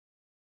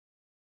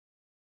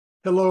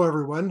Hello,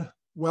 everyone.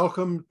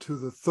 Welcome to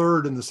the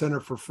third in the Center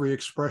for Free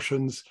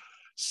Expression's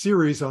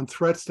series on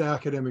threats to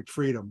academic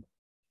freedom.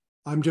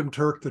 I'm Jim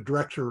Turk, the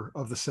director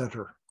of the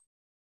center.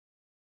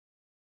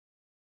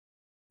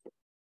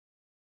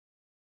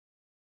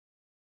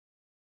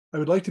 I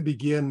would like to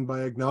begin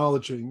by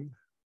acknowledging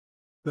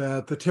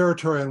that the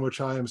territory on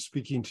which I am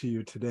speaking to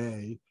you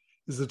today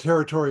is the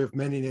territory of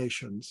many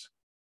nations,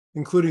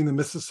 including the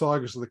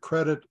Mississaugas of the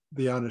Credit,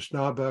 the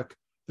Anishinaabe,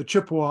 the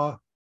Chippewa,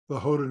 the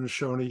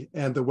Haudenosaunee,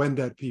 and the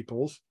Wendat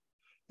peoples,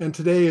 and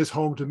today is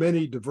home to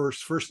many diverse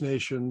First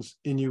Nations,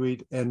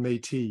 Inuit, and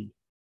Métis.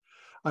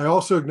 I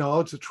also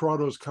acknowledge that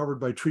Toronto is covered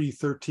by Treaty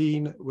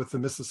 13 with the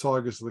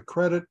Mississaugas of the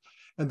Credit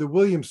and the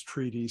Williams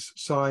Treaties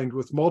signed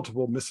with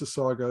multiple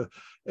Mississauga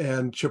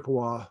and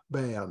Chippewa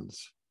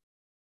bands.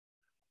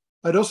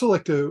 I'd also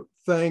like to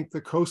thank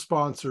the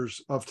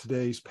co-sponsors of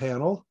today's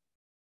panel,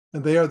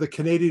 and they are the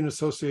Canadian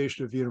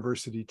Association of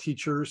University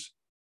Teachers,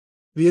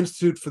 the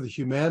Institute for the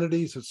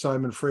Humanities at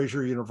Simon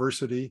Fraser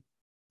University,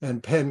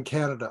 and Penn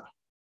Canada.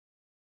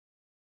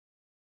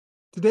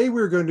 Today,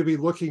 we're going to be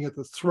looking at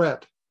the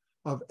threat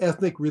of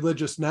ethnic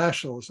religious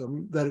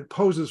nationalism that it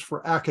poses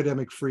for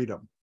academic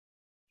freedom.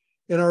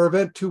 In our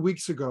event 2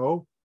 weeks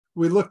ago,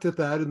 we looked at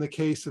that in the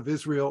case of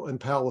Israel and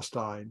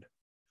Palestine.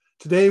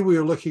 Today, we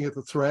are looking at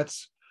the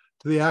threats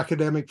to the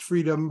academic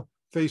freedom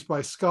faced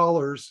by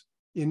scholars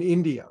in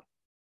India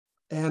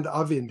and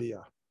of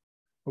India,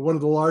 one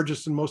of the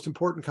largest and most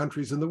important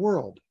countries in the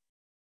world.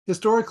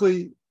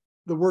 Historically,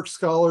 the work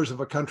scholars of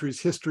a country's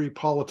history,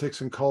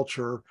 politics, and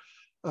culture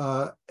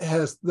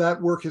has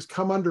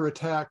come under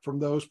attack from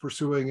those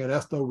pursuing an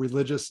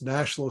ethno-religious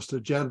nationalist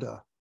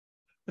agenda.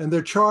 And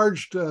they're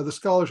charged, the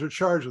scholars are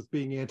charged with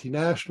being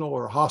anti-national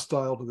or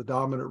hostile to the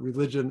dominant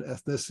religion,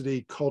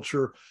 ethnicity,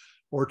 culture,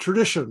 or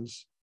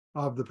traditions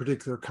of the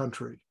particular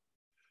country.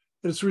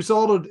 It's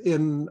resulted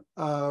in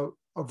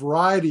a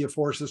variety of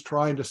forces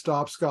trying to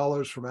stop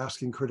scholars from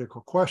asking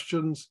critical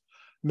questions,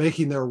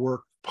 making their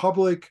work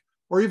public,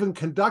 or even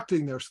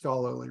conducting their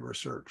scholarly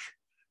research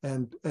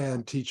and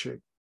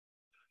teaching.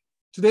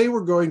 Today,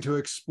 we're going to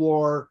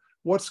explore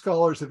what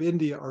scholars of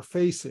India are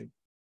facing,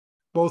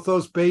 both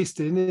those based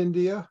in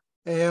India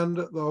and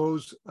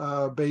those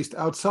based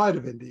outside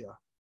of India,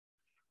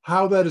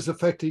 how that is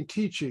affecting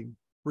teaching,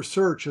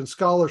 research, and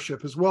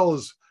scholarship, as well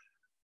as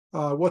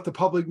what the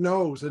public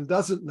knows and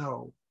doesn't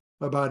know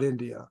about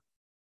India.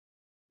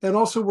 And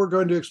also, we're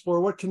going to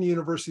explore what can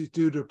universities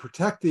do to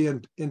protect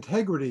the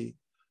integrity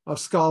of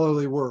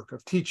scholarly work,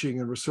 of teaching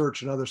and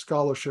research and other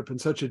scholarship in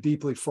such a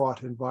deeply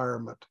fraught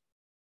environment.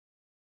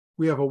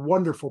 We have a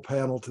wonderful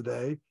panel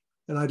today,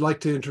 and I'd like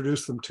to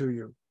introduce them to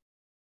you.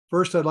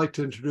 First, I'd like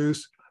to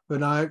introduce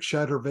Vinayak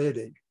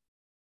Chaturvedi.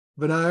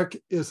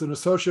 Vinayak is an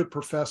associate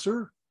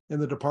professor in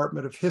the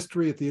Department of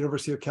History at the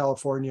University of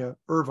California,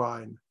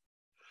 Irvine.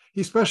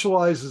 He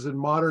specializes in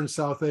modern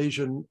South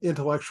Asian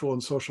intellectual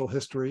and social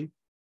history,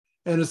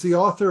 and is the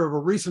author of a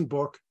recent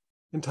book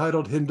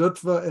entitled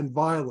Hindutva and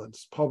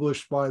Violence,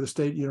 published by the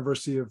State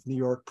University of New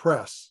York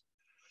Press.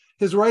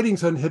 His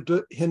writings on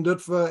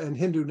Hindutva and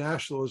Hindu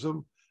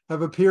nationalism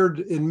have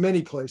appeared in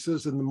many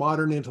places in the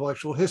modern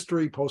intellectual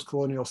history,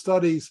 post-colonial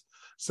studies,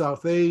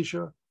 South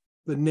Asia,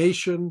 The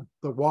Nation,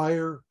 The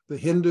Wire, The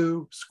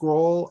Hindu,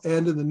 Scroll,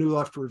 and in the New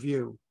Left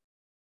Review.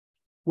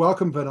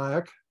 Welcome,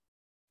 Vinayak.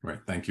 Right,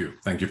 thank you.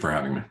 Thank you for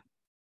having me.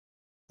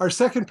 Our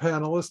second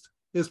panelist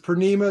is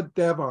Purnima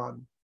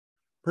Dhavan.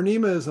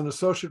 Purnima is an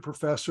associate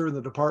professor in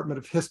the Department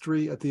of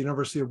History at the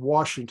University of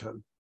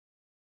Washington.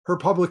 Her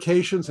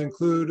publications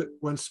include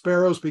When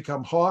Sparrows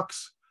Become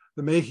Hawks,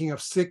 The Making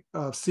of Sikh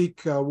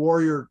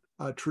Warrior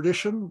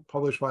Tradition,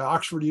 published by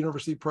Oxford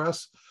University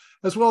Press,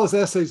 as well as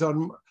essays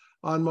on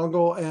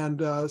Mongol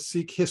and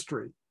Sikh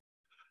history.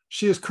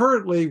 She is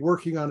currently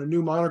working on a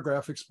new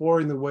monograph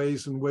exploring the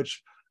ways in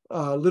which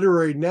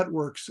literary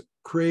networks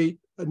create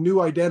new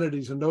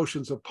identities and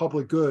notions of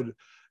public good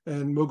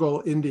in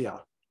Mughal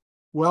India.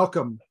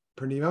 Welcome,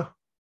 Purnima.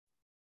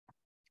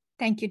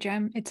 Thank you,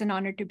 Jim. It's an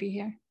honor to be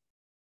here.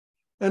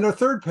 And our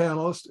third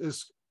panelist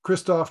is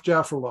Christophe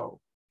Jaffrelot.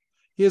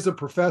 He is a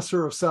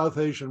professor of South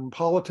Asian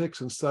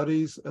politics and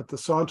studies at the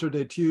Centre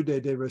d'études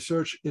et de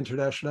recherche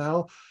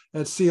internationale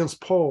at Sciences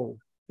Po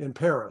in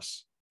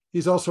Paris.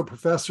 He's also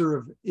professor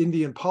of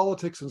Indian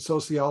politics and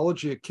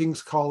sociology at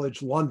King's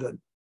College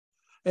London,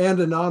 and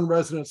a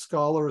non-resident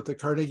scholar at the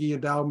Carnegie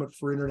Endowment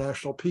for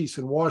International Peace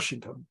in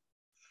Washington.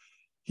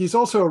 He's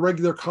also a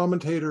regular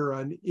commentator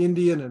on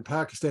Indian and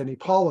Pakistani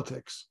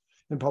politics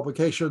in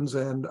publications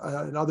and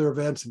in other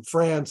events in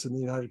France, in the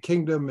United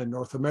Kingdom, in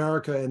North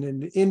America, and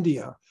in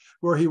India,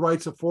 where he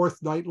writes a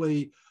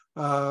fortnightly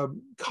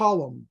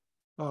column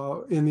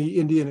in the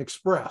Indian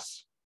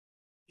Express.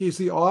 He's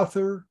the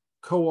author,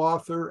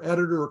 co-author,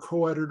 editor, or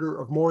co-editor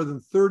of more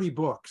than 30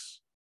 books.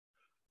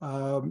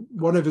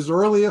 One of his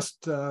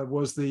earliest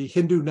was the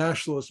Hindu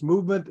Nationalist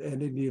Movement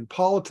and Indian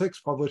Politics,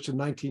 published in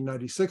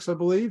 1996, I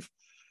believe.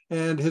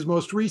 And his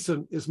most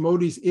recent is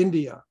Modi's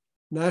India,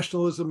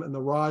 Nationalism and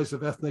the Rise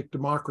of Ethnic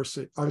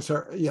Democracy.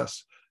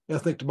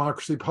 Ethnic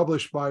Democracy,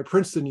 published by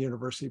Princeton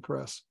University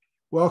Press.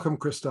 Welcome,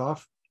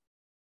 Christoph.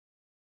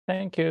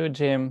 Thank you,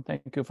 Jim.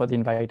 Thank you for the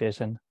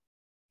invitation.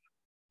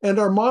 And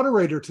our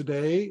moderator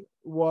today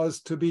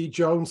was to be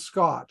Joan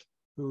Scott,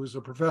 who's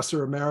a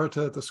professor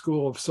emerita at the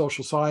School of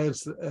Social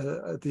Science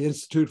at the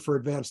Institute for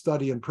Advanced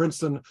Study in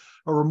Princeton,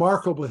 a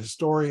remarkable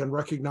historian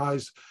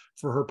recognized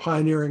for her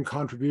pioneering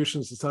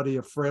contributions to the study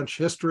of French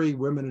history,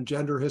 women and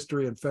gender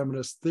history, and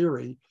feminist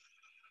theory,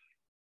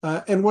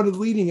 and one of the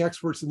leading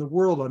experts in the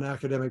world on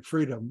academic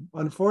freedom.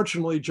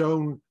 Unfortunately,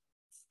 Joan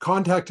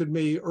contacted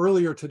me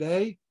earlier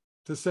today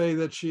to say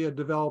that she had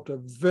developed a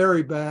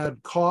very bad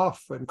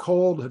cough and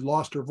cold, had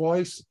lost her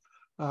voice,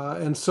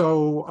 and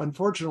so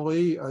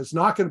unfortunately is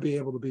not going to be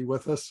able to be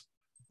with us.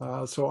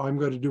 So I'm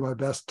going to do my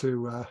best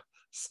to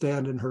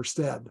stand in her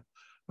stead.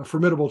 A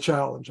formidable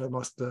challenge, I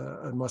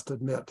must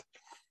admit.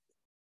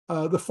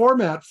 The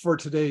format for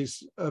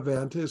today's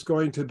event is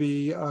going to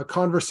be a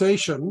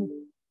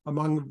conversation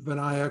among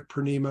Vinayak,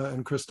 Purnima,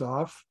 and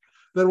Christoph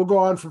that will go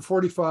on for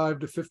 45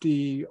 to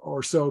 50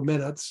 or so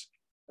minutes.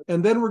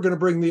 And then we're going to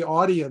bring the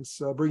audience,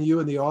 bring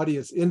you and the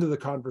audience into the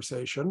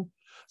conversation.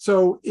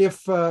 So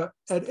if at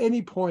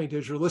any point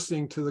as you're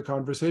listening to the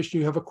conversation,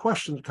 you have a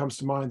question that comes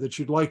to mind that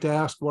you'd like to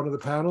ask one of the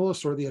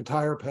panelists or the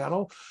entire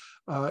panel,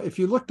 if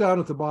you look down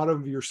at the bottom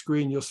of your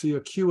screen, you'll see a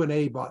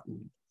Q&A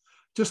button.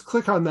 Just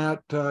click on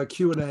that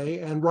Q&A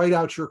and write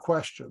out your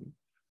question.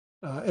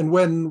 And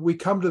when we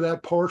come to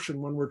that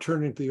portion, when we're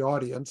turning to the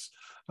audience,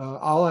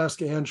 I'll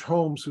ask Ange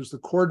Holmes, who's the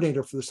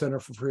coordinator for the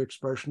Center for Free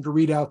Expression, to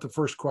read out the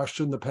first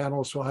question. The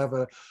panelists will have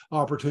an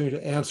opportunity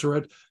to answer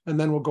it, and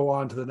then we'll go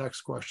on to the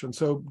next question.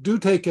 So do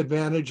take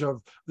advantage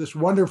of this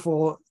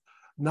wonderful,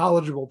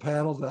 knowledgeable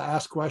panel to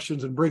ask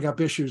questions and bring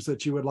up issues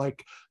that you would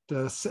like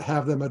to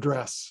have them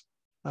address.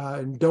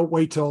 And don't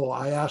wait till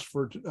I ask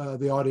for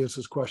the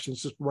audience's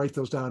questions. Just write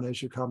those down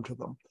as you come to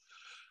them.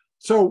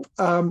 So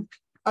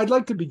I'd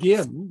like to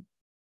begin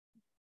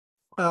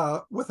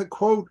with a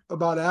quote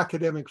about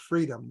academic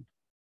freedom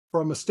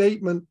from a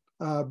statement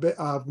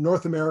of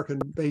North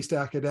American-based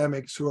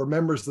academics who are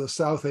members of the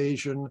South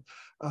Asian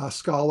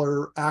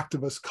Scholar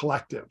Activist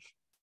Collective.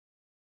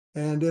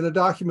 And in a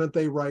document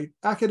they write,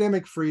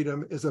 academic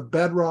freedom is a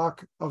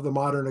bedrock of the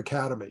modern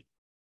academy.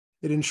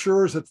 It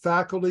ensures that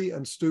faculty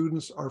and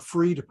students are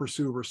free to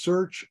pursue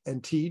research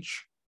and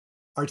teach,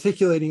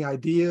 articulating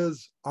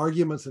ideas,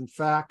 arguments, and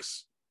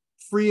facts,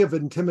 free of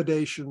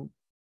intimidation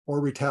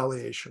or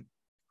retaliation.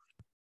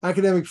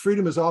 Academic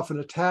freedom is often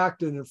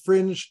attacked and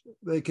infringed.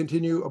 They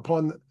continue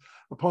infringed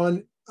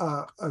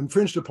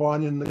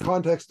upon in the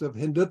context of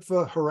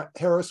Hindutva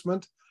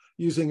harassment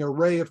using an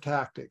array of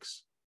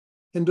tactics.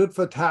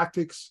 Hindutva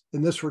tactics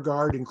in this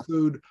regard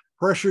include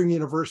pressuring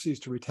universities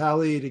to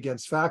retaliate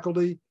against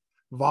faculty,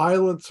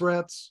 violent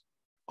threats,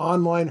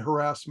 online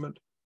harassment,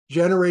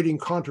 generating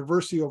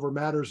controversy over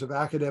matters of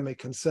academic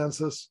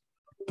consensus,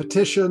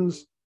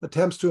 petitions,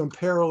 attempts to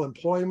imperil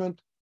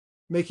employment,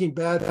 making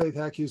bad faith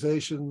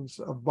accusations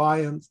of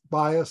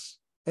bias,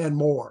 and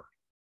more,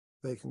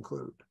 they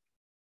conclude.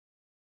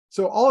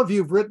 So all of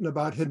you have written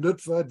about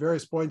Hindutva at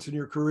various points in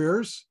your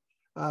careers.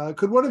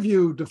 Could one of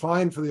you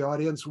define for the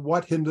audience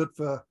what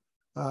Hindutva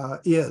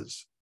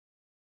is?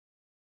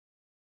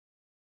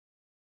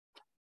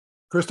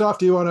 Christoph,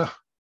 do you want to?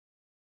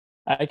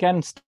 I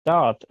can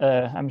start.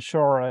 I'm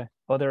sure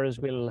others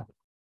will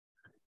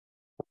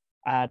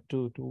add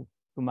to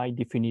my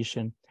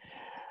definition.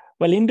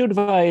 Well,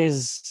 Hindutva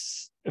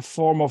is a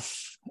form of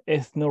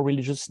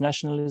ethno-religious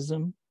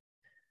nationalism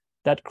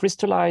that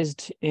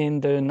crystallized in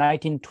the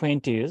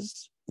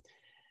 1920s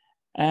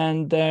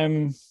and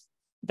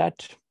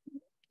that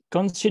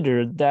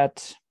considered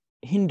that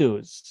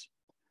Hindus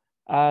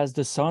as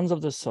the sons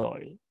of the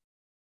soil,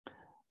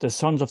 the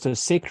sons of the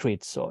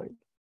sacred soil,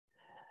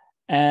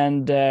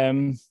 and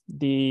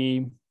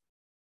the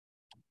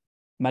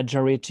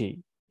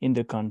majority in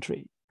the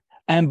country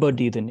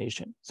embody the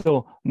nation.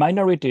 So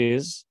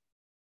minorities,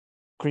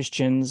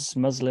 Christians,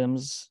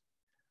 Muslims,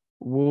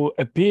 who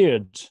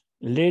appeared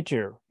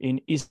later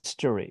in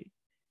history,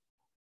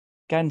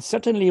 can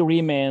certainly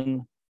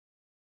remain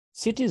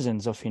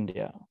citizens of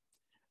India,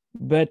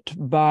 but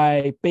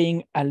by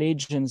paying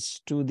allegiance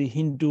to the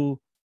Hindu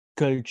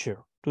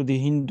culture, to the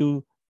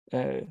Hindu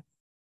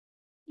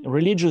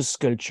religious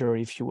culture,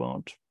 if you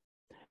want.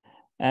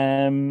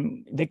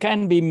 There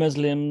can be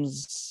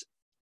Muslims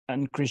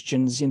and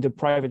Christians in the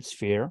private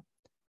sphere,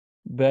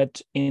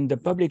 but in the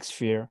public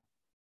sphere,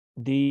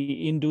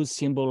 the Hindu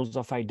symbols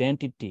of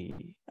identity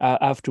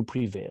have to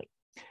prevail.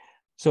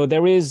 So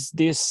there is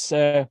this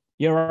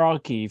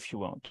hierarchy, if you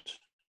want,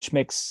 which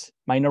makes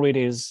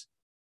minorities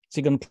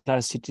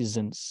second-class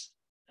citizens,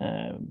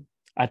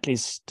 at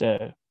least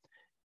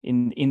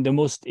in the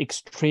most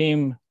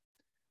extreme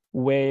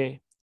way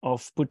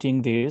of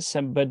putting this.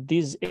 But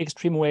these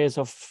extreme ways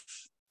of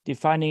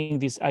defining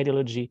this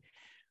ideology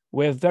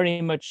were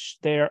very much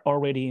there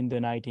already in the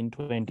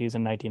 1920s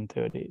and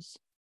 1930s.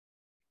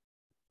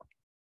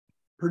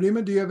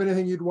 Purnima, do you have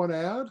anything you'd want to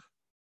add?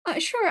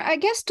 Sure. I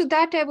guess to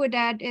that I would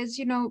add is,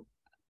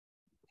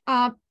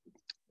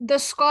 the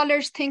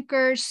scholars,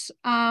 thinkers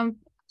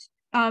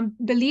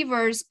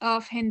believers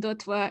of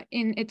Hindutva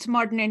in its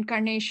modern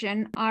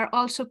incarnation are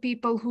also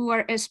people who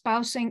are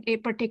espousing a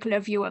particular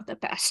view of the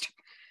past,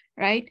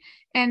 right?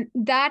 And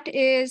that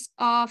is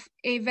of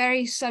a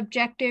very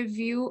subjective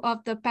view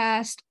of the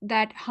past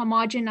that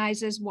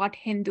homogenizes what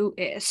Hindu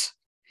is.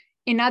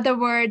 In other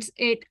words,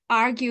 it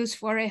argues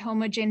for a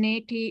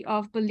homogeneity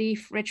of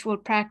belief, ritual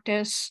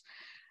practice,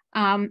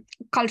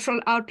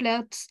 cultural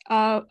outlets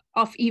of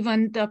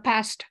even the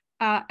past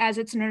as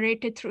it's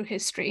narrated through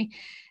history,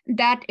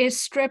 that is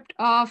stripped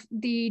of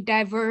the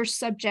diverse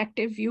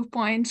subjective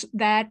viewpoints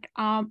that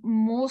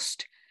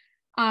most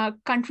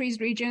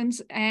countries,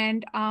 regions,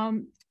 and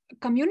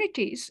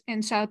communities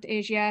in South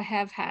Asia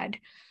have had.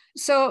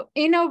 So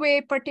in a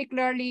way,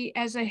 particularly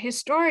as a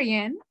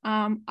historian,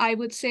 I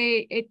would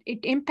say it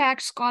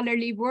impacts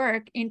scholarly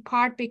work in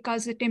part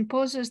because it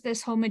imposes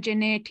this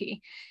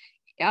homogeneity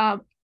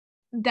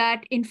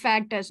that in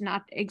fact does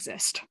not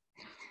exist.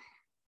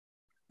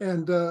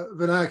 And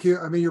Vinayak,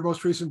 your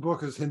most recent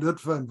book is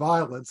Hindutva and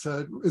Violence.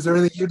 Is there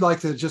anything you'd like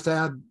to just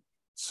add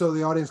so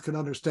the audience can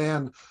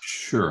understand?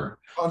 Sure.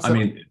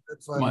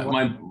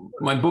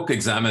 My book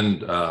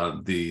examined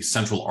the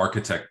central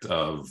architect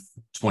of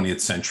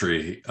 20th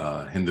century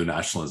Hindu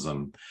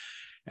nationalism,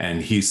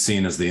 and he's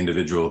seen as the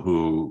individual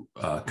who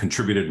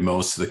contributed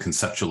most to the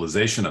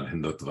conceptualization of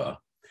Hindutva.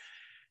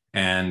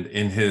 And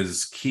in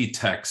his key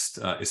text,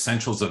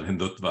 Essentials of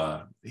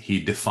Hindutva, he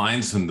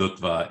defines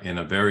Hindutva in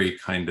a very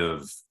kind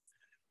of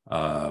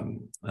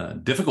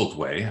difficult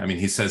way. I mean,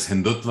 he says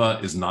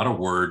Hindutva is not a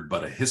word,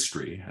 but a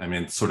history. I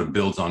mean, it sort of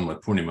builds on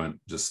what Purnima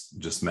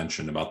just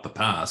mentioned about the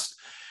past.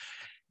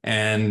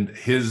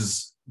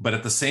 But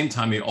at the same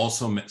time, he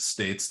also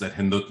states that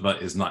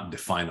Hindutva is not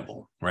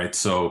definable, right?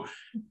 So,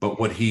 but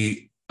what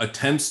he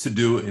attempts to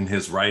do in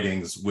his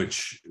writings,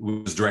 which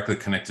was directly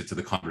connected to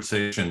the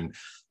conversation,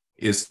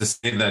 is to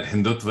say that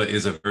Hindutva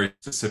is a very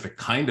specific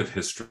kind of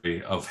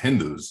history of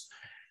Hindus.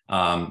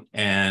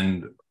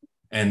 And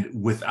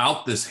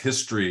without this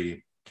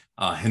history,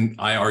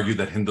 I argue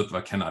that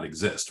Hindutva cannot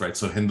exist, right?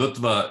 So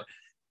Hindutva,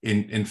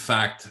 in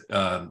fact,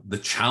 the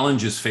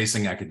challenges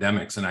facing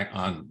academics and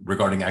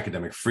regarding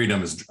academic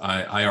freedom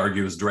I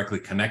argue is directly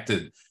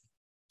connected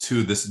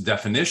to this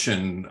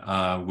definition,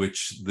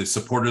 which the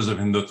supporters of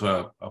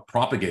Hindutva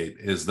propagate,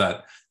 is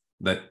that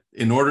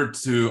in order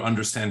to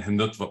understand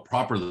Hindutva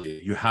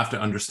properly, you have to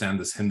understand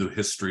this Hindu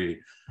history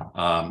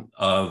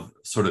of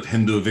sort of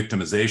Hindu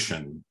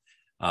victimization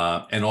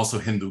and also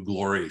Hindu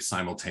glory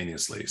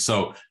simultaneously.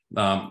 So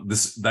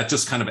that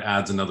just kind of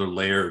adds another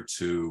layer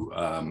to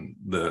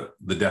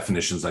the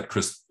definitions that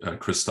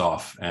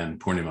Christoph and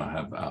Purnima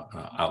have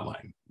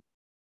outlined.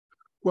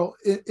 Well,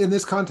 in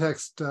this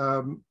context,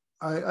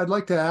 I'd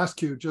like to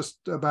ask you just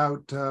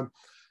about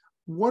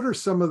what are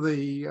some of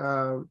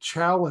the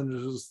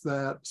challenges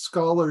that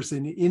scholars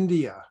in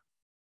India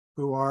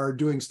who are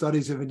doing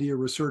studies of India,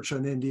 research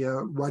on India,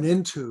 run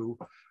into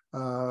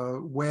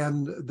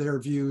when their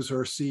views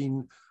are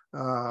seen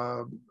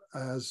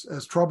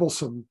as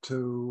troublesome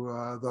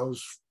to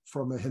those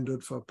from a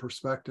Hindutva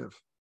perspective?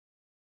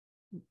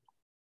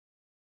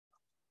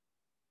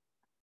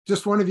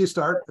 Just one of you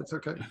start, it's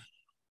okay.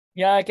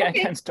 Yeah, I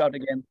can start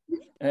again.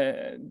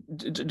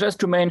 Just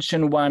to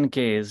mention one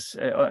case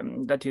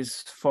that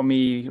is for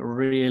me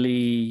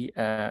really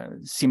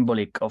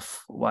symbolic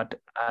of what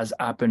has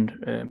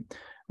happened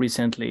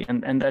recently,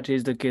 and that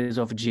is the case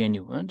of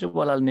JNU,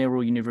 Jawaharlal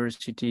Nehru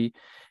University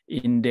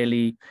in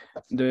Delhi,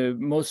 the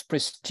most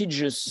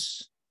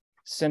prestigious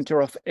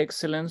center of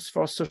excellence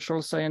for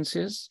social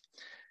sciences,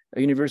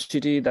 a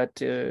university that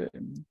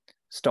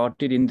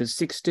started in the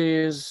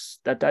 60s,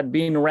 that had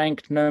been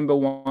ranked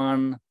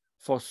 #1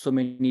 for so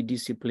many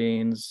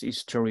disciplines: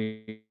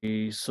 history,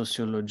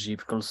 sociology,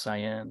 political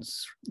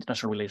science,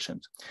 international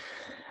relations.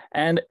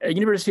 And a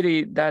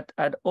university that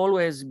had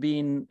always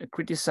been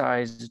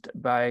criticized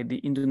by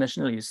the Hindu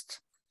nationalists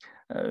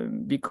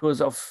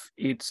because of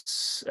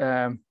its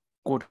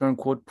quote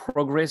unquote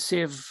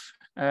progressive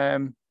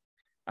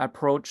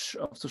approach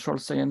of social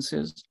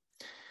sciences.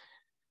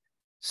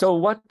 So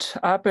what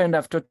happened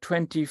after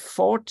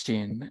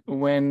 2014,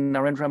 when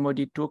Narendra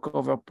Modi took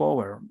over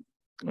power,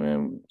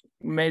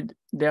 made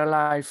their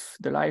life,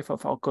 the life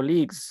of our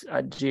colleagues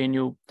at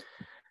JNU,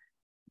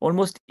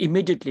 almost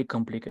immediately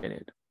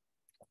complicated.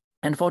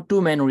 And for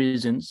two main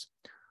reasons.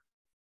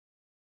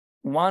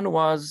 One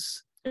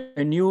was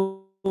a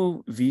new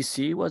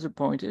VC was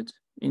appointed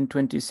in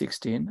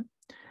 2016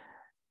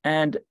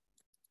 and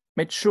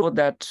made sure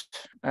that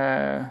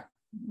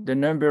the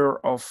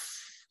number of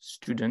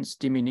students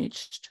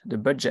diminished, the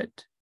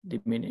budget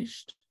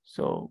diminished.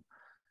 So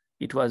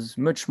it was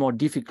much more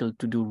difficult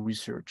to do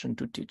research and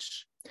to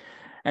teach.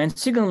 And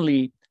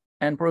secondly,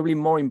 and probably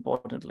more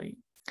importantly,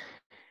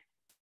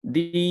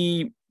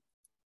 the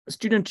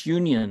student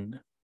union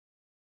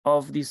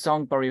of the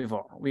Sangh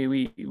Parivar,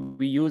 we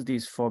use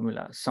this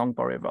formula, Sangh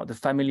Parivar, the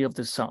family of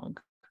the Sangh,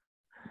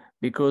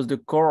 because the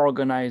core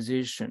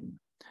organization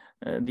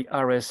the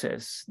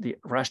RSS, the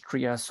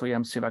Rashtriya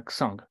Swayamsevak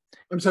Sangh.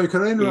 I'm sorry,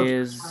 could I interrupt?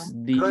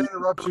 Could I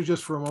interrupt you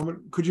just for a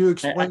moment? Could you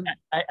explain?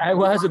 I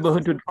was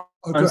about to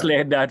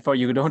translate that for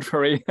you. Don't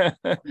worry.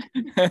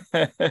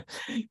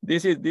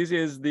 This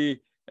is the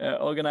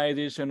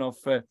organization of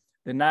the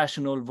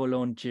national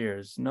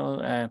volunteers.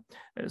 No,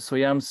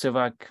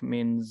 Swayamsevak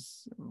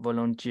means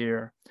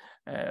volunteer.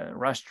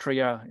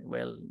 Rashtriya,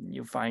 well,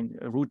 you find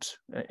a root,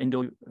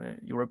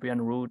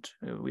 Indo-European root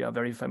we are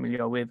very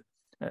familiar with.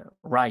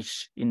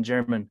 Reich in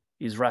German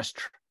is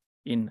Rashtra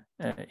in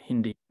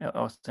Hindi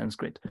or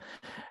Sanskrit.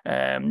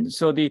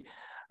 So the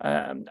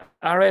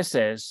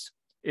RSS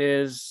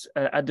is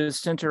at the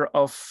center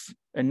of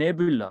a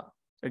nebula,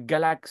 a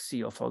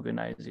galaxy of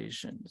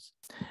organizations,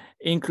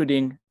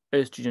 including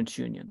a student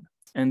union.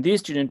 And this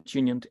student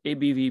union,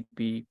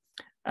 ABVP,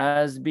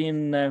 has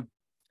been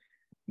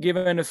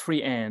given a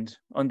free hand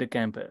on the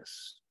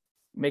campus,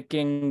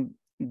 making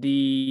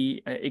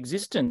the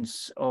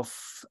existence of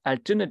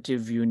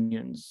alternative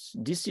unions,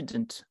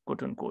 dissident,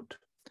 quote unquote,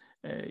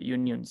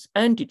 unions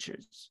and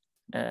teachers,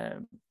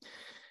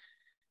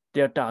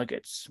 their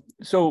targets.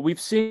 So we've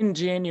seen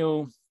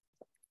GNU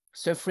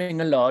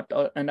suffering a lot,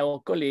 and our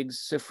colleagues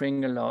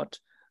suffering a lot,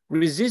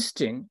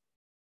 resisting.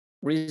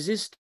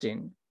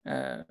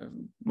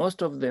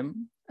 Most of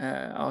them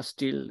are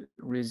still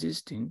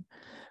resisting.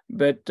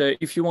 But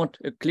if you want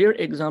a clear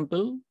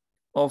example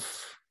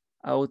of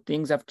how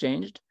things have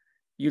changed,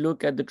 you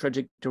look at the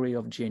trajectory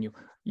of GNU.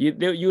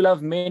 You'll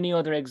have many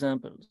other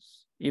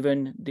examples,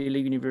 even Delhi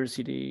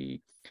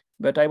University.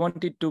 But I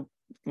wanted to,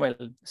 well,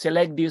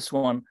 select this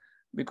one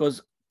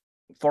because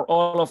for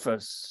all of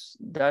us,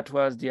 that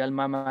was the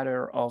alma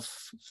mater of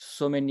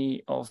so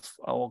many of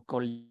our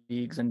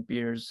colleagues and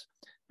peers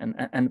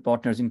and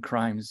partners in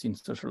crimes in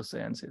social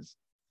sciences.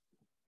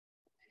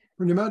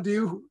 Purnima,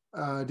 do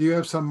you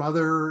have some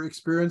other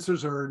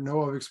experiences or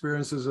know of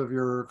experiences of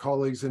your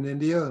colleagues in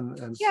India?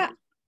 Yeah,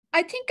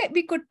 I think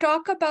we could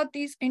talk about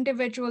these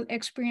individual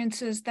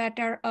experiences that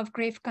are of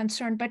grave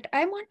concern, but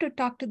I want to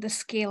talk to the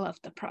scale of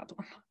the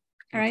problem,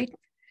 right?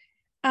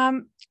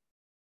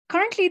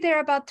 Currently, there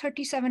are about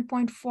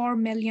 37.4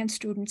 million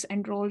students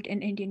enrolled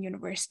in Indian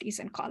universities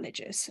and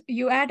colleges.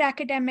 You add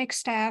academic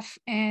staff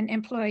and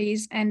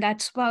employees, and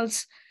that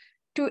swells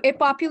to a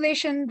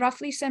population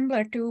roughly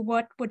similar to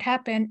what would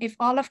happen if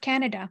all of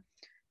Canada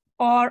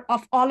or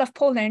of all of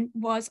Poland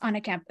was on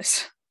a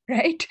campus,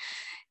 right?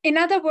 In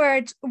other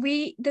words,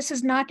 this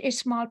is not a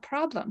small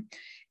problem.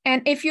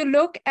 And if you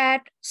look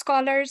at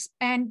scholars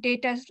and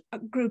data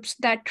groups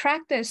that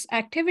track this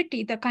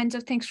activity, the kinds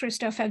of things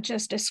Christoph have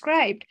just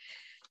described,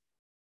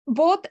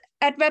 both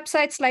at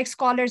websites like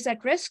Scholars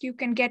at Risk, you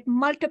can get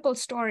multiple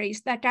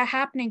stories that are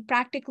happening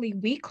practically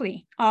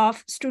weekly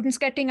of students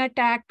getting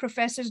attacked,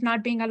 professors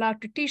not being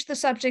allowed to teach the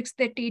subjects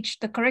they teach,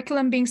 the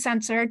curriculum being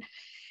censored,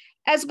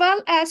 as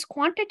well as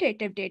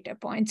quantitative data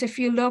points. If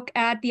you look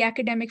at the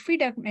Academic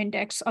Freedom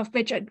Index, of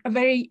which a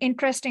very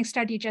interesting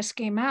study just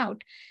came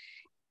out,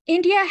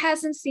 India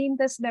hasn't seen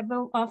this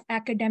level of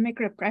academic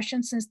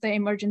repression since the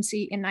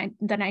emergency in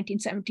the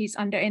 1970s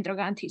under Indira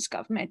Gandhi's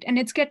government, and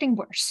it's getting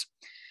worse.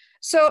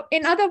 So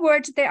in other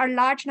words, there are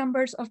large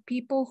numbers of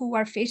people who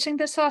are facing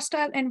this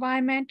hostile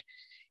environment,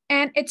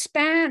 and it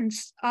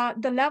spans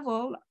the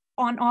level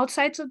on all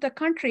sides of the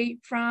country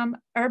from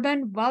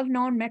urban,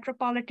 well-known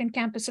metropolitan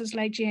campuses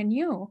like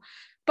GNU,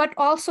 but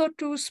also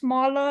to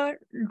smaller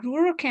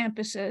rural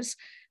campuses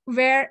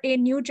where a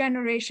new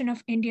generation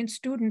of Indian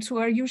students who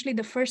are usually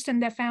the first in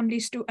their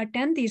families to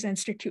attend these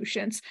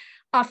institutions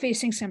are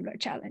facing similar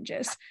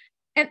challenges.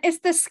 And it's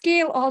the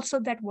scale also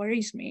that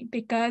worries me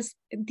because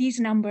these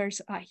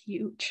numbers are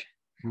huge.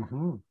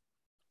 Mm-hmm.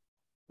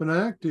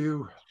 Vinayak, do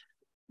you?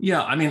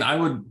 Yeah, I mean, I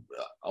would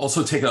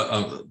also take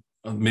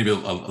maybe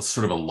a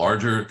sort of a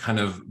larger kind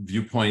of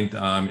viewpoint.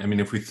 I mean,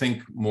 if we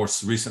think more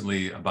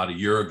recently, about a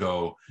year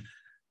ago,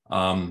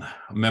 a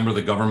member of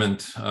the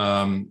government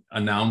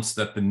announced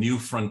that the new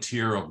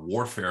frontier of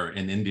warfare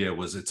in India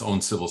was its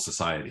own civil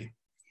society.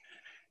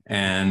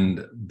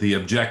 And the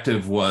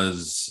objective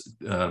was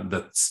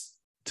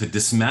to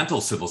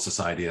dismantle civil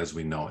society as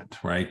we know it,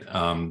 right?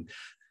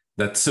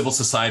 That civil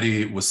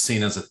society was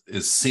seen as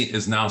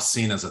is now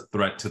seen as a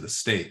threat to the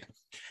state.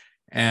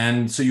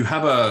 And so you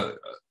have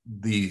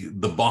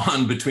the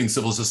bond between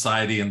civil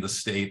society and the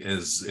state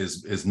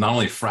is not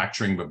only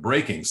fracturing but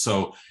breaking.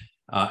 So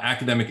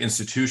academic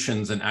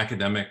institutions and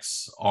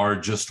academics are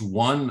just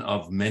one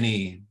of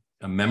many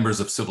members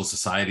of civil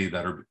society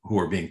who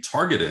are being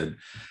targeted.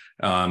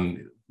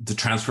 The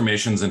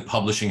transformations in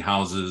publishing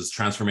houses,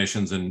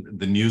 transformations in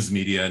the news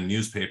media,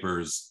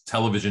 newspapers,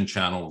 television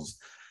channels,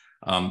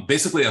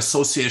 basically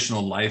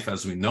associational life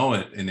as we know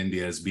it in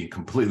India is being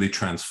completely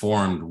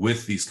transformed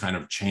with these kind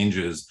of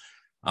changes.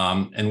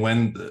 And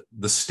when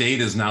the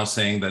state is now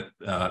saying that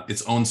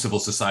its own civil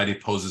society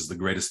poses the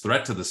greatest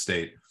threat to the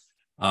state,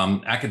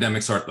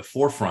 academics are at the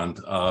forefront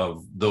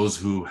of those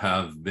who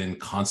have been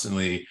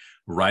constantly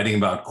writing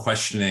about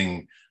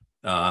questioning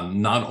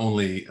not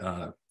only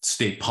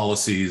state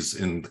policies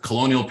in the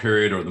colonial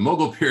period or the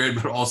Mughal period,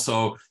 but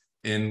also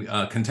in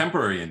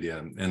contemporary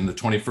India in the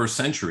 21st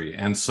century.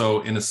 And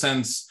so in a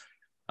sense,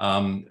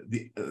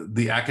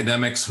 the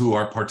academics who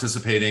are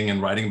participating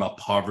and writing about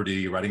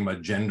poverty, writing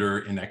about gender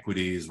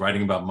inequities,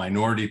 writing about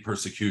minority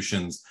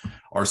persecutions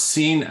are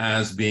seen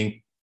as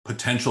being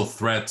potential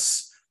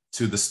threats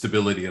to the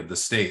stability of the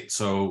state.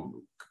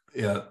 So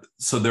we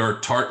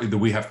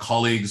have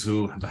colleagues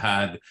who have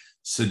had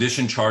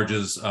sedition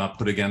charges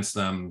put against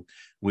them.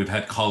 We've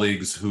had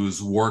colleagues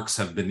whose works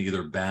have been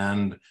either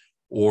banned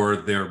or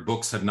their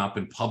books have not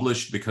been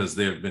published because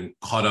they have been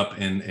caught up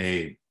in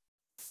a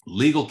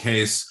legal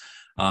case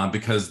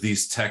because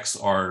these texts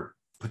are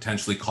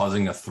potentially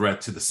causing a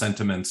threat to the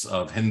sentiments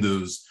of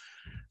Hindus.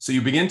 So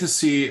you begin to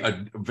see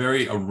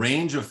a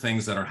range of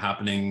things that are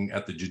happening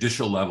at the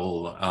judicial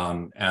level,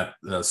 at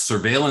the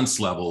surveillance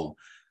level.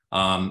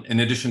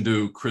 In addition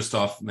to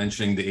Christoph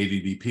mentioning the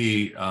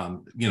AVBP,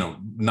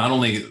 not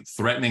only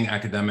threatening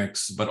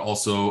academics, but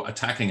also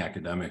attacking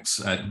academics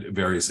at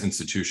various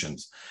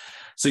institutions.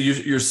 So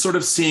you're sort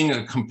of seeing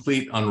a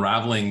complete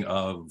unraveling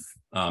of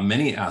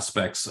many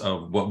aspects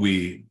of what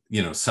we,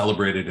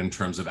 celebrated in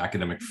terms of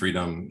academic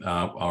freedom,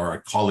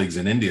 our colleagues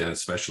in India,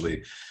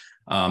 especially,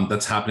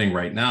 that's happening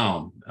right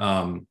now.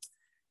 And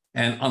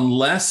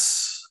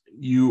unless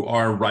you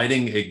are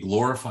writing a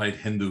glorified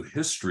Hindu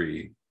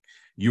history,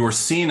 you are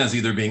seen as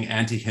either being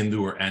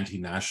anti-Hindu or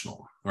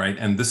anti-national, right?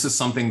 And this is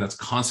something that's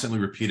constantly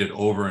repeated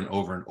over and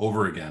over and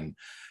over again.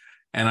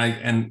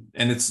 And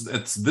it's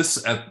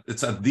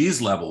at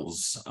these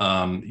levels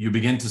you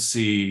begin to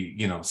see,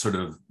 sort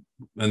of,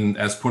 and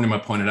as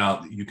Purnima pointed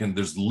out,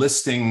 there's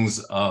listings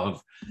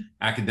of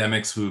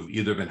academics who've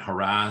either been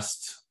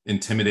harassed,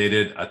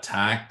 intimidated,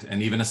 attacked,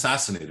 and even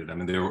assassinated. I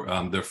mean, there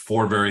are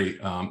 4 very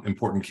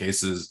important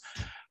cases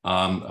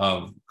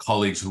of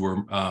colleagues who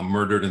were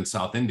murdered in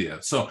South India.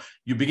 So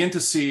you begin to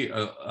see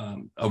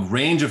a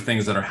range of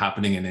things that are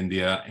happening in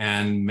India,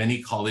 and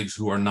many colleagues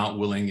who are not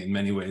willing in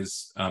many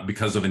ways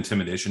because of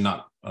intimidation,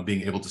 not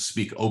being able to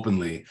speak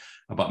openly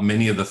about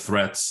many of the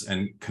threats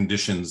and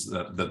conditions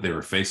that they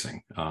were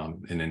facing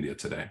in India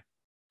today.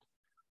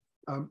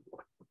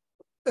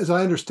 As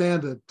I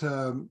understand it,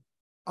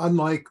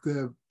 unlike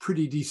the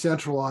pretty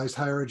decentralized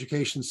higher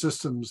education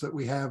systems that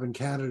we have in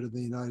Canada and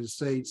the United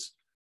States,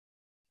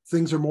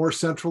 things are more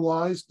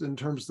centralized in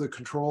terms of the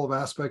control of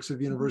aspects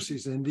of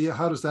universities in India.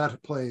 How does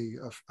that play?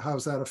 How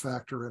is that a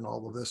factor in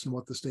all of this and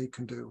what the state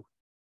can do?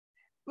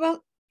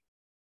 Well,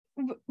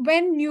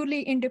 when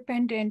newly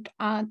independent,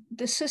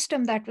 the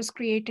system that was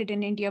created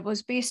in India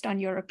was based on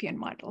European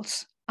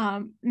models.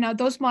 Now,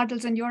 those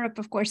models in Europe,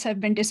 of course, have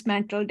been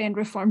dismantled and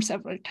reformed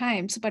several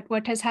times, but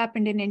what has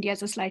happened in India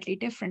is a slightly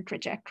different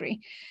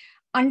trajectory.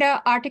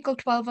 Under Article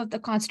 12 of the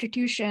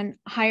Constitution,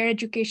 higher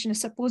education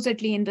is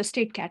supposedly in the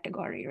state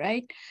category,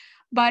 right?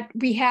 But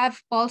we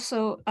have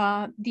also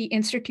the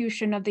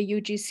institution of the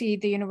UGC,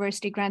 the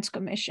University Grants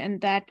Commission,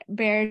 that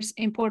bears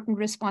important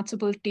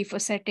responsibility for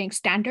setting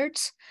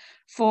standards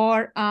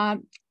for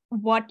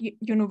what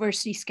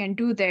universities can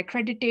do, their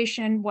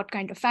accreditation, what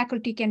kind of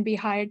faculty can be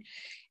hired.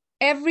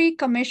 Every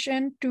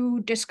commission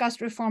to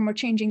discuss reform or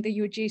changing the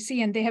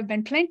UGC, and there have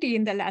been plenty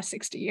in the last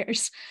 60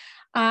 years,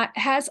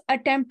 has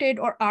attempted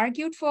or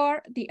argued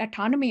for the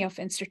autonomy of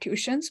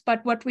institutions.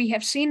 But what we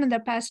have seen in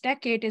the past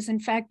decade is, in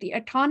fact, the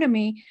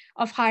autonomy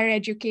of higher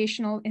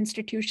educational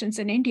institutions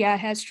in India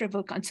has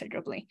shriveled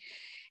considerably.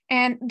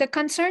 And the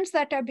concerns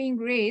that are being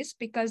raised,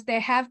 because there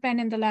have been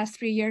in the last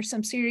 3 years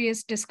some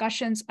serious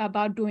discussions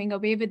about doing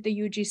away with the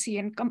UGC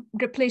and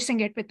replacing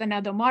it with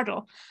another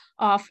model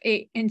of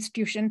an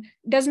institution,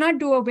 does not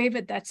do away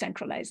with that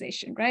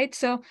centralization, right?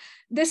 So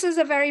this is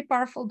a very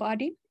powerful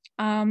body.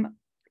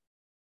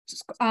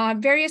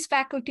 Various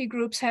faculty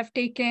groups have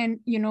taken,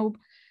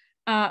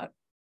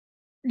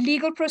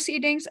 legal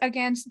proceedings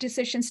against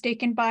decisions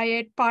taken by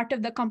it. Part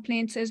of the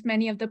complaints is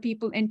many of the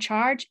people in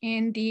charge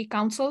in the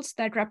councils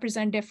that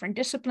represent different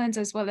disciplines,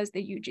 as well as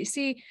the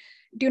UGC,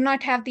 do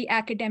not have the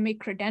academic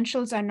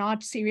credentials, are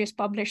not serious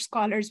published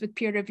scholars with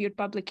peer-reviewed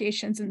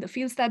publications in the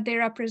fields that they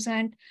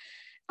represent.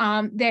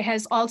 There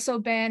has also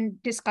been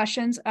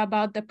discussions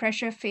about the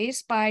pressure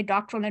faced by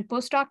doctoral and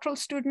postdoctoral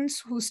students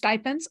whose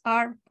stipends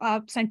are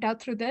sent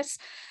out through this.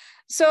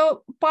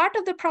 So part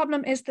of the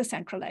problem is the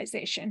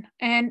centralization.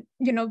 And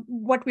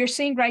what we're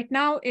seeing right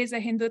now is a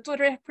Hindutva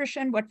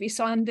repression. What we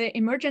saw in the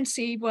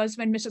emergency was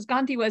when Mrs.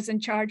 Gandhi was in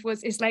charge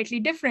was a slightly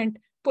different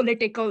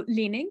political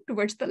leaning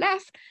towards the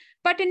left,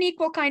 but an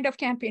equal kind of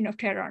campaign of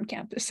terror on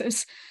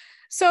campuses.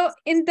 So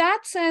in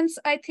that sense,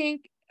 I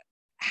think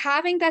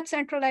having that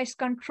centralized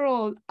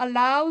control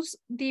allows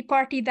the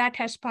party that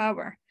has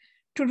power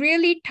to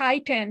really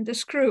tighten the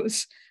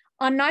screws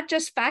on not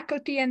just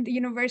faculty and the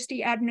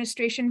university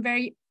administration,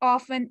 very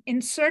often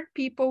insert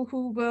people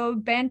who will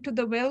bend to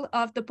the will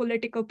of the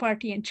political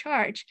party in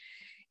charge.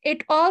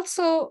 It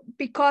also,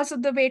 because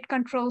of the way it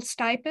controls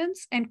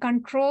stipends and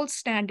controls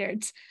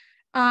standards,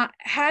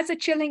 has a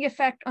chilling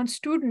effect on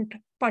student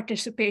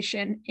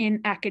participation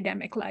in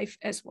academic life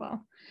as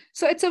well.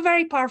 So it's a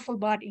very powerful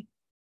body.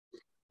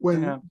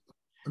 I'm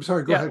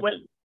sorry, go ahead.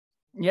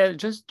 Well,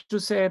 just to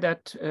say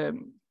that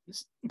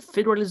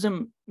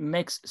federalism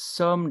makes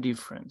some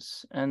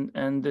difference,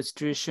 and the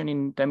situation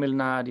in Tamil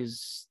Nadu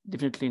is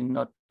definitely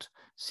not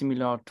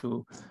similar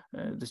to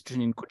the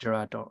situation in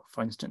Gujarat, or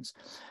for instance.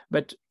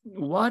 But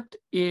what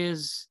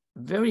is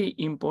very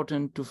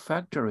important to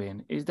factor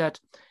in is that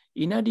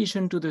in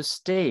addition to the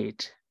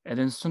state and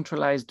then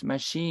centralized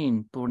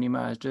machine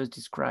Purnima has just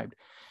described,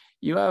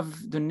 you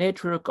have the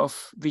network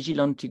of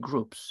vigilante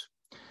groups.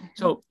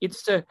 So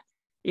it's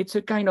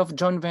a kind of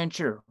joint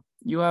venture.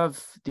 You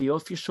have the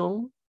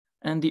official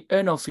and the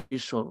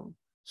unofficial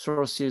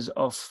sources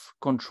of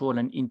control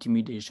and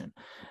intimidation.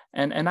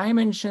 And I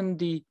mentioned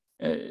the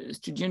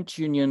student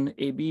union,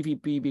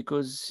 ABVP,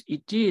 because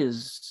it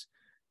is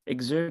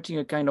exerting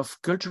a kind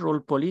of cultural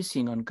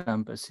policing on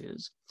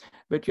campuses.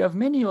 But you have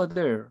many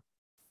other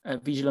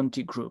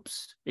vigilante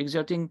groups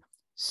exerting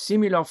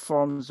similar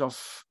forms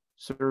of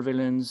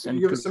surveillance. Can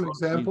you give us some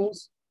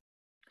examples?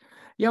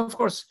 Yeah, of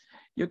course.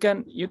 You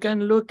can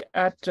look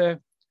at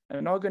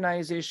an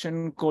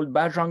organization called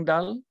Bajrang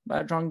Dal.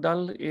 Bajrang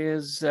Dal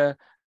is a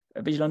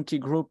vigilante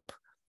group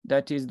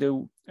that is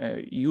the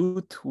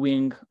youth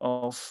wing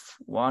of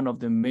one of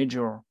the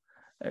major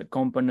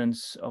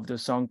components of the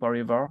Sangh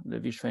Parivar, the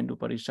Vishwa Hindu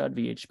Parishad,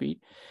 VHP.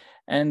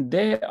 And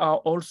they are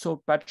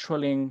also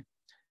patrolling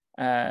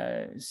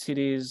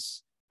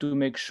cities to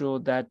make sure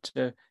that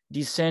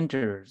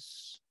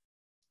dissenters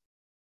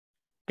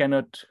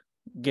cannot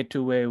get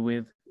away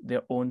with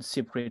their own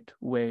separate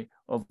way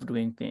of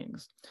doing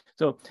things.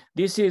 So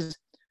this is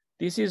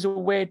a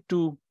way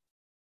to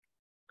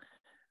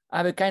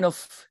have a kind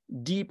of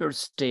deeper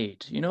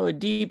state. You know, a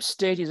deep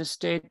state is a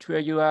state where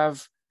you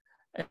have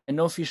an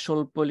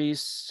official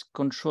police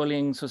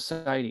controlling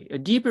society. A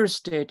deeper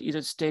state is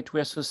a state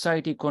where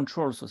society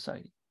controls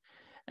society.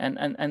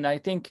 And I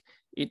think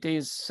it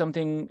is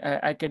something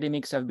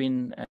academics have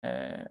been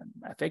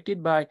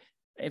affected by.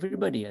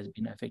 Everybody has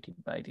been affected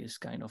by this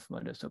kind of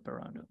modus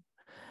operandi.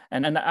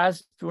 And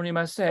as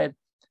Purnima said,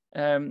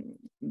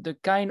 the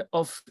kind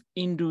of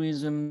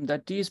Hinduism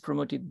that is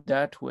promoted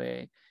that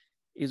way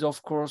is,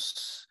 of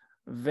course,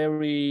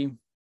 very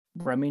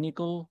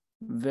Brahminical,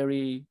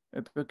 very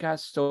upper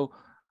caste. So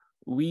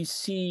we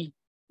see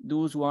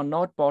those who are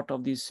not part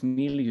of this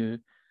milieu,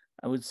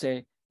 I would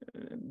say,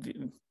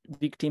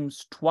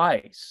 victims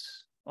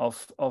twice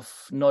of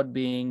not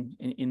being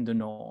in the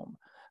norm.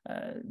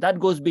 That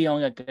goes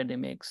beyond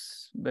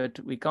academics, but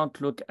we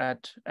can't look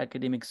at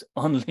academics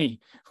only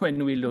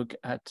when we look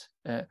at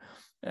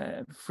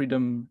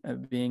freedom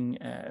being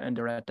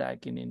under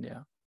attack in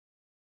India.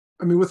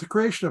 I mean, with the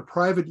creation of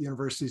private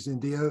universities in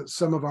India,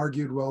 some have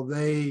argued, well,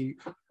 they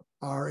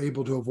are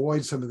able to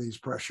avoid some of these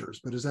pressures,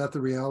 but is that the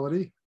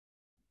reality?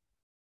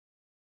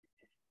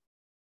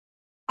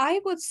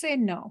 I would say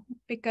no,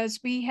 because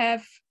we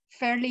have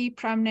fairly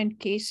prominent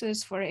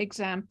cases, for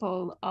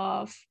example,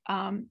 of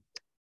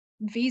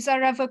visa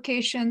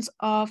revocations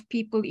of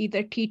people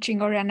either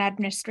teaching or an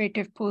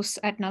administrative posts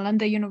at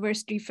Nalanda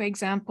University, for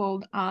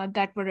example,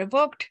 that were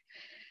revoked.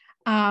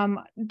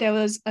 There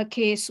was a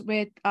case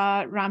with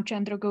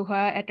Ramchandra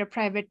Guha at a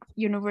private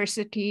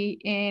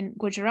university in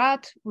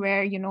Gujarat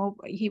where, you know,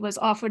 he was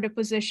offered a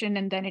position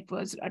and then it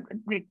was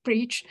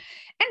breached.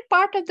 And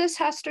part of this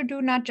has to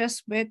do not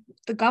just with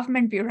the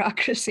government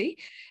bureaucracy.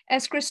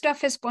 As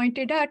Christoph has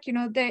pointed out, you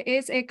know, there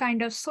is a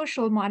kind of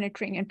social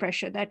monitoring and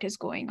pressure that is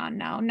going on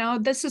now. Now,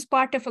 this is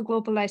part of a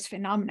globalized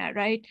phenomena,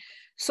 right?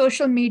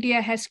 Social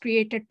media has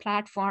created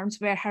platforms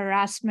where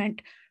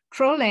harassment,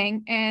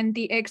 trolling, and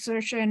the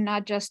exertion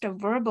not just of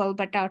verbal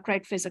but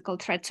outright physical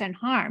threats and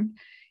harm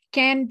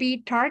can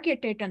be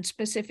targeted on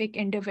specific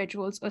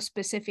individuals or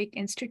specific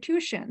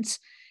institutions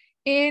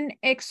in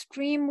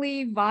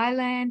extremely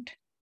violent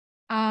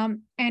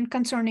and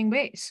concerning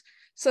ways.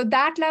 So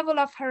that level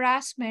of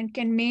harassment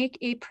can make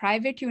a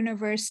private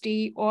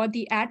university or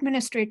the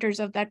administrators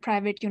of that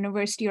private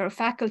university or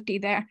faculty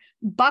there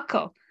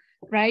buckle,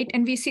 right?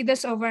 And we see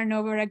this over and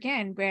over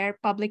again where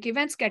public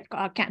events get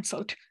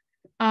canceled.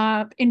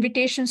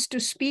 Invitations to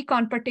speak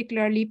on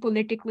particularly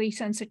politically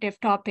sensitive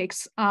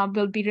topics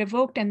will be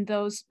revoked and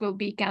those will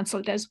be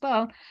canceled as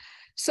well.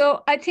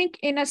 So I think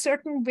in a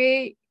certain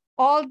way,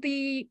 all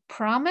the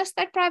promise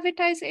that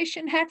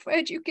privatization had for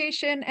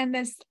education and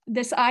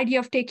this idea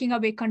of taking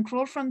away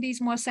control from these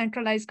more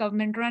centralized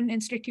government-run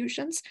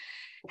institutions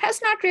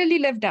has not really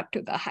lived up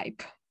to the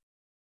hype.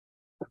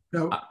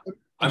 No,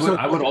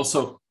 I would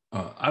also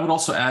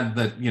add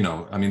that, you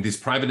know, I mean, these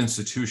private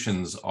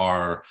institutions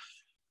are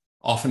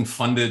often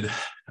funded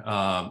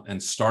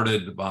and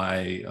started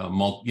by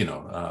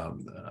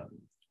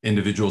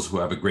individuals who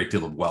have a great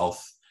deal of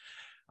wealth.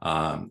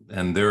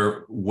 And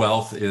their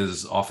wealth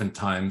is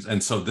oftentimes,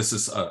 and so this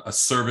is a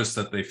service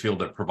that they feel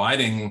they're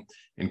providing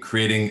in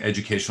creating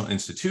educational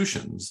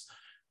institutions.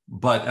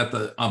 But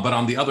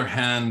on the other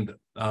hand,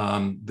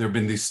 there have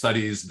been these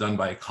studies done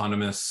by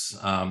economists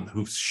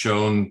who've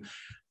shown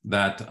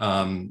that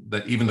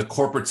that even the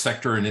corporate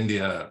sector in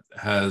India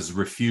has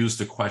refused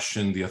to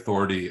question the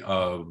authority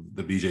of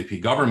the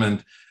BJP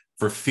government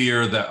for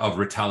fear of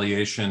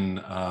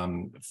retaliation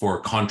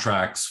for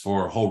contracts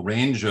for a whole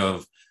range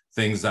of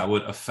things that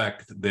would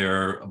affect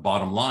their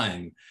bottom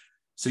line.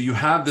 So you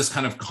have this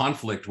kind of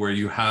conflict where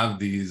you have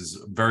these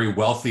very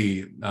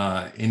wealthy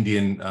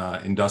Indian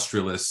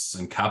industrialists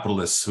and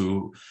capitalists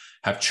who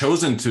have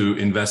chosen to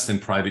invest in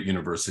private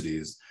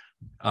universities,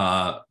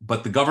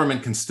 but the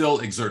government can still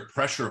exert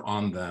pressure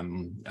on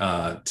them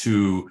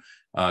to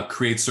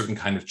create certain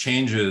kind of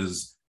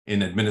changes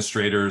in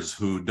administrators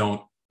who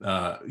don't,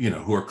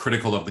 who are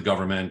critical of the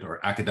government,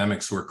 or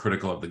academics who are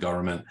critical of the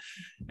government.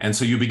 And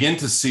so you begin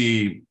to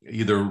see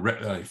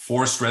either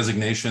forced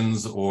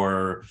resignations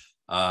or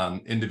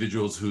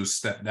individuals who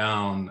step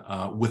down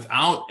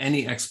without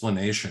any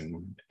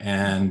explanation.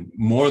 And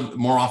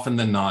more often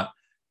than not,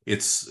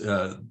 it's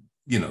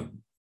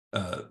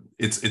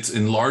it's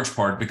in large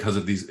part because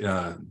of these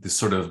this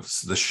sort of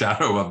the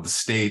shadow of the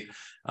state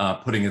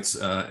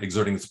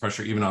exerting its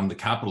pressure even on the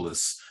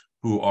capitalists,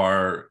 who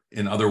are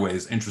in other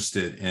ways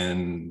interested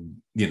in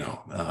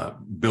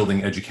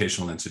building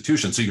educational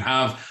institutions. So you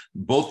have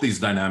both these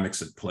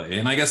dynamics at play.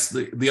 And I guess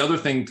the other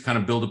thing, to kind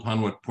of build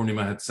upon what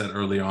Purnima had said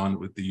early on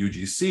with the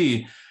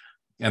UGC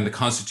and the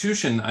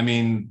Constitution, I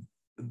mean,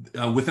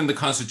 within the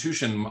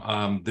Constitution,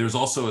 there's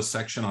also a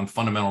section on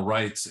fundamental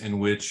rights in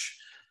which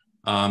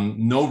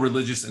no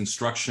religious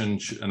instruction,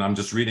 and I'm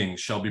just reading,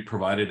 shall be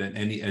provided at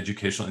any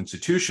educational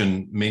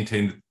institution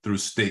maintained through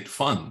state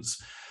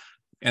funds.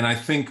 And I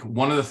think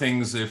one of the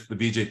things, if the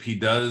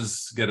BJP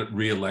does get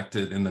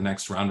reelected in the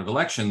next round of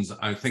elections,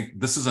 I think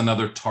this is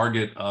another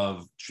target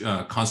of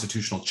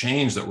constitutional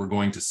change that we're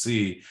going to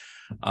see,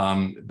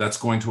 that's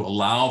going to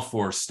allow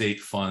for state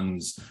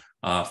funds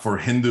for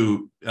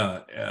Hindu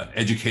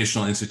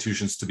educational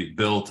institutions to be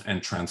built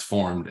and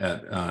transformed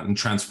and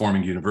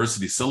transforming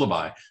university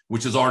syllabi,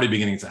 which is already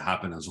beginning to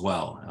happen as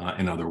well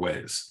in other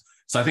ways.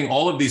 So I think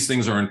all of these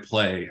things are in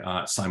play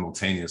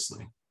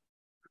simultaneously.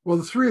 Well,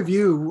 the three of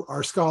you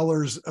are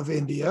scholars of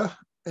India,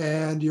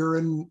 and you're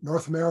in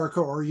North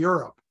America or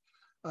Europe.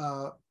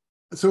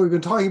 So we've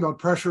been talking about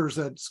pressures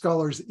that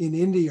scholars in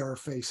India are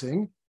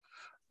facing,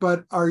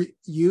 but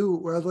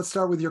well, let's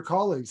start with your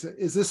colleagues.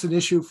 Is this an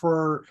issue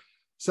for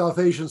South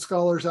Asian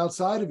scholars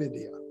outside of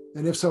India?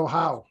 And if so,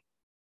 how?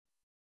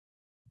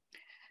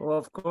 Well,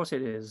 of course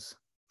it is.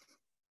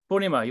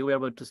 Purnima, you were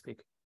able to speak.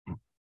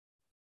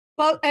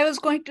 Well, I was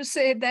going to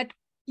say that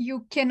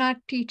you cannot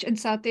teach in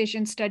South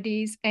Asian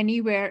studies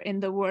anywhere in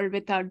the world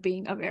without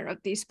being aware of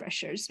these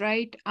pressures,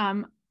 right?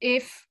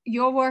 If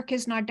your work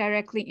is not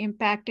directly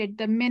impacted,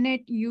 the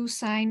minute you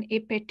sign a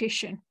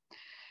petition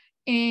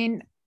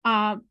in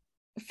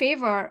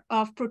favor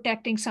of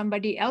protecting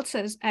somebody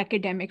else's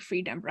academic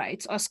freedom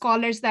rights, or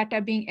scholars that are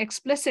being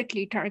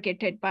explicitly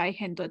targeted by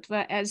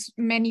Hindutva, as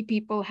many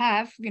people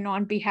have,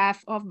 on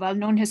behalf of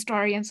well-known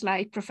historians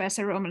like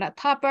Professor Romila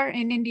Thapar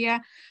in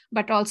India,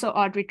 but also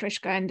Audrey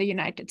Trishka in the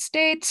United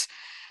States,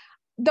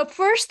 the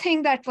first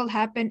thing that will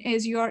happen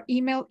is your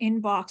email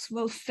inbox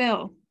will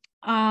fill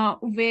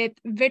with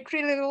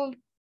vitriol,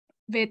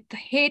 with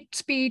hate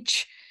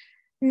speech,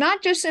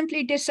 not just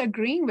simply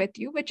disagreeing with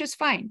you, which is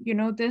fine.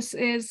 This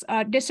is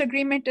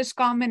disagreement is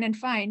common and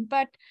fine,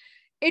 but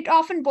it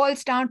often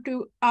boils down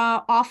to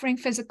offering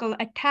physical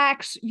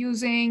attacks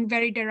using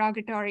very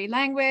derogatory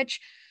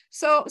language.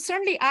 So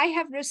certainly I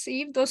have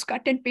received those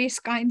cut and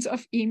paste kinds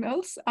of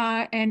emails,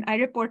 and I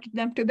reported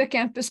them to the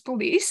campus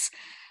police.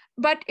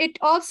 But it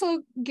also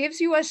gives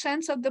you a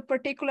sense of the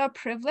particular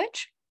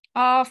privilege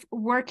of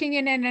working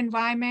in an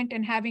environment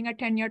and having a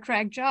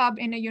tenure-track job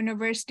in a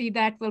university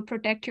that will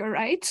protect your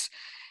rights,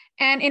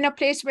 and in a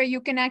place where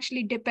you can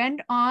actually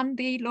depend on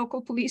the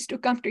local police to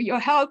come to your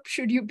help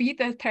should you be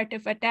the threat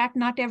of attack.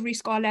 Not every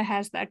scholar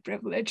has that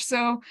privilege.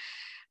 So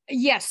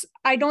yes,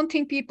 I don't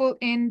think people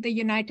in the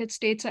United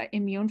States are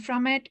immune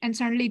from it. And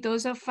certainly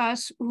those of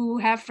us who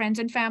have friends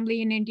and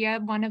family in India,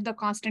 one of the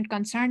constant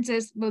concerns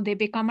is, will they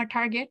become a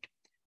target?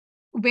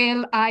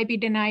 Will I be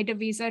denied a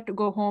visa to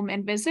go home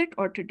and visit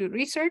or to do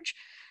research?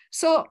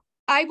 So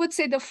I would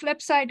say the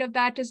flip side of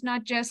that is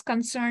not just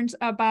concerns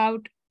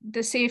about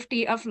the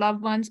safety of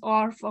loved ones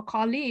or for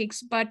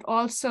colleagues, but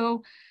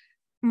also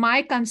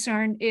my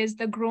concern is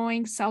the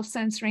growing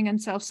self-censoring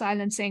and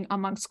self-silencing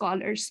among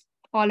scholars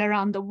all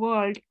around the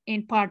world,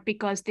 in part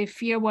because they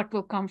fear what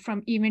will come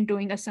from even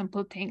doing a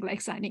simple thing like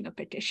signing a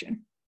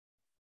petition.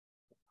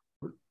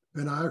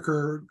 Vinayak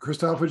or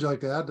Christophe, would you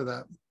like to add to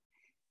that?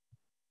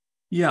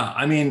 Yeah,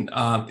 I mean,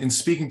 in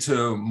speaking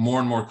to more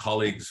and more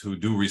colleagues who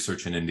do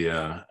research in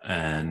India,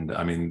 and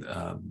I mean,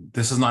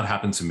 this has not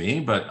happened to me,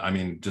 but I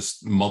mean,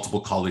 just multiple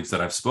colleagues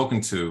that I've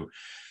spoken to,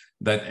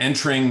 that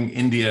entering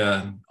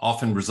India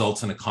often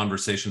results in a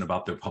conversation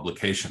about their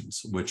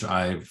publications, which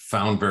I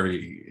found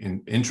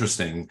very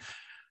interesting.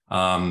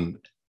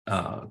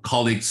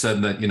 Colleague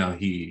said that,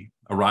 he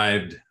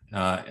arrived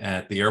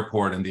at the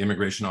airport and the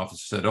immigration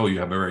officer said, "Oh, you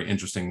have a very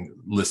interesting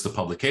list of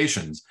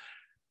publications."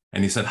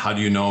 And he said, "How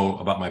do you know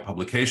about my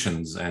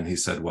publications?" And he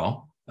said,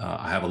 "Well,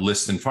 I have a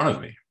list in front of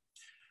me."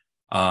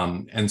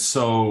 And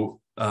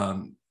so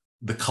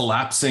the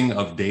collapsing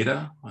of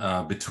data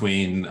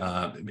between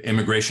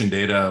immigration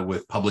data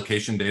with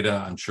publication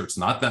data, I'm sure it's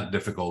not that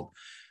difficult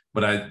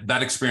but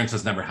that experience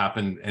has never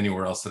happened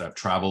anywhere else that I've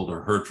traveled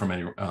or heard from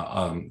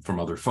from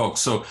other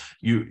folks. So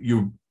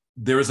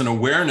there is an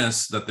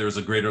awareness that there's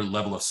a greater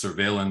level of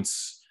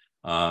surveillance.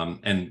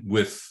 And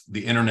with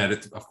the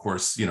internet, of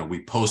course,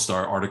 we post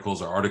our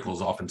articles. Our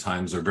articles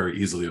oftentimes are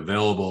very easily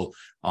available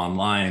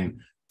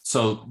online.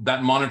 So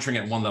that monitoring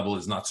at one level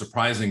is not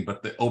surprising,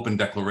 but the open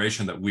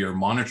declaration that we are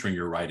monitoring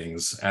your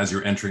writings as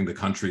you're entering the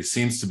country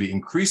seems to be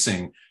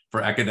increasing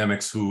for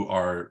academics who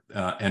are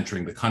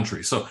entering the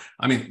country. So,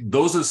 I mean,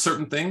 those are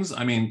certain things.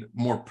 I mean,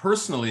 more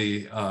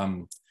personally,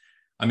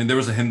 there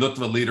was a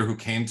Hindutva leader who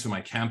came to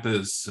my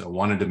campus,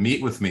 wanted to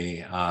meet with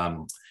me.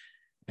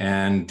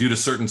 And due to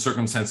certain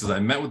circumstances, I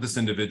met with this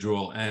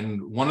individual.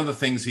 And one of the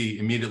things he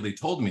immediately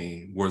told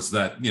me was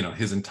that,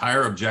 his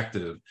entire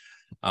objective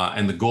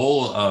and the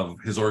goal of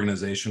his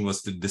organization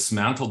was to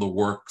dismantle the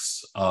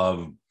works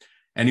of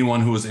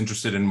anyone who was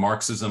interested in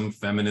Marxism,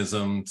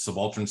 feminism,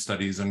 subaltern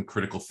studies, and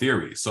critical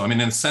theory. So, I mean,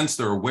 in a sense,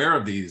 they're aware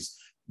of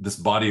this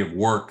body of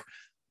work,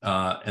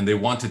 and they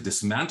want to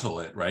dismantle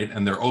it, right?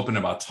 And they're open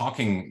about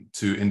talking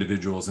to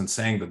individuals and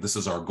saying that this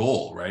is our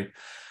goal, right?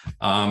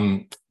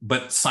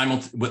 But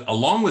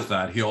along with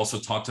that, he also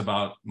talked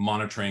about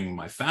monitoring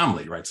my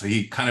family, right? So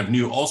he kind of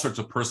knew all sorts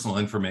of personal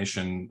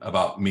information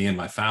about me and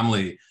my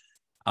family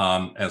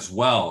as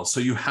well. So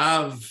you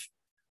have,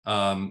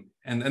 and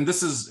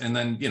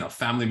then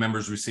family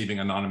members receiving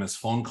anonymous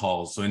phone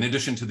calls. So in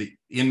addition to the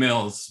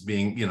emails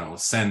being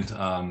sent,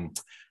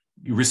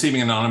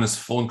 receiving anonymous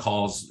phone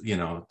calls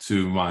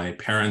to my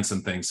parents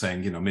and things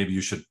saying maybe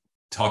you should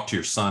talk to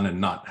your son and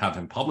not have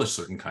him publish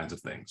certain kinds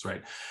of things,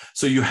 right?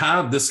 So you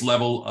have this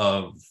level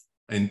of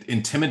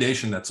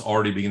intimidation that's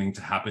already beginning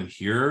to happen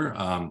here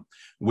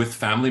with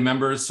family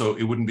members. So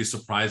it wouldn't be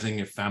surprising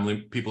if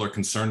people are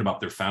concerned about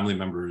their family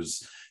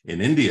members in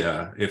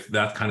India, if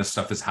that kind of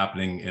stuff is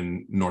happening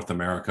in North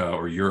America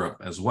or Europe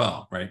as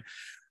well, right?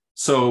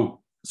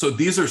 So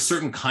these are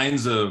certain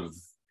kinds of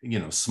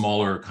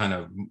smaller kind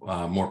of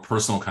more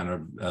personal kind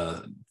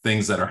of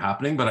things that are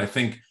happening. But I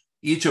think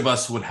each of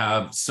us would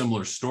have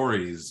similar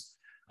stories.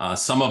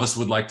 Some of us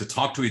would like to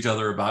talk to each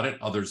other about it,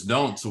 others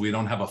don't. So we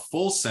don't have a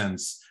full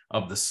sense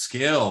of the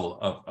scale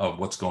of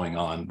what's going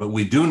on, but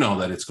we do know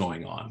that it's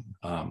going on.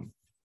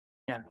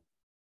 Yeah.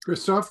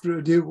 Christophe,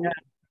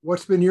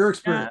 what's been your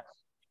experience?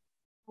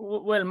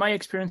 Well, my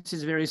experience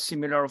is very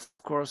similar, of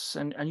course,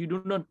 and you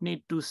do not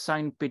need to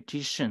sign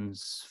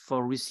petitions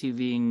for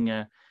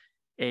receiving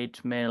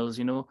hate mails.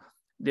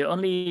 The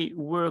only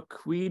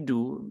work we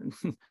do,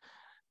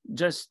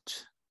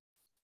 just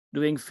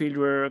doing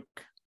fieldwork,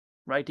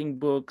 writing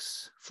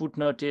books,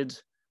 footnoted,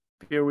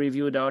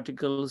 peer-reviewed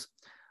articles,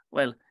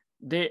 well,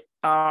 they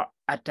are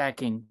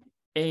attacking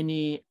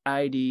any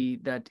idea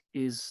that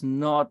is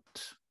not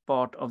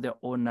part of their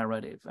own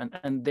narrative.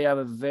 And they have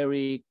a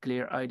very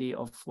clear idea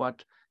of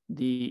what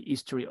the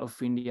history of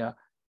India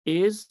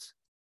is,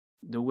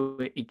 the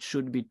way it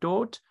should be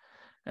taught.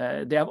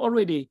 They have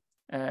already,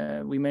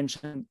 we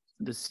mentioned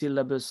the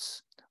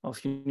syllabus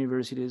of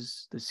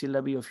universities, the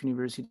syllabi of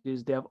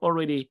universities, they have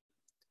already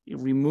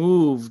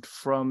removed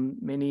from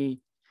many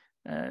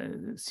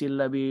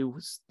syllabi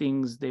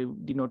things they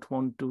did not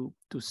want to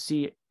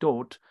see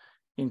taught,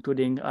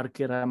 including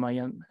R.K.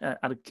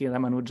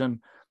 Ramanujan,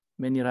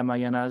 many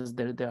Ramayanas.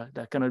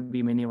 There cannot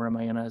be many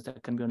Ramayanas, there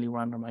can be only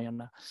one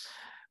Ramayana.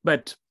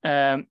 But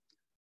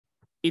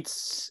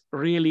it's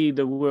really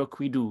the work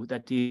we do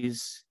that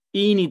is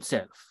in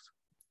itself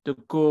the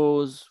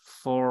cause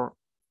for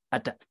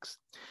attacks.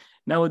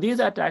 Now, these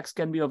attacks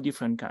can be of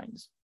different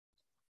kinds.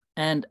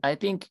 And I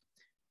think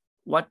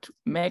what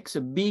makes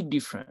a big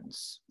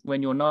difference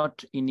when you're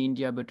not in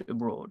India but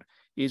abroad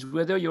is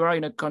whether you are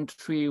in a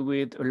country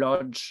with a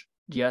large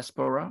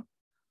diaspora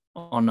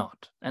or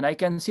not. And I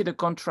can see the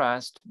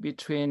contrast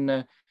between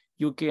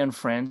UK and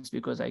France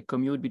because I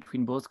commute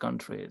between both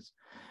countries.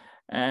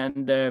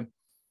 And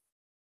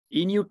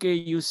in UK,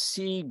 you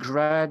see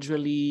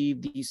gradually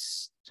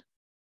this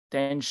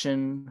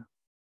tension,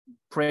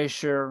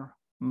 pressure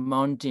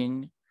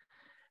mounting.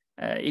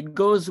 It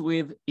goes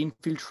with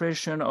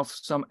infiltration of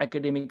some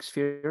academic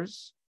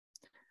spheres,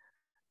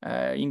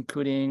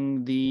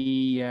 including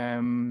the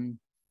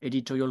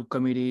editorial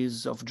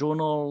committees of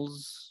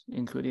journals,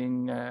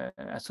 including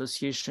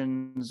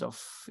associations of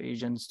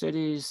Asian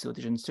studies, South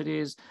Asian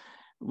studies,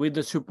 with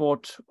the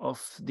support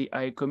of the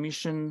High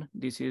Commission.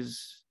 This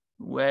is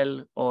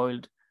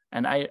well-oiled.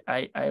 And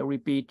I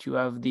repeat, you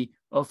have the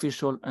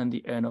official and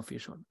the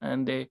unofficial,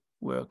 and they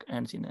work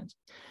hand in hand.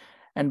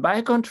 And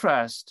by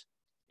contrast,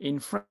 in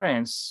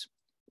France,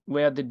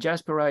 where the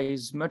diaspora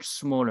is much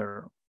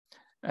smaller,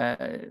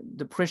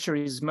 the pressure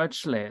is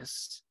much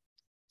less,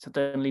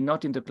 certainly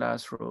not in the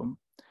classroom,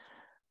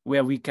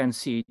 where we can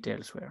see it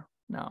elsewhere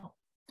now.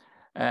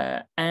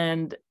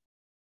 And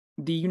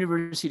the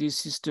university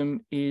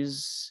system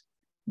is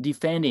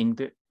defending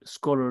the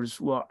scholars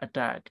who are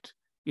attacked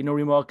in a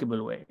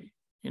remarkable way.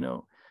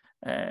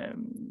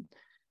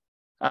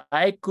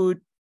 I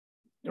could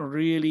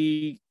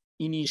really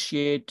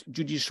initiate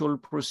judicial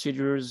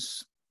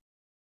procedures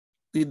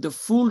with the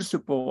full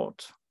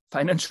support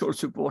financial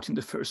support in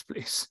the first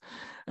place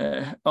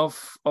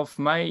of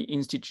my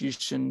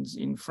institutions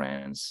in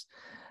France,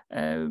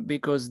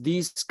 because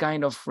this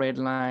kind of red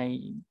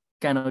line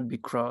cannot be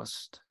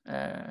crossed.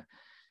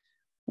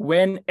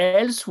 When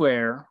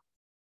elsewhere,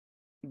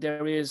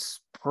 there is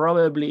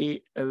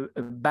probably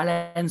a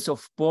balance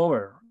of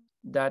power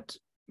that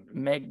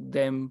make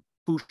them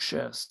push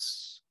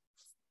us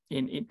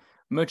in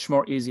much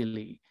more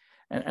easily.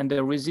 And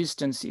the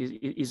resistance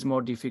is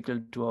more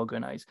difficult to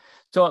organize.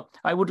 So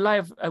I would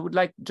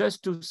like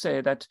just to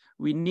say that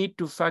we need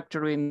to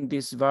factor in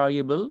this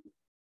variable,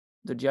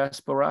 the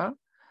diaspora,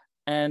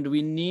 and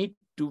we need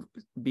to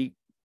be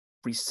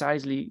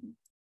precisely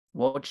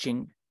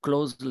watching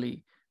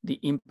closely the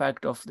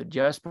impact of the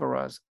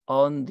diasporas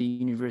on the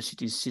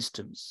university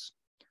systems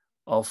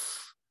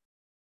of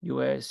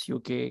US,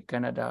 UK,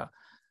 Canada,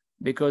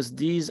 because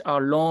these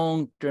are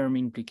long-term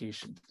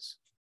implications.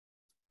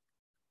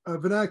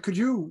 Vinayak, could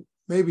you,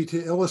 maybe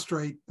to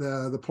illustrate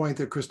the point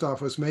that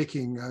Christophe was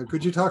making,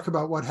 could you talk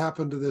about what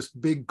happened to this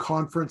big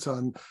conference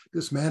on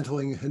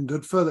dismantling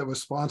Hindutva that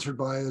was sponsored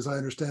by, as I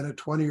understand it,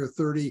 20 or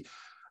 30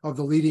 of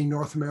the leading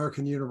North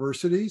American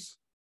universities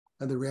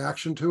and the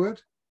reaction to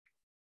it?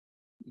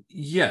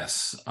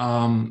 Yes.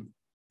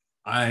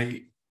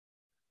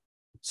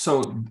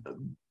 So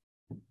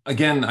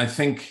again, I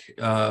think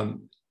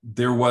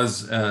there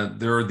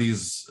are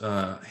these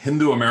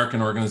Hindu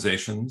American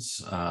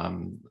organizations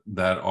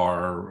that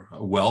are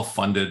well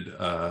funded,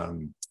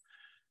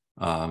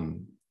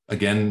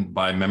 again,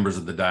 by members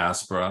of the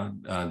diaspora.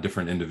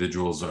 Different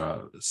individuals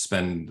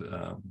spend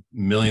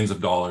millions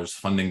of dollars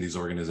funding these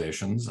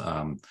organizations.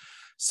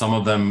 Some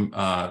of them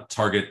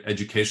target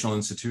educational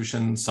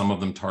institutions. Some of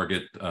them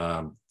target,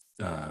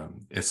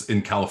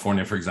 in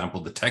California, for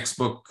example, the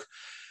textbook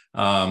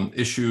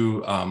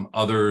issue.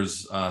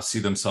 Others see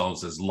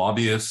themselves as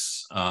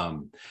lobbyists.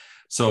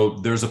 So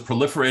there's a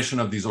proliferation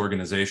of these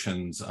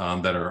organizations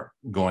that are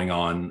going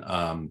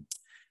on.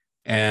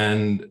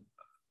 And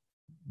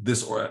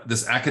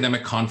this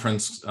academic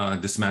conference,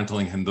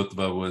 Dismantling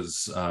Hindutva,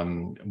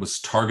 was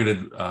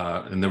targeted,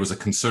 and there was a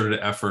concerted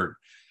effort.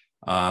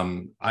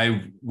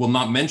 I will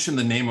not mention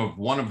the name of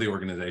one of the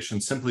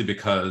organizations simply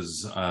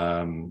because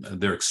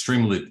they're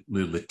extremely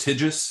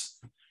litigious.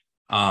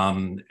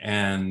 In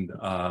an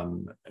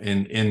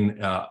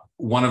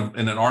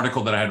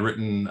article that I had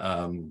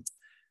written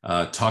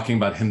talking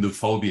about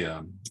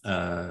Hinduphobia,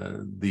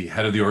 the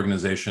head of the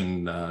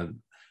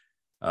organization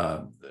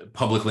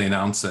publicly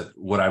announced that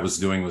what I was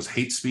doing was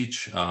hate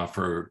speech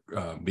for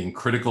being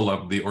critical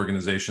of the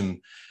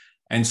organization.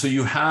 And so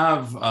you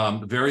have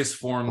various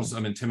forms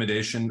of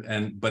intimidation,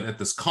 but at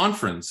this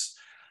conference,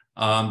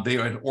 they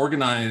had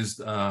organized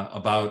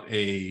about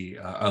a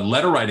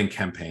letter writing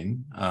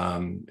campaign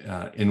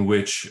in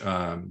which,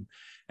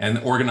 and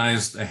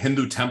organized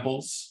Hindu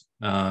temples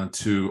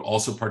to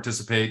also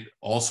participate,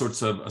 all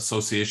sorts of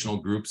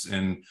associational groups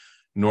in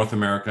North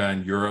America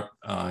and Europe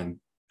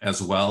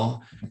as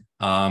well,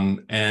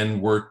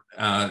 and were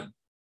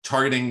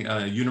targeting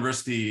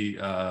university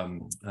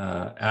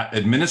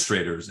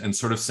administrators and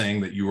sort of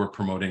saying that you were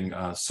promoting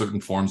certain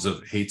forms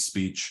of hate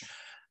speech,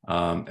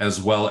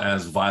 as well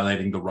as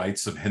violating the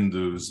rights of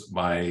Hindus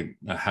by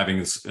having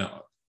this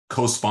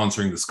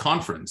co-sponsoring this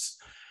conference.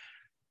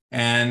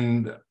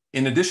 And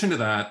in addition to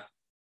that,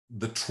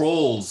 the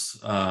trolls,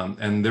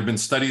 and there have been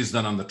studies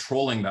done on the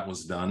trolling that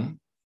was done,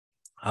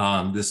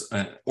 this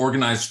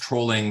organized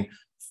trolling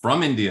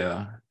from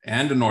India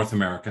and in North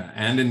America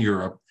and in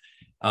Europe,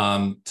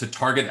 to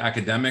target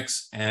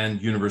academics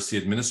and university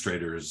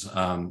administrators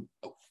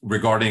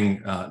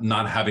regarding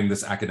not having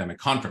this academic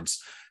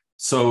conference.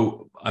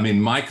 So, I mean,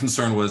 my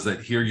concern was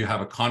that here you have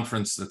a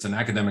conference that's an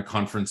academic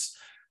conference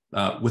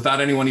without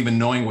anyone even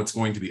knowing what's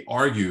going to be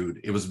argued.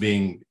 It was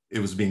being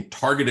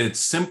targeted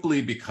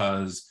simply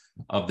because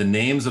of the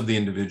names of the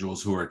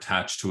individuals who are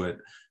attached to it,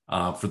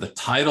 for the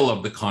title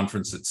of the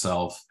conference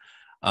itself.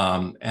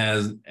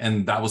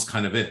 And that was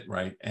kind of it,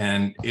 right?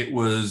 And it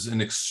was an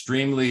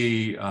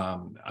extremely,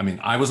 I mean,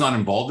 I was not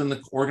involved in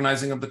the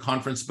organizing of the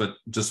conference, but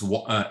just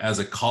as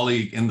a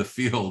colleague in the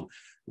field,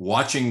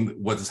 watching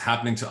what is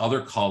happening to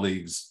other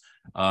colleagues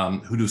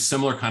who do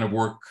similar kind of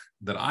work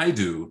that I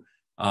do,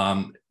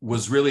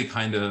 was really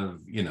kind of,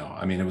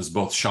 I mean, it was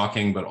both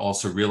shocking, but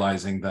also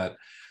realizing that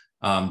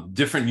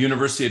different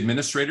university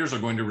administrators are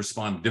going to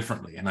respond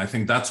differently. And I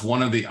think that's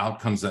one of the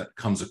outcomes that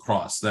comes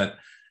across, that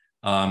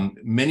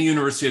many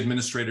university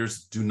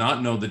administrators do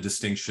not know the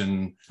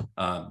distinction,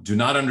 do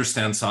not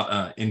understand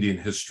Indian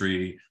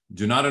history,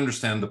 do not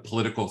understand the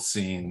political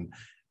scene,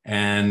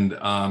 and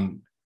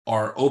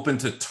are open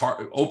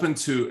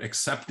to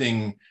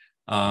accepting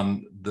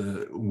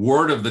the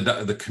word of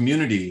the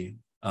community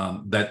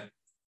that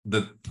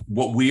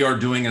what we are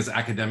doing as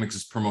academics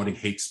is promoting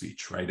hate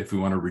speech, right? If we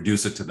want to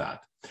reduce it to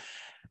that.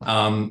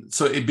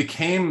 So it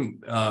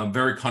became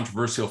very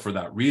controversial for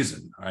that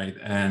reason, right?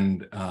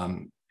 And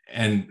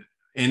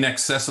in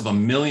excess of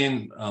 1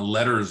 million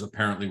letters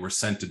apparently were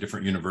sent to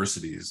different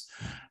universities.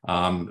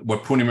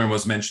 What Purnima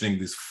was mentioning,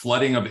 this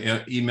flooding of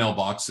email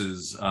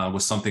boxes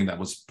was something that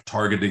was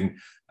targeting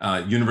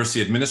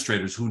university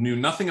administrators who knew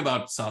nothing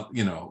about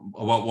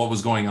about what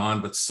was going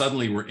on, but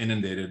suddenly were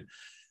inundated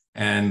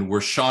and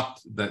were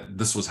shocked that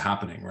this was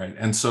happening, right?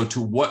 And so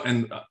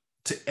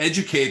to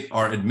educate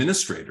our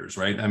administrators,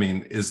 right? I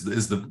mean, is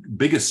the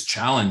biggest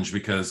challenge,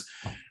 because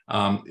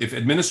if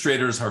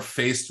administrators are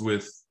faced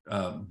with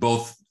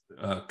both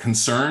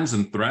concerns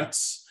and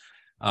threats,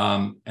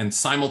 and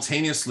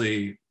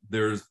simultaneously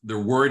they're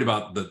worried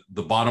about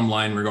the bottom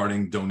line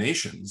regarding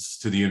donations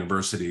to the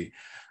university.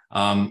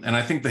 And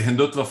I think the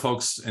Hindutva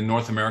folks in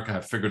North America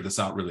have figured this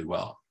out really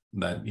well,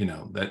 that,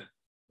 that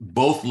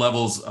both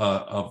levels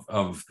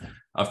of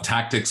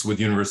tactics with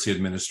university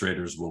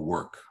administrators will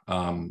work.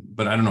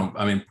 But I don't know,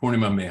 I mean,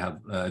 Purnima may have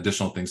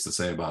additional things to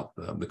say about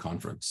the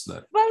conference.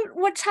 Well,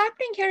 what's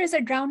happening here is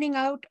a drowning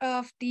out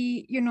of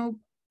the,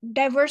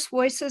 diverse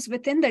voices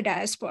within the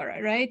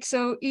diaspora, right?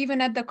 So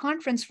even at the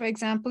conference, for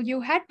example,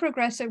 you had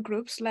progressive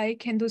groups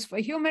like Hindus for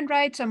Human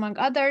Rights, among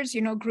others,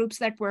 groups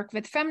that work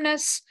with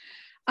feminists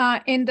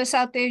in the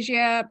South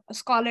Asia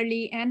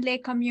scholarly and lay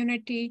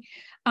community,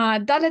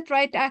 Dalit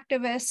right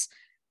activists.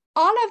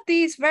 All of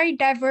these very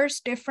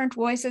diverse, different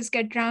voices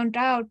get drowned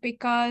out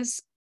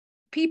because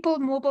people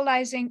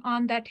mobilizing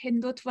on that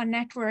Hindutva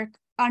network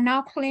are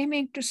now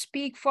claiming to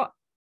speak for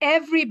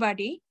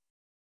everybody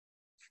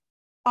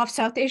of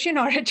South Asian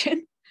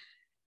origin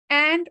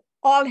and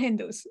all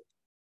Hindus,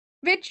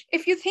 which,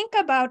 if you think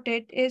about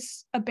it,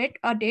 is a bit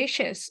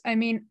audacious. I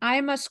mean,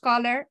 I'm a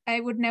scholar. I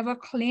would never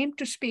claim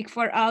to speak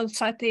for all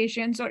South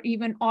Asians or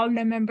even all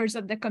the members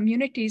of the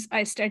communities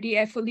I study.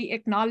 I fully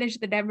acknowledge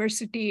the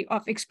diversity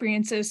of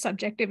experiences,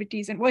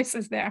 subjectivities, and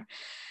voices there.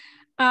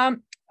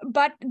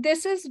 But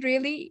this is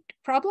really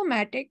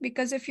problematic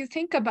because if you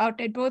think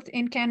about it, both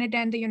in Canada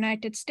and the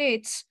United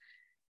States,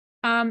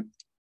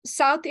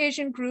 South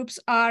Asian groups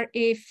are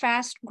a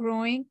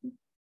fast-growing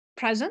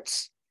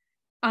presence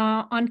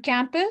on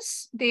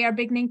campus. They are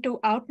beginning to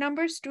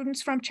outnumber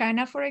students from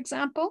China, for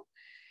example.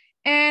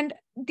 And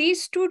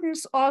these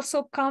students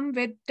also come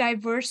with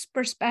diverse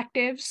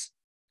perspectives,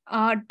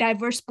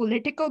 diverse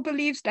political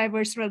beliefs,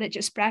 diverse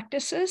religious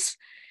practices,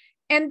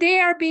 and they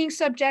are being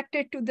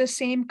subjected to the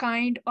same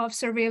kind of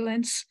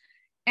surveillance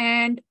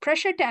and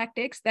pressure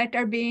tactics that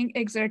are being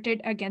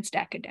exerted against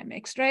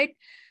academics, right?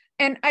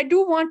 And I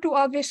do want to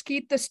always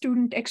keep the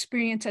student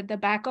experience at the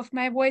back of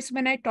my voice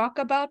when I talk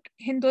about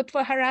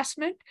Hindutva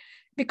harassment,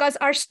 because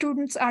our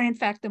students are in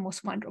fact the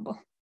most vulnerable.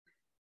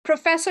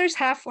 Professors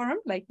have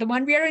forums like the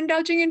one we are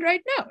indulging in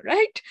right now,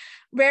 right?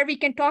 Where we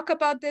can talk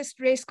about this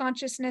race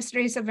consciousness,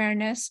 race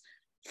awareness.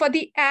 For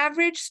the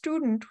average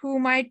student who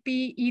might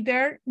be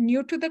either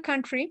new to the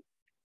country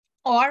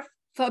or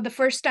for the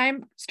first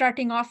time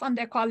starting off on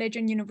their college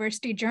and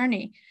university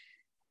journey,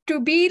 to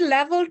be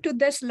leveled to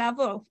this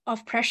level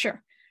of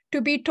pressure,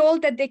 to be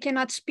told that they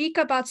cannot speak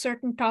about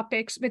certain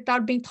topics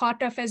without being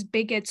thought of as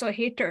bigots or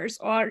haters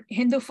or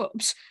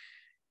Hinduphobes,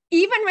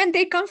 even when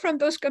they come from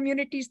those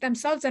communities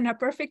themselves and are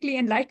perfectly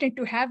enlightened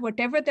to have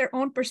whatever their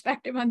own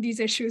perspective on these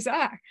issues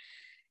are,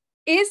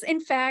 is in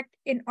fact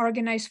an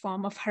organized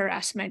form of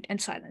harassment and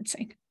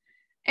silencing.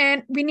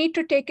 And we need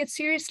to take it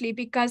seriously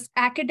because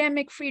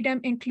academic freedom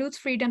includes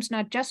freedoms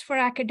not just for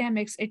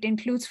academics, it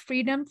includes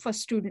freedom for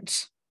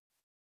students.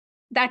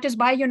 That is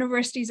why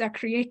universities are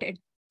created,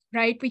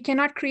 right? We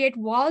cannot create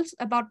walls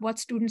about what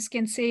students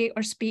can say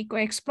or speak or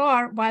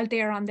explore while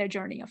they are on their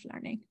journey of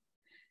learning.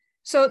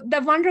 So the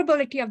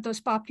vulnerability of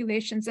those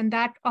populations and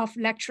that of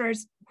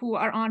lecturers who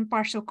are on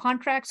partial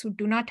contracts, who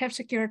do not have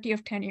security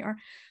of tenure,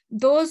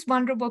 those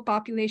vulnerable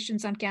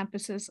populations on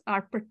campuses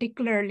are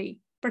particularly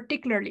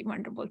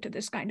vulnerable to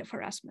this kind of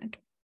harassment.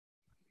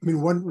 I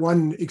mean,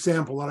 one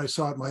example that I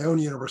saw at my own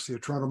university,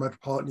 at Toronto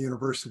Metropolitan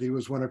University,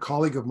 was when a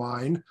colleague of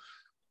mine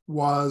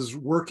was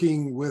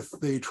working with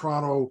the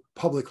Toronto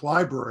Public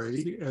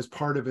Library as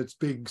part of its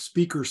big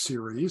speaker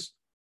series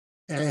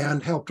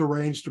and helped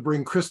arrange to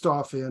bring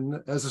Christoph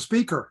in as a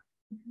speaker.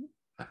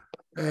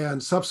 Mm-hmm.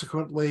 And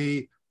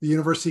subsequently, the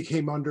university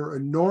came under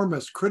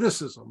enormous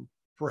criticism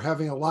for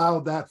having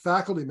allowed that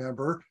faculty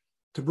member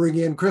to bring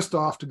in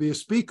Christoph to be a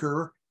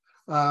speaker.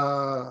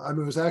 I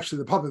mean, it was actually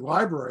the public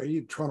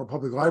library, Toronto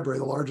Public Library,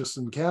 the largest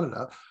in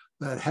Canada,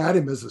 that had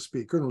him as a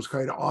speaker and was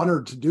quite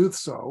honored to do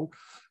so.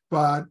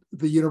 But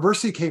the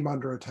university came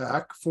under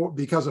attack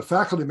because a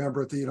faculty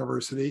member at the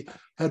university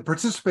had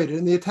participated.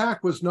 And the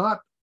attack was not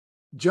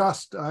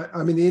just,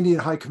 I mean, the Indian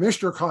High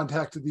Commissioner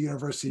contacted the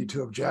university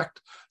to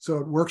object, so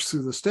it works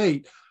through the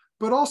state,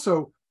 but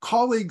also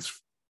colleagues,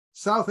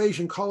 South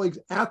Asian colleagues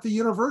at the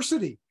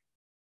university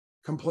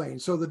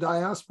complained. So the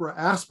diaspora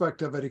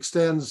aspect of it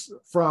extends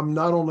from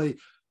not only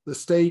the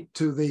state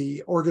to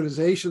the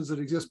organizations that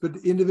exist, but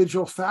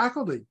individual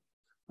faculty.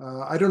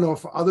 I don't know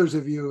if others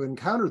of you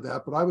encountered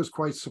that, but I was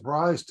quite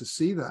surprised to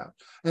see that.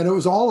 And it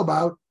was all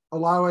about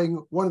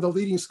allowing one of the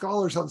leading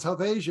scholars on South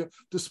Asia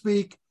to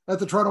speak at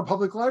the Toronto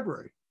Public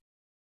Library.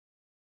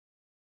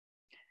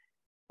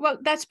 Well,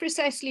 that's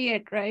precisely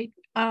it, right?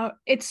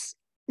 It's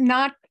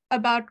not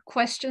about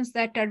questions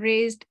that are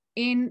raised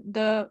in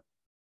the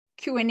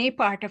Q&A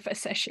part of a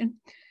session.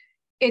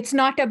 it's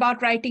not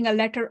about writing a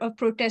letter of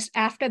protest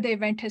after the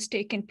event has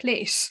taken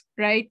place,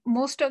 right?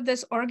 Most of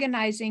this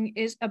organizing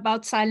is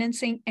about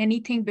silencing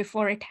anything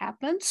before it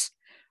happens,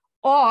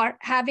 or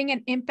having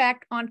an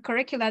impact on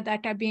curricula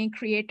that are being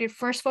created,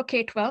 first for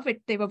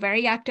K-12, they were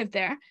very active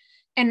there,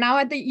 and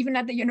now even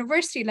at the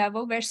university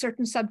level, where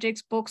certain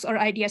subjects, books, or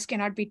ideas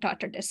cannot be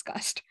taught or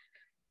discussed.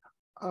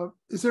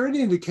 Is there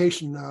any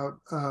indication,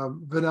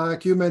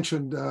 Vinayak, you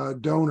mentioned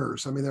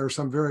donors. I mean, there are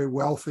some very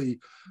wealthy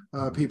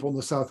people in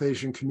the South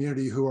Asian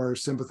community who are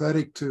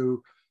sympathetic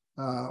to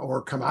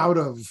or come out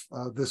of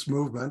this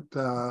movement,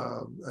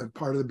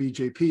 part of the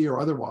BJP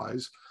or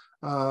otherwise,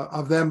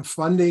 of them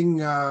funding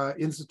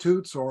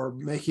institutes or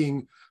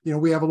making,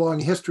 we have a long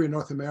history in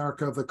North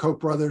America of the Koch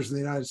brothers in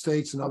the United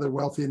States and other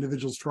wealthy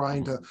individuals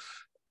trying to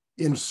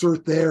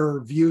insert their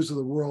views of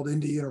the world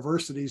into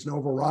universities and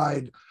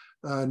override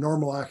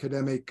normal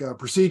academic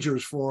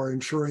procedures for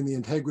ensuring the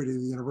integrity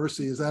of the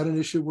university. Is that an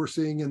issue we're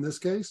seeing in this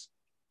case?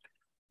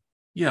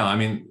 Yeah, I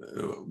mean,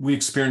 we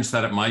experienced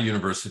that at my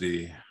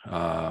university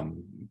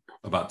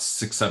about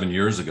 6-7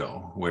 years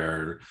ago,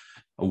 where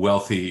a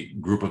wealthy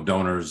group of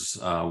donors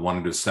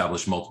wanted to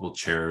establish multiple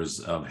chairs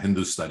of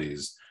Hindu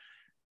studies.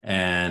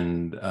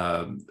 And,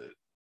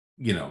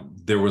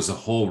 there was a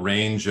whole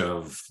range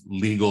of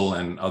legal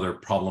and other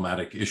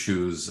problematic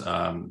issues.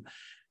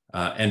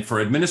 And for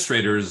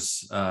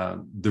administrators,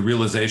 the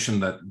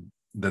realization that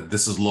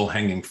this is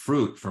low-hanging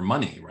fruit for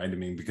money, right? I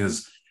mean,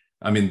 because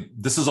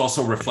this is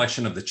also a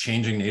reflection of the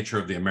changing nature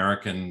of the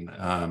American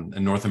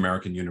and North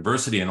American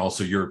university, and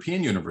also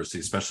European university,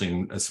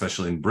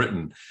 especially in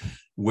Britain,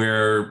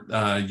 where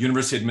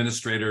university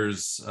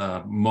administrators,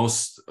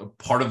 most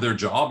of their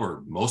job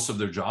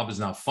is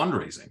now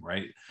fundraising,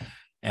 right?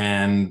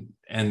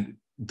 And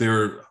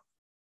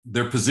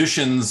their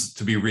positions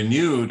to be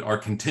renewed are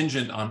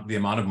contingent on the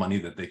amount of money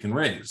that they can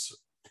raise.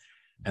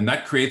 And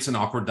that creates an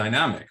awkward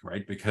dynamic,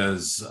 right?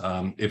 Because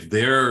if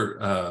their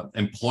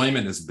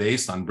employment is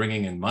based on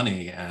bringing in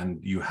money, and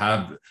you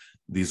have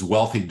these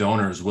wealthy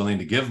donors willing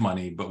to give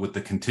money, but with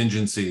the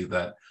contingency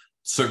that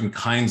certain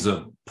kinds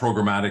of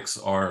programmatics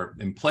are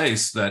in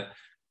place, that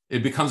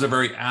it becomes a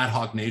very ad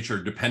hoc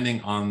nature depending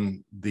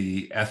on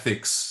the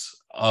ethics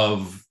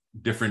of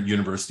different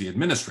university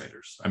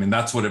administrators. I mean,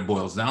 that's what it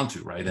boils down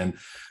to, right? And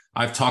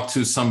I've talked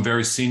to some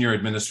very senior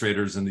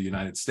administrators in the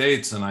United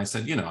States, and I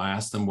said, I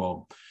asked them,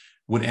 well,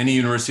 would any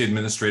university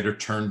administrator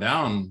turn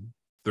down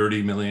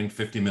 $30 million,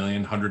 $50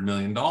 million, $100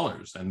 million?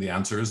 And the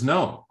answer is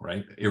no,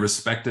 right?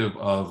 Irrespective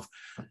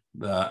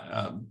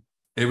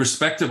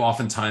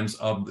oftentimes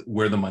of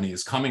where the money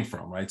is coming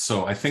from, right?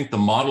 So I think the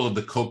model of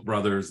the Koch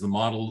brothers,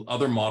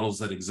 other models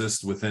that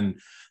exist within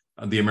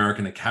the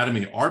American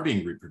Academy are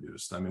being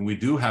reproduced. I mean, we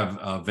do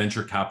have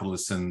venture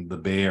capitalists in the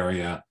Bay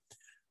Area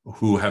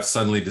who have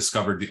suddenly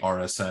discovered the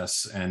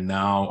RSS and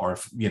now are,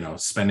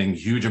 spending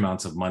huge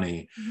amounts of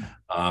money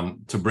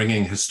to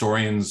bringing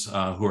historians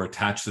who are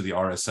attached to the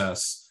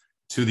RSS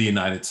to the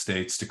United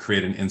States to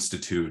create an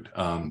institute.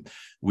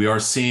 We are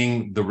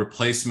seeing the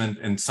replacement,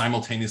 and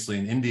simultaneously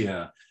in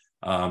India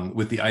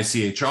with the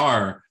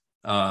ICHR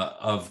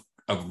of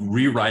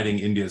rewriting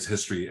India's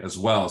history as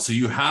well. So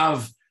you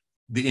have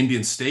the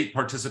Indian state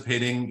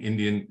participating,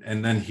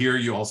 and then here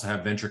you also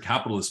have venture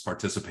capitalists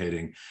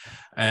participating.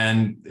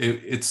 And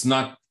it's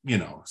not,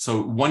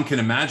 so one can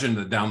imagine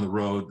that down the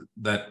road,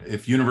 that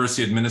if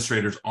university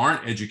administrators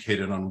aren't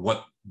educated on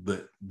what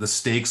the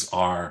stakes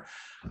are,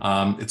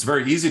 it's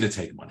very easy to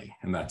take money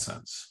in that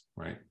sense,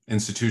 right?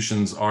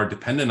 Institutions are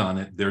dependent on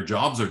it, their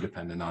jobs are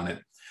dependent on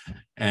it.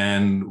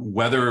 And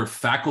whether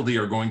faculty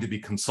are going to be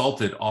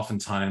consulted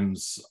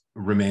oftentimes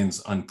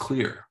remains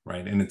unclear,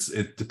 right? And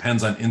it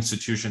depends on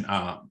institution.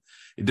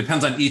 It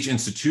depends on each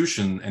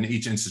institution and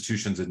each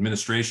institution's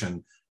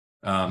administration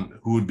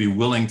who would be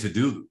willing to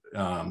do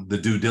the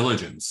due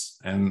diligence.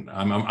 And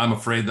I'm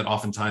afraid that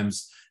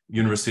oftentimes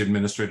university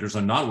administrators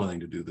are not willing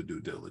to do the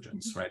due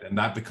diligence, right? And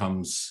that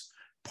becomes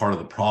part of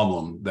the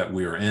problem that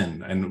we are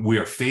in and we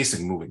are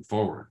facing moving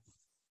forward.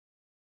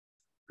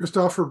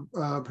 Christopher,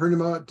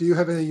 Purnima, do you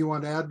have anything you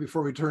want to add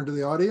before we turn to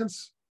the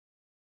audience?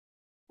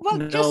 Well,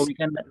 no, we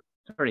can.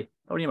 Sorry,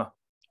 Purnima.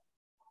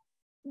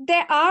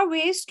 There are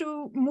ways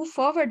to move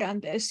forward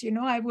on this.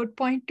 I would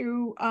point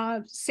to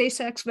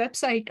SASAC's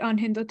website on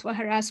Hindutva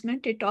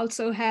harassment. It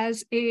also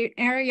has an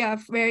area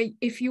where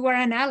if you are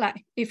an ally,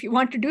 if you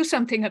want to do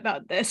something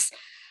about this,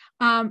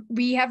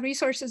 we have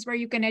resources where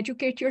you can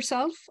educate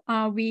yourself.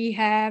 We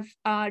have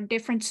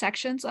different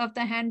sections of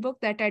the handbook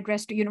that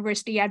address to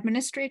university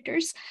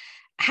administrators.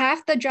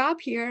 Half the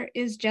job here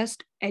is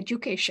just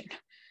education,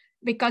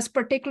 because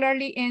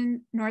particularly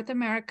in North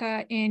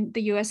America, in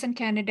the US and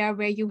Canada,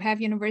 where you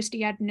have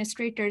university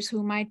administrators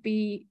who might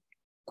be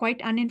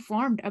quite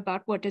uninformed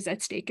about what is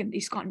at stake in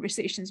these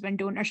conversations when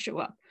donors show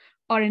up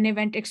or an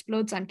event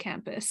explodes on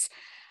campus.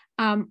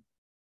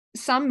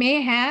 Some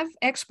may have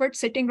experts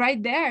sitting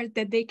right there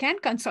that they can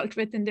consult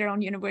with in their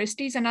own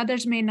universities, and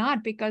others may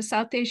not, because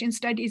South Asian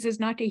studies is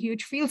not a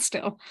huge field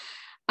still.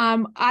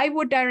 I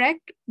would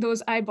direct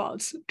those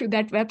eyeballs to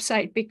that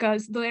website,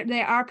 because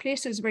there are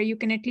places where you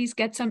can at least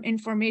get some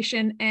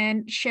information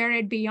and share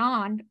it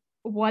beyond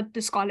what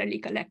the scholarly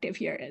collective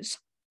here is.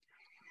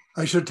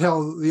 I should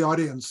tell the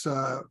audience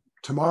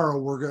tomorrow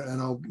we're going,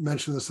 and I'll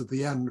mention this at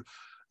the end,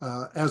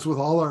 as with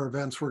all our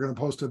events, we're going to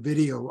post a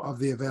video of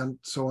the event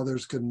so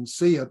others can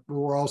see it, but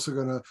we're also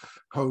going to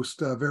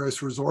post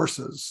various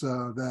resources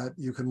that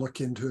you can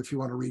look into if you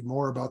want to read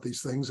more about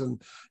these things,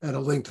 and a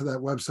link to that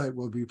website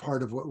will be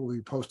part of what will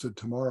be posted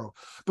tomorrow.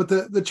 But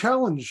the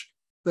challenge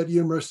that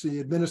university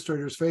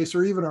administrators face,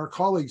 or even our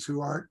colleagues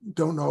who aren't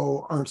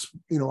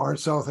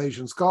South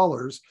Asian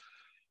scholars,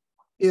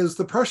 is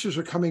the pressures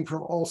are coming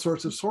from all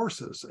sorts of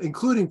sources,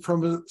 including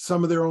from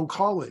some of their own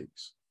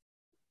colleagues.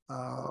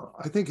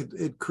 I think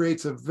it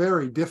creates a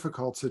very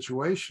difficult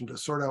situation to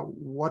sort out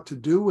what to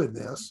do in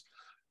this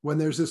when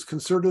there's this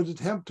concerted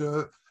attempt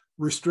to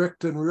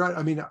restrict and rewrite.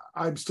 I mean,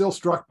 I'm still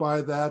struck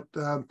by that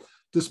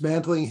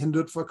dismantling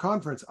Hindutva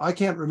conference. I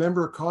can't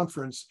remember a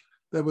conference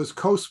that was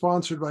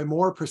co-sponsored by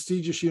more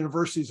prestigious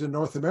universities in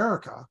North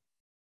America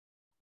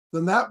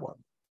than that one.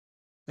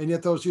 And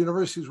yet those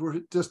universities were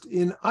just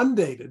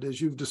inundated, as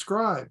you've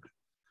described,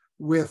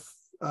 with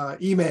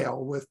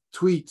email, with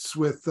tweets,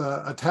 with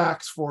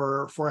attacks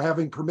for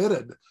having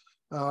permitted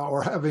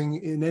or having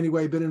in any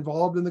way been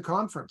involved in the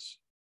conference.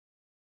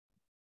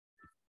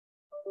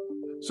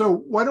 So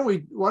why don't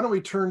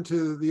we turn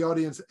to the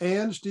audience?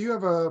 Ange, do you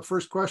have a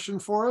first question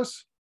for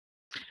us?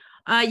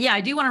 Yeah,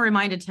 I do want to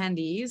remind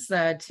attendees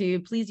to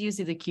please use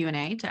the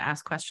Q&A to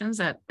ask questions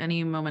at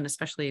any moment,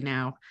 especially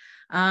now.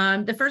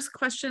 The first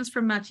question is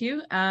from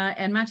Matthew,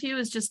 and Matthew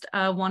is just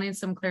wanting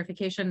some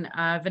clarification.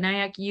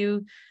 Vinayak,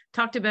 you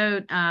talked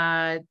about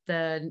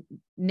the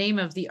name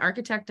of the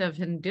architect of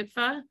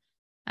Hindutva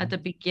at the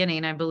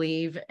beginning, I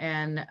believe,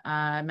 and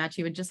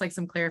Matthew would just like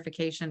some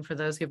clarification for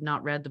those who have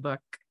not read the book.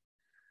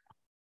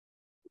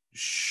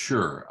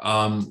 Sure.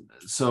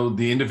 So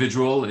the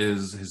individual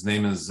his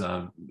name is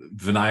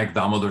Vinayak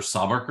Damodar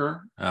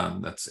Savarkar.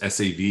 That's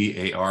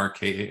Savarkar,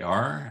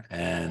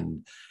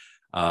 and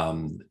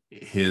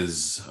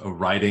his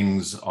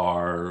writings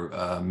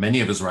are many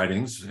of his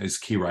writings. His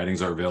key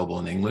writings are available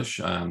in English.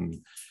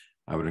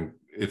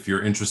 If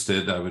you're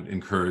interested, I would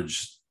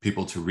encourage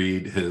people to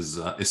read his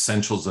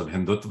Essentials of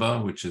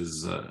Hindutva, which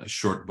is a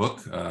short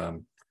book,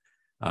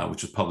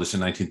 which was published in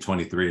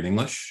 1923 in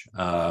English.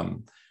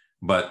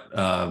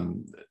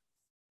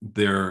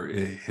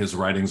 His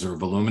writings are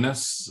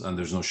voluminous, and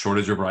there's no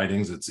shortage of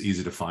writings. It's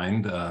easy to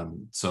find.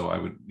 So I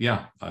would,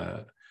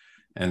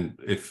 and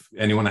if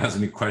anyone has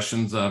any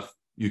questions,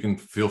 you can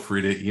feel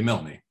free to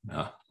email me.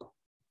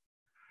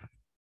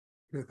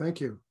 Okay, thank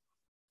you.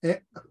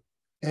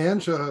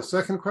 Ange,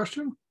 second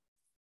question?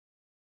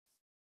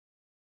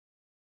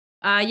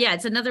 Yeah,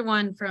 it's another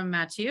one from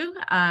Matthew.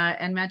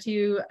 And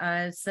Matthew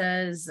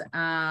says,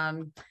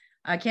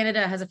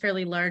 Canada has a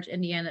fairly large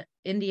Indian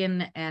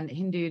and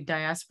Hindu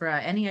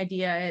diaspora. Any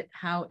idea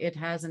how it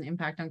has an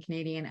impact on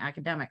Canadian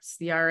academics?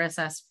 The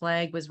RSS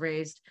flag was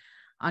raised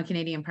on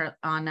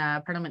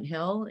Parliament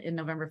Hill in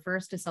November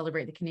 1st to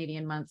celebrate the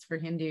Canadian Month for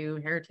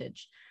Hindu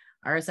Heritage.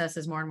 RSS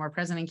is more and more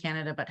present in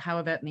Canada, but how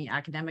about in the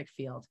academic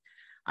field?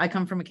 I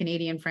come from a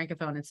Canadian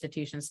Francophone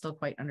institution, still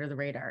quite under the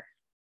radar.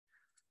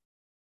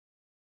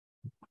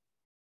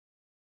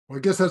 Well,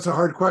 I guess that's a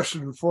hard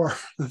question for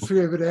the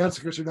three of you to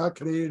answer because you're not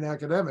Canadian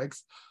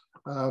academics,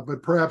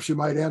 but perhaps you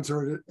might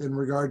answer it in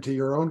regard to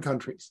your own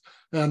countries.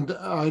 And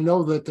I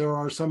know that there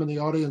are some in the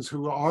audience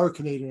who are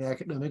Canadian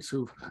academics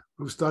who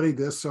studied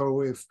this.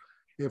 So if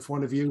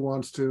one of you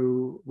wants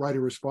to write a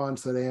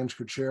response that Ange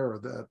could share,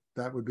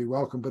 that would be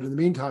welcome. But in the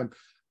meantime,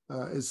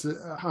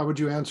 how would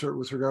you answer it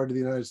with regard to the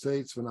United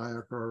States,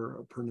 Vinayak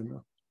or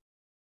Purnima?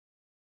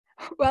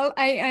 Well,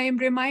 I am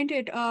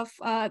reminded of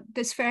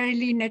this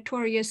fairly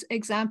notorious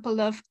example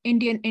of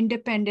Indian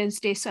Independence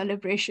Day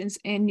celebrations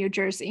in New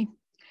Jersey,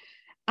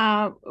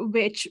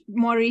 which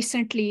more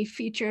recently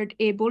featured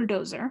a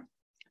bulldozer,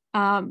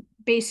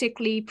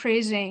 basically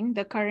praising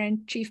the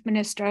current chief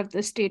minister of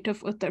the state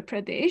of Uttar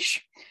Pradesh,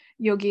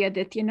 Yogi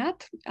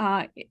Adityanath,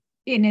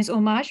 in his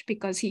homage,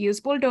 because he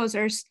used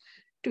bulldozers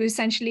to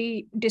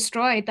essentially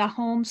destroy the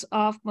homes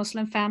of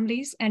Muslim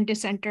families and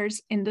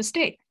dissenters in the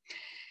state.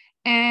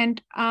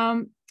 And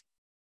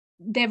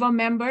there were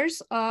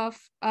members of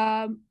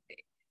the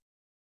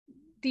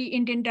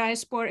Indian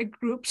diaspora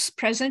groups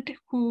present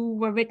who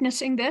were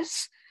witnessing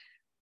this,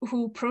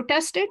 who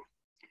protested,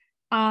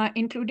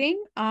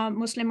 including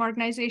Muslim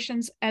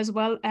organizations as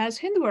well as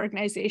Hindu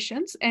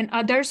organizations and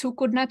others who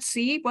could not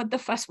see what the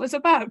fuss was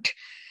about.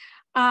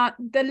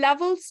 The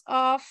levels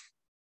of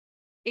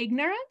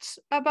ignorance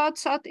about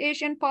South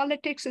Asian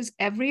politics is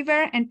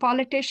everywhere, and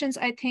politicians,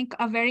 I think,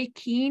 are very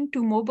keen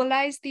to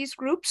mobilize these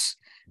groups,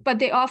 but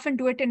they often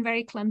do it in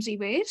very clumsy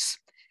ways.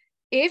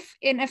 If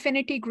an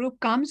affinity group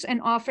comes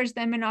and offers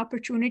them an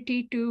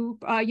opportunity to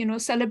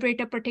celebrate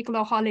a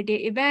particular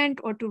holiday event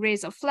or to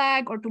raise a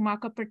flag or to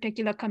mark a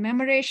particular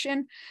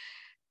commemoration,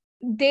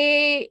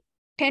 they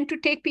tend to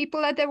take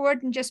people at their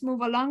word and just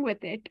move along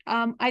with it.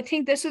 I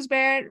think this is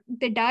where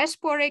the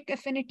diasporic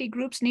affinity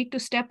groups need to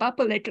step up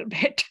a little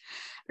bit,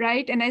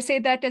 right? And I say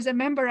that as a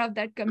member of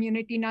that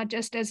community, not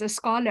just as a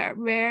scholar,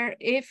 where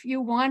if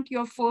you want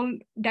your full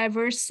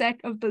diverse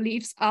set of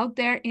beliefs out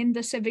there in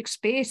the civic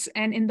space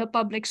and in the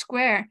public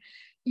square,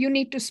 you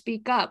need to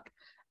speak up.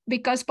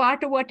 Because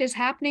part of what is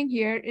happening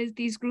here is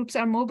these groups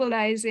are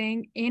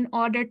mobilizing in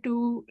order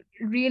to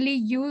really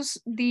use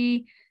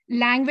the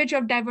language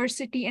of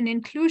diversity and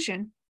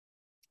inclusion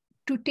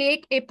to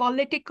take a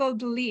political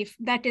belief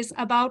that is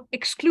about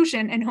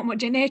exclusion and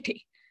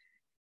homogeneity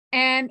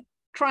and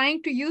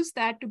trying to use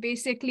that to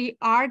basically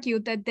argue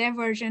that their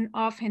version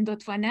of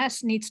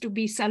Hindutva-ness needs to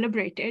be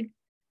celebrated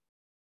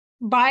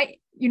by,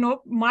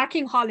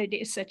 marking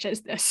holidays such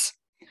as this.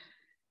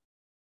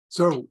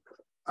 So,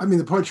 I mean,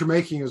 the point you're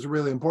making is a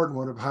really important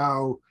one of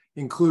how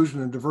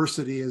inclusion and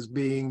diversity is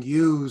being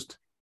used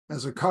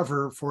as a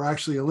cover for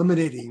actually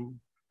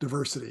eliminating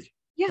diversity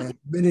and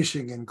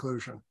diminishing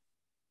inclusion.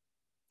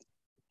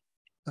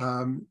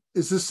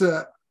 Is this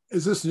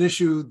an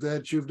issue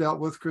that you've dealt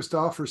with,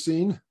 Christophe, or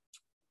seen?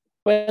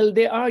 Well,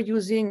 they are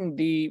using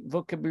the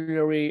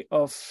vocabulary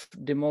of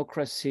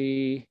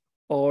democracy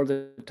all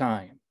the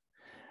time.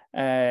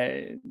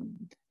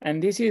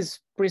 And this is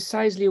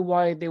precisely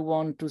why they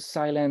want to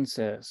silence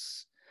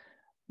us,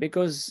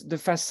 because the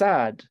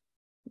facade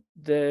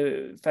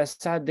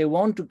they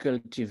want to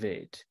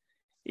cultivate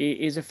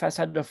is a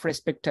facade of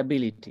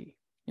respectability.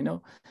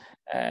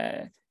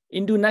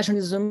 Hindu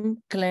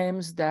nationalism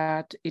claims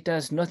that it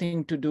has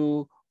nothing to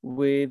do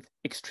with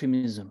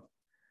extremism.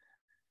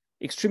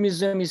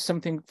 Extremism is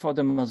something for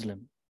the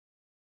Muslim.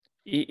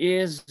 It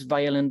is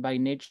violent by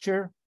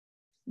nature.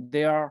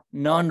 They are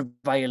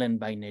non-violent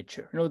by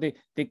nature.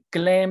 They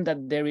claim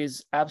that there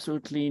is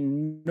absolutely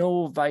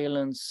no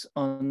violence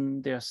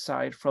on their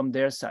side, from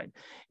their side.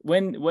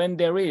 When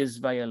there is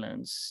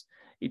violence,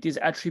 it is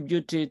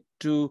attributed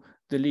to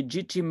the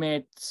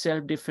legitimate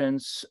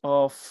self-defense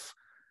of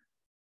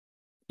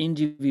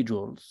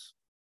individuals.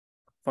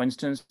 For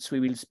instance, we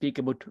will speak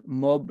about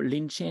mob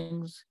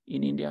lynchings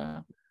in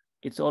India.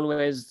 It's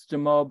always the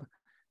mob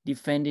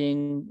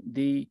defending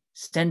the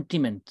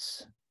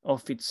sentiments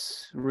of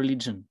its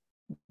religion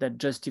that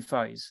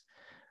justifies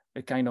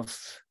a kind of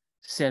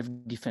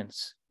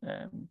self-defense.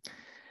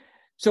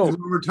 So when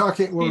we're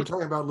talking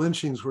about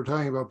lynchings, we're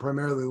talking about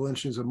primarily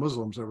lynchings of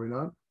Muslims, are we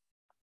not?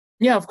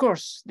 Yeah, of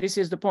course. This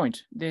is the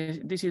point.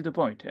 This is the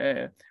point.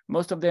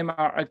 Most of them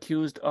are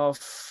accused of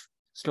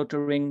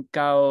slaughtering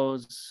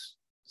cows,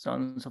 so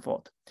on and so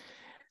forth.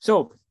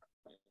 So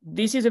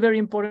this is a very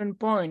important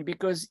point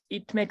because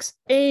it makes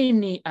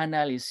any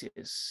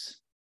analysis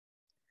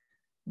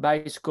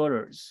by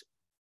scholars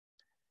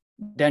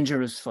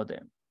dangerous for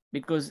them,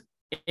 because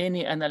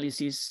any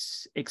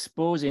analysis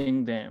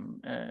exposing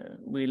them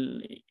will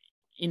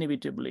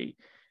inevitably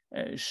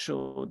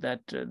show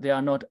that they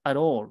are not at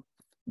all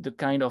the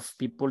kind of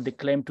people they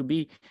claim to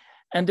be,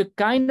 and the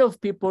kind of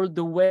people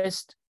the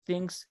West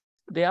thinks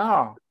they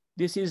are.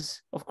 This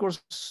is, of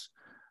course,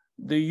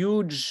 the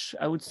huge,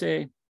 I would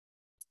say,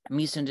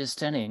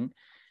 misunderstanding.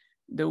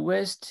 The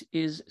West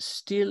is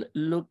still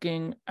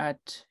looking at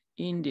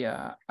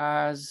India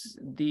as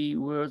the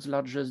world's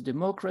largest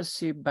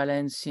democracy,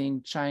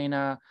 balancing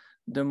China,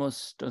 the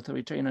most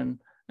authoritarian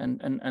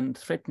and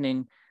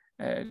threatening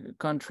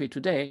country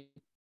today.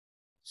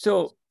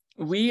 So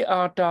we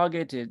are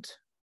targeted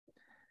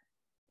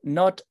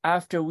not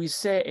after we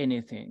say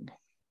anything,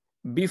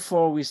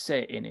 before we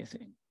say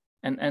anything.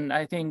 And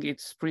I think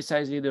it's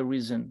precisely the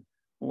reason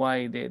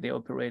why they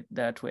operate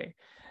that way.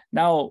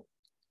 Now,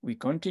 we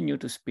continue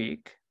to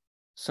speak,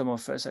 some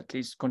of us at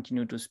least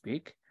continue to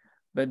speak,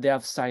 but they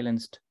have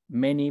silenced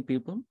many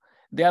people.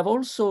 They have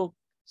also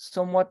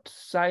somewhat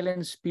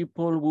silenced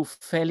people who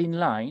fell in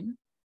line.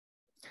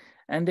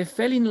 And they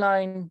fell in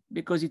line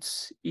because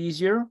it's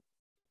easier,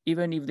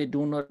 even if they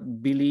do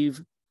not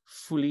believe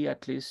fully,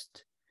 at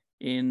least,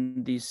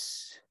 in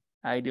this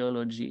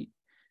ideology.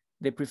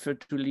 They prefer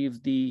to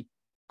live the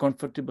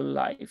comfortable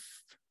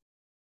life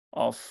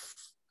of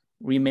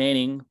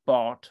remaining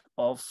part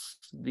of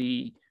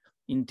the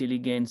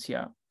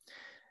intelligentsia.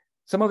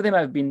 Some of them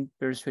have been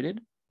persuaded,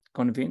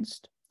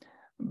 convinced,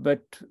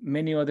 but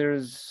many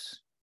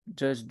others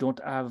just don't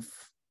have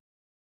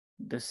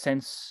the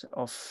sense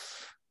of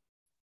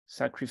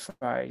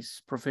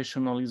sacrifice,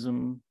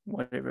 professionalism,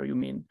 whatever you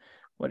mean,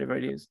 whatever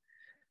it is,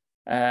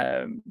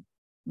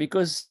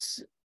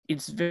 because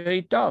it's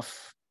very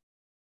tough.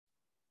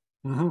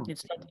 Mm-hmm.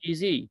 It's not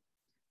easy.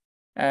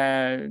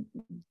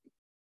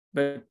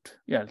 But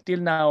yeah, till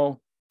now,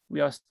 we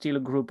are still a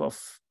group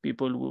of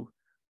people who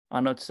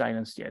are not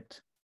silenced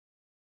yet.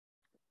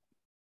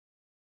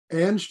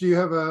 Ange, do you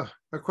have a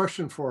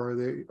question for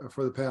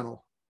the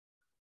panel?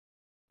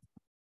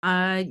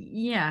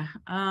 Yeah.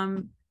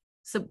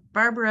 So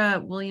Barbara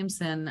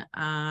Williamson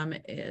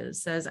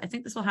says, I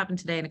think this will happen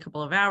today in a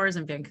couple of hours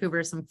in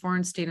Vancouver. Some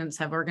foreign students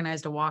have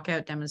organized a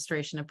walkout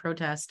demonstration to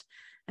protest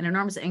an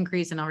enormous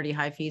increase in already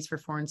high fees for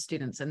foreign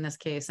students, in this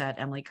case at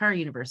Emily Carr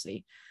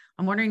University.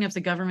 I'm wondering if the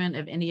government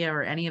of India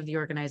or any of the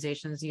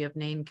organizations you have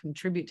named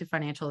contribute to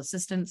financial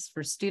assistance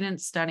for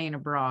students studying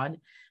abroad.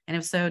 And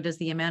if so, does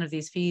the amount of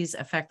these fees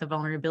affect the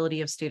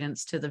vulnerability of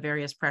students to the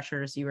various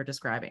pressures you were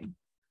describing?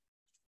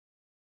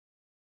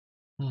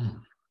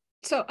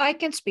 So I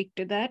can speak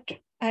to that.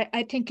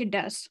 I think it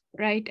does,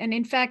 right? And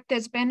in fact,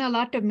 there's been a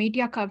lot of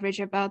media coverage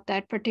about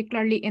that,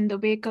 particularly in the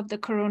wake of the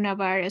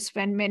coronavirus,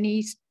 when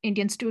many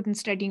Indian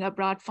students studying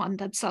abroad found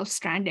themselves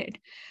stranded.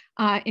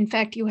 In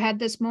fact, you had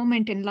this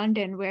moment in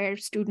London where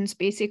students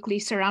basically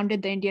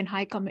surrounded the Indian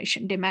High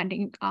Commission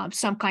demanding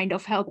some kind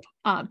of help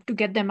to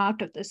get them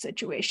out of the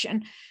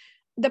situation.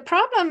 The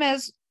problem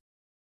is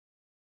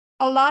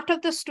a lot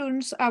of the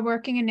students are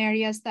working in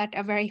areas that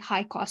are very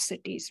high cost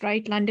cities,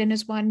 right? London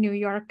is one, New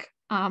York,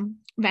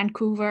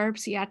 Vancouver,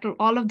 Seattle,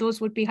 all of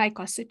those would be high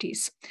cost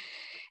cities.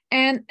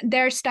 And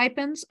their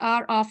stipends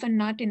are often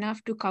not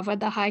enough to cover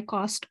the high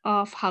cost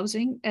of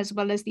housing as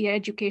well as the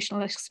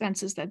educational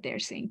expenses that they're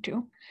seeing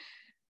too,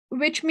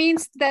 which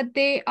means that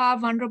they are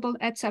vulnerable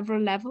at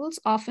several levels.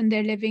 Often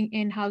they're living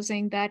in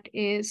housing that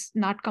is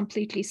not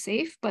completely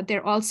safe, but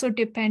they're also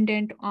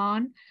dependent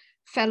on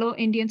fellow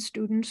Indian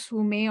students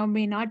who may or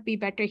may not be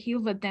better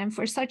healed with them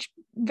for such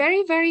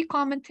very, very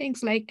common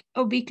things like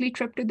a weekly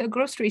trip to the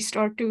grocery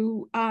store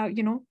to,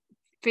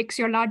 fix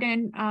your larder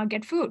and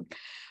get food.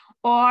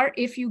 Or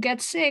if you get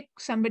sick,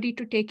 somebody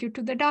to take you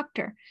to the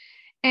doctor.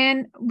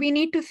 And we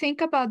need to think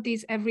about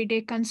these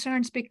everyday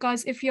concerns,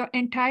 because if your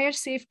entire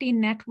safety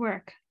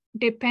network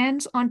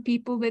depends on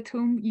people with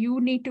whom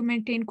you need to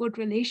maintain good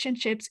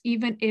relationships,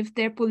 even if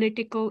their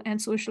political and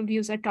social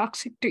views are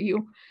toxic to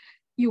you,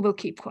 you will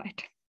keep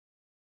quiet.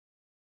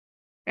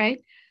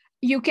 Right?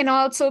 You can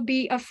also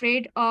be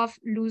afraid of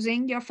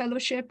losing your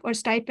fellowship or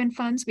stipend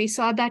funds. We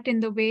saw that in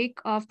the wake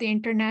of the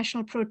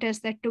international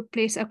protests that took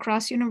place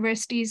across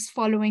universities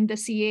following the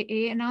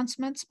CAA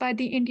announcements by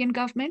the Indian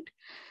government.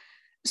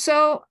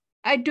 So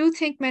I do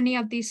think many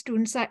of these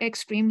students are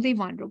extremely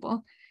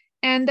vulnerable.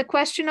 And the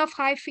question of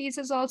high fees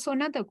is also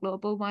another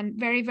global one.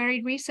 Very,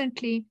 very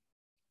recently,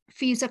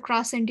 fees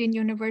across Indian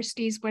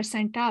universities were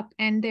sent up,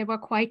 and there were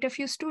quite a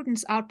few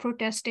students out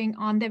protesting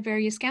on their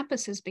various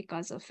campuses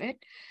because of it.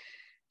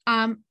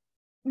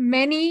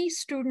 Many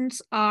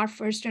students are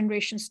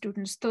first-generation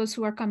students, those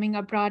who are coming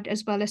abroad,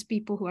 as well as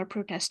people who are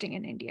protesting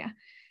in India.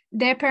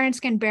 Their parents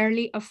can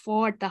barely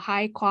afford the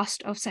high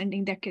cost of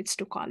sending their kids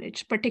to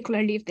college,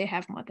 particularly if they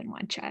have more than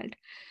one child.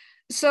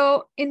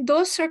 So in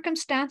those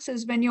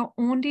circumstances, when your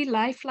only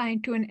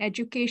lifeline to an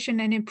education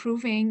and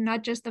improving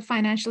not just the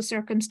financial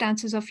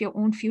circumstances of your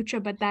own future,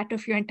 but that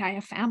of your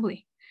entire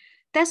family,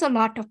 there's a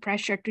lot of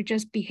pressure to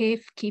just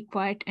behave, keep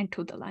quiet, and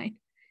toe the line.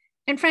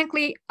 And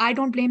frankly, I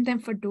don't blame them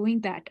for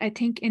doing that. I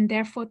think in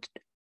their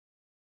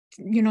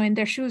in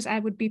their shoes, I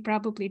would be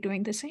probably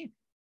doing the same.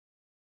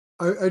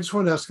 I just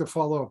want to ask a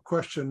follow-up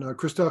question.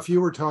 Christophe, you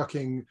were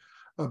talking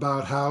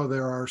about how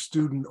there are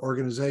student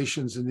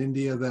organizations in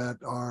India that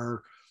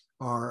are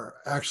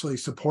actually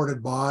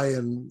supported by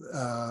and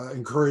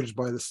encouraged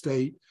by the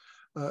state.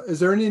 Is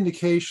there any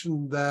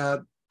indication that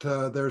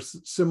there's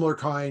similar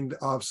kind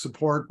of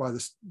support by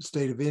the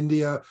state of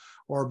India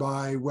or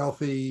by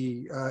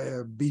wealthy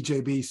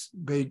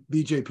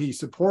BJP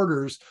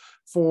supporters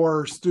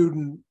for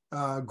student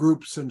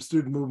groups and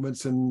student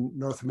movements in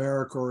North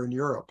America or in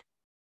Europe?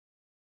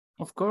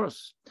 Of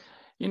course.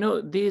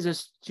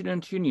 These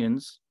student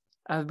unions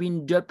have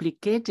been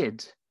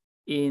duplicated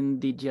in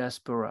the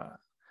diaspora.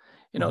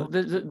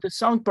 The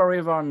Sound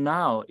Forever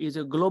now is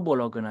a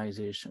global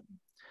organization.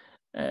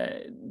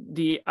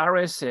 The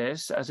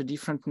RSS has a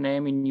different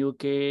name in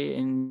UK,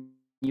 in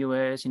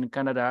US, in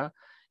Canada.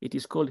 It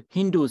is called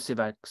Hindu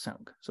Sevak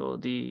Sangh, so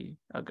the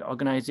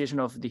organization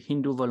of the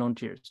Hindu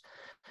volunteers.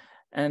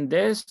 And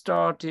they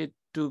started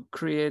to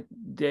create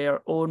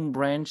their own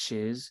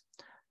branches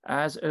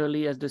as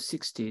early as the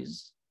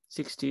 60s,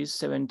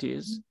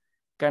 70s.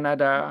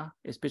 Canada,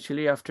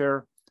 especially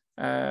after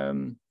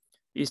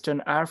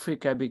Eastern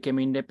Africa became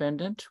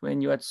independent, when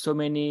you had so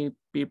many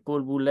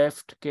people who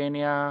left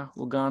Kenya,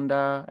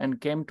 Uganda, and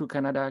came to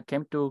Canada,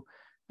 came to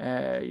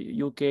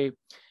UK,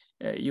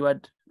 you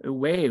had a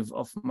wave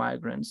of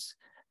migrants.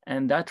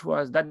 And that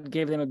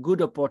gave them a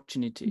good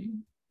opportunity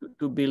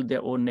to build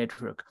their own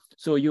network.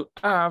 So you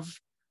have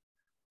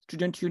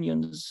student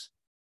unions,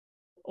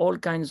 all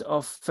kinds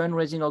of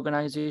fundraising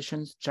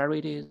organizations,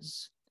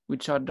 charities,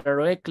 which are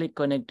directly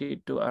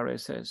connected to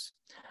RSS.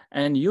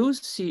 And you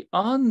see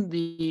on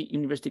the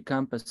university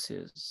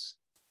campuses,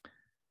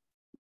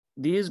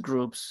 these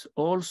groups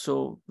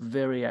also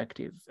very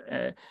active.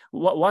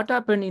 What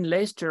happened in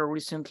Leicester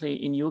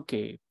recently in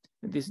UK,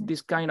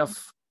 this kind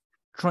of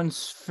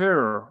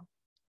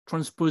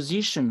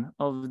transposition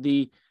of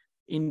the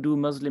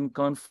Hindu-Muslim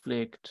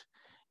conflict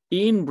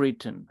in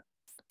Britain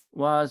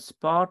was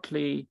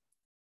partly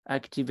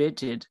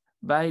activated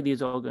by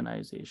these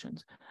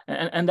organizations.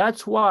 And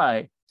that's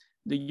why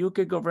the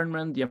UK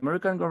government, the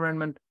American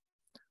government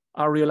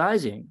are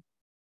realizing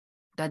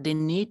that they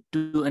need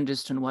to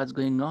understand what's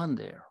going on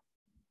there.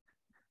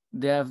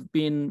 They have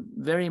been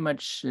very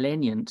much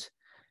lenient.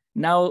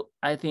 Now,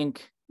 I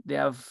think they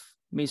have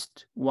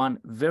missed one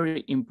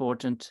very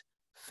important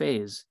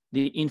phase,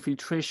 the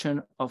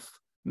infiltration of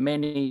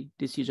many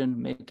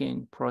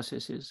decision-making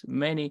processes,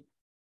 many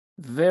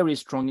very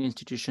strong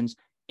institutions,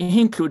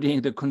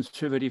 including the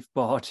Conservative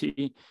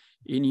Party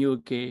in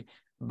UK,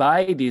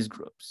 by these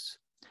groups.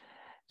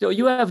 So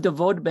you have the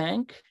vote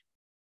bank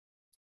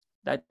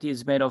that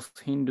is made of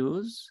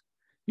Hindus.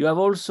 You have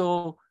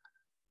also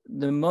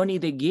the money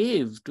they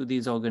give to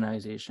these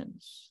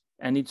organizations.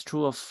 And it's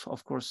true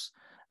of course,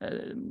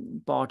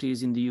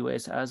 parties in the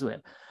US as well.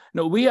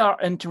 Now, we are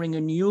entering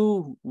a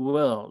new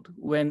world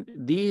when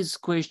these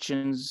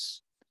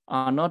questions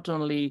are not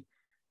only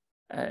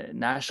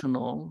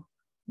national,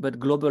 but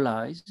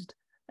globalized,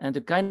 and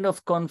the kind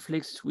of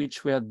conflicts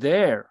which were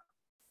there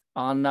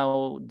are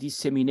now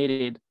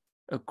disseminated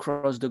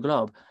across the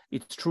globe.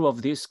 It's true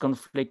of this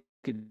conflict,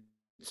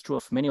 it's true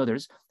of many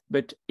others,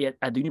 but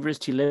at the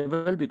university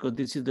level, because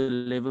this is the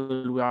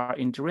level we are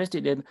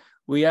interested in,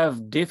 we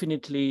have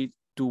definitely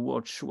to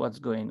watch what's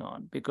going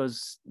on,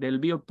 because there'll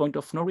be a point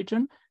of no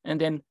return, and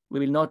then we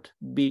will not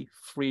be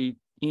free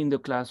in the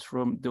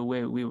classroom the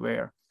way we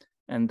were.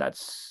 And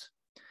that's,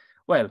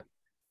 well,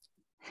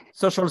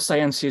 social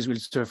sciences will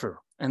suffer,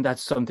 and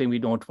that's something we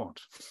don't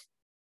want.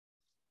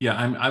 Yeah,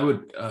 I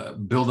would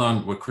build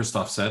on what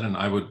Christoph said, and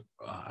I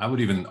would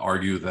even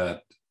argue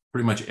that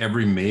pretty much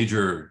every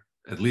major,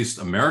 at least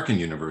American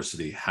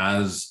university,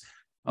 has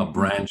a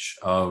branch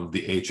of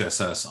the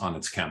HSS on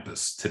its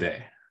campus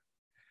today.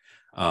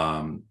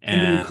 And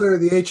to be clear,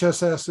 the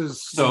HSS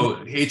is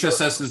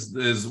HSS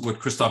is what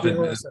Christoph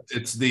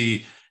it's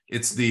the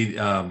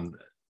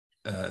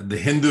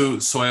Hindu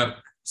Swayam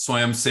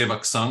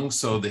Sevak Sangh,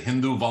 so the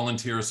Hindu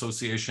Volunteer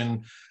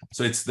Association.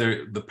 So it's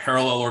the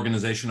parallel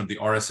organization of the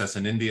RSS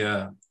in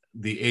India.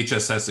 The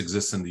HSS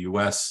exists in the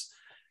US.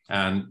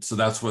 And so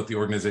that's what the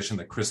organization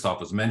that Christoph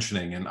was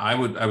mentioning. And I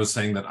was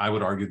saying that I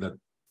would argue that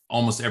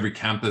almost every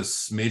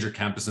campus, major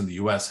campus in the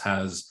US,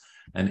 has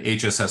an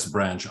HSS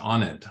branch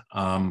on it.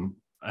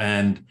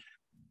 And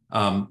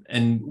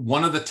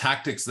one of the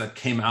tactics that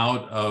came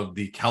out of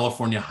the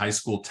California high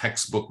school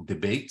textbook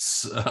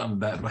debates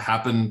that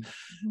happened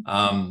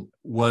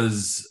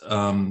was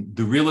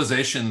the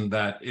realization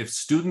that if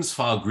students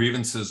file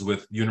grievances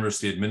with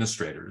university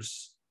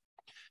administrators,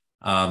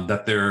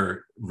 that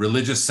their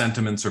religious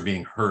sentiments are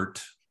being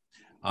hurt,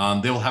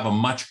 they'll have a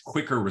much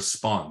quicker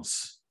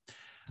response.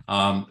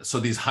 So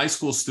these high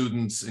school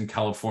students in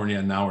California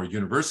now are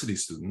university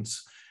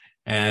students.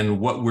 And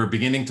what we're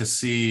beginning to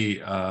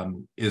see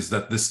is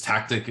that this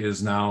tactic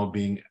is now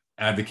being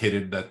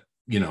advocated that,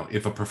 you know,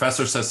 if a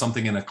professor says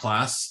something in a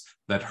class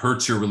that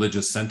hurts your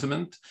religious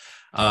sentiment,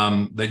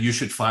 that you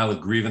should file a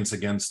grievance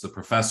against the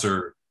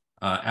professor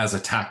as a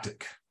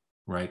tactic,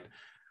 right?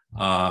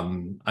 I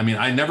mean,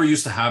 I never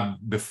used to have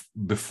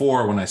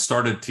before, when I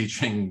started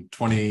teaching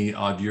 20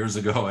 odd years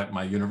ago at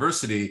my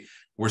university,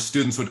 where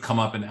students would come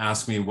up and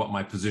ask me what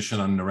my position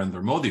on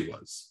Narendra Modi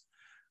was.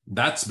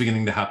 That's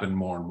beginning to happen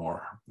more and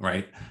more,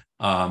 right?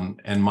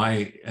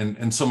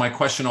 And so my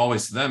question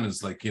always to them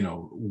is like, you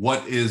know,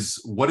 what is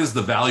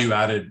the value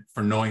added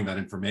for knowing that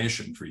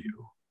information for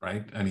you,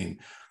 right? I mean,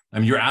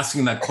 you're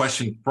asking that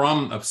question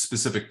from a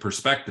specific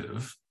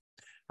perspective,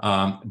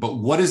 but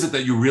what is it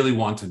that you really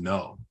want to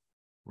know,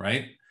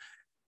 right?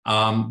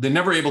 They're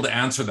never able to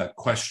answer that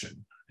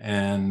question.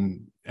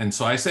 And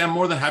so I say, I'm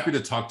more than happy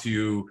to talk to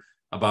you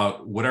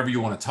about whatever you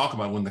want to talk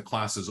about when the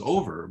class is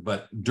over,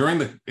 but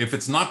if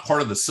it's not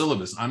part of the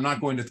syllabus, I'm not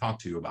going to talk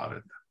to you about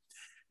it.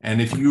 And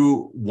if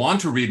you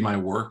want to read my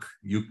work,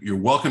 you're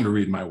welcome to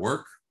read my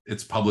work.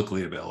 It's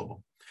publicly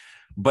available.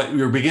 But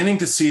you're beginning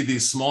to see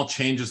these small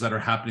changes that are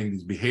happening,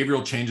 these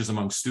behavioral changes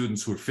among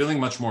students who are feeling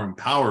much more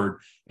empowered,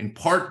 in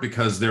part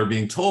because they're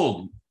being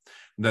told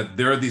that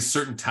there are these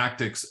certain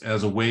tactics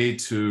as a way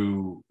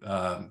to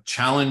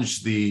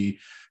challenge the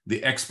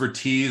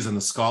expertise and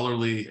the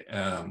scholarly,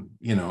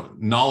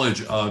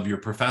 knowledge of your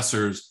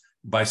professors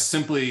by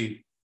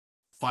simply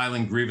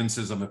filing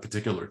grievances of a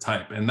particular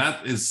type. And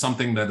that is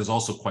something that is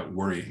also quite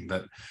worrying,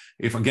 that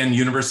if, again,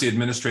 university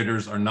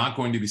administrators are not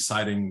going to be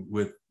siding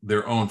with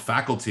their own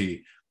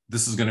faculty,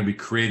 this is going to be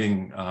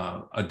creating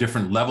a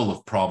different level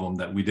of problem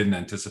that we didn't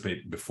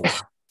anticipate before.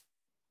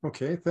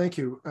 Okay, thank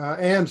you.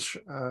 Ange,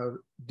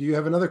 do you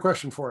have another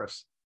question for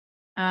us?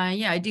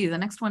 Yeah, I do. The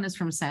next one is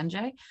from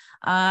Sanjay.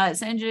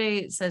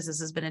 Sanjay says this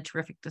has been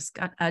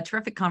a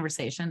terrific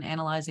conversation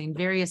analyzing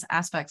various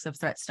aspects of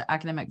threats to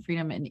academic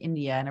freedom in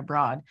India and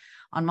abroad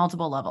on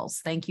multiple levels.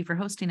 Thank you for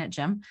hosting it,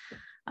 Jim.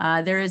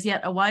 There is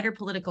yet a wider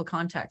political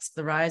context,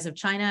 the rise of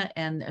China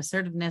and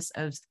assertiveness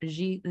of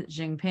Xi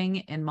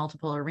Jinping in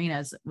multiple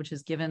arenas, which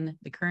has given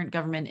the current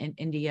government in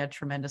India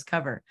tremendous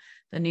cover.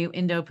 The new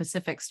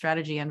Indo-Pacific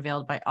strategy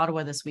unveiled by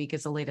Ottawa this week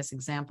is the latest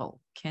example.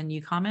 Can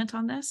you comment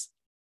on this?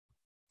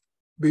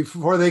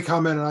 Before they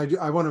comment,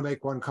 I want to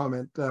make one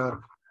comment.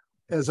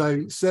 As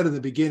I said in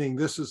the beginning,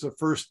 this is the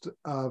first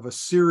of a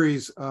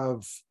series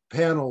of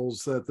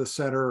panels that the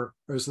center,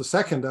 or is the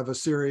second of a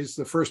series,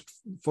 the first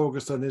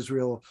focused on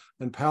Israel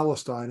and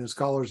Palestine and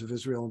scholars of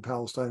Israel and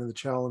Palestine and the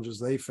challenges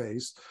they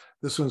face.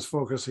 This one's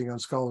focusing on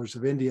scholars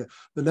of India.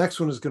 The next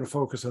one is going to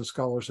focus on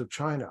scholars of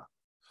China,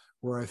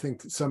 where I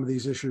think some of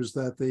these issues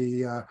that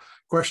the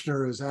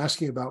questioner is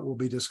asking about will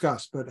be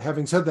discussed. But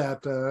having said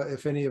that,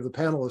 if any of the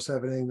panelists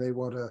have anything they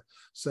want to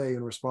say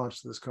in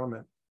response to this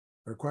comment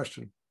or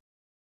question.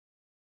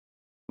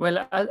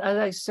 Well, as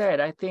I said,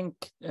 I think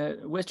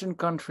Western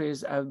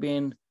countries have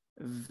been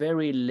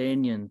very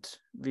lenient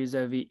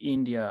vis-a-vis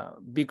India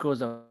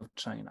because of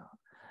China.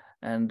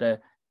 And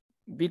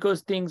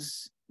because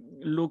things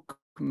look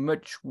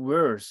much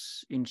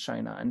worse in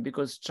China, and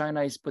because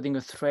China is putting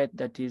a threat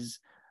that is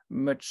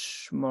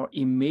much more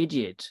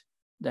immediate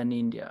than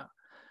India,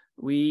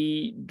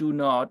 we do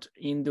not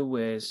in the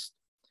West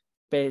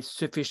pay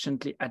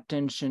sufficiently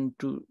attention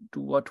to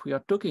what we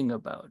are talking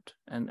about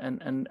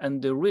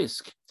and the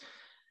risk.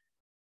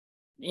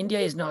 India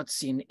is not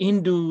seen,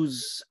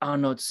 Hindus are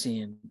not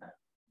seen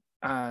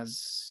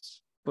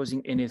as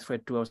posing any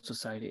threat to our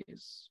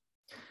societies.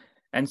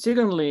 And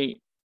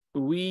secondly,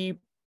 we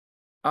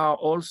are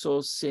also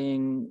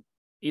seeing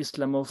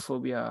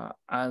Islamophobia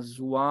as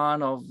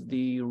one of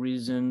the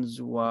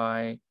reasons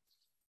why,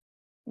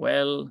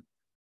 well,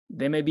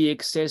 they may be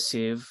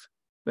excessive,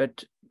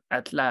 but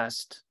at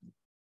last,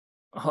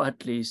 or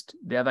at least,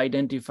 they have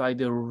identified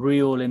the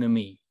real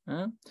enemy.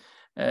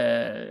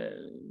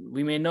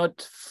 We may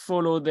not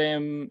follow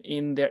them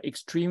in their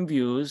extreme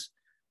views,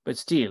 but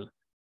still,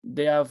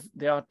 they are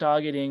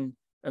targeting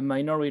a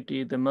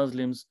minority, the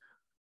Muslims,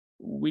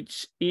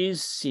 which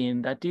is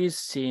seen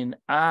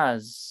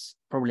as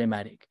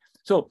problematic.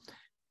 So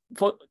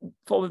for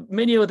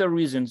many other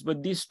reasons,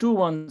 but these two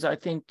ones I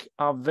think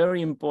are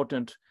very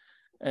important.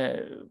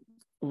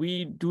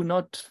 We do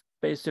not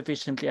pay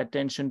sufficiently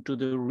attention to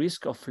the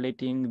risk of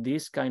letting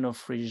this kind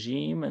of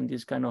regime and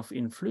this kind of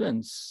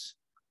influence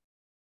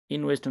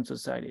in Western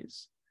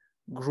societies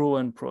grow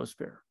and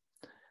prosper.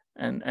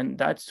 And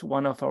that's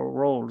one of our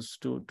roles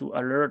to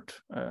alert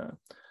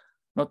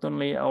not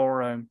only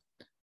our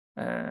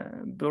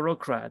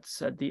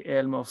bureaucrats at the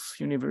helm of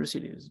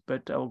universities,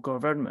 but our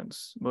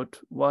governments, but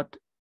what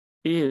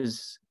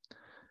is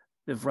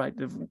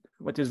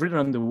what is written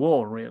on the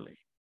wall, really.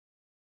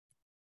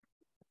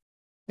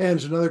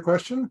 And another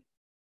question?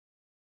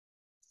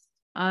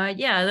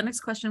 Yeah, the next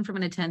question from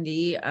an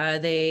attendee,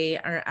 they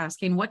are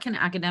asking, what can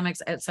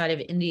academics outside of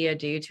India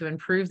do to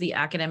improve the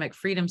academic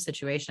freedom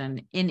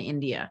situation in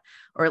India,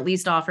 or at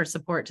least offer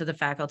support to the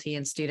faculty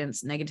and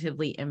students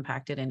negatively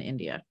impacted in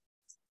India?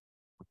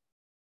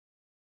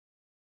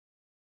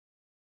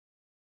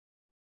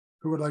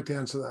 Who would like to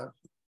answer that?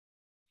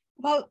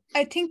 Well,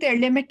 I think there are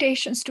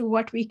limitations to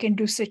what we can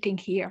do sitting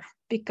here,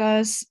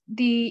 because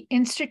the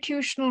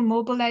institutional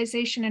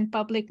mobilization and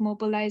public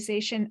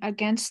mobilization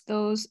against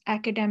those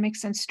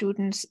academics and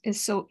students is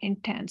so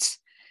intense.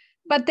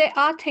 But there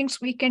are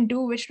things we can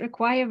do which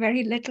require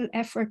very little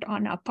effort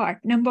on our part.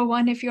 Number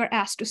one, if you're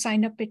asked to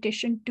sign a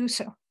petition, do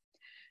so,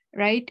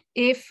 right?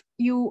 If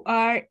you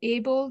are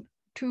able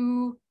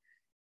to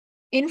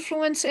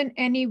influence in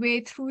any way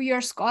through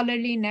your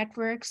scholarly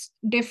networks,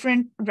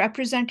 different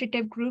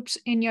representative groups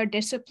in your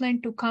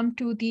discipline to come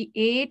to the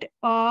aid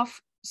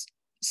of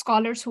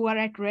scholars who are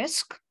at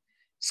risk,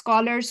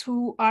 scholars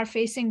who are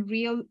facing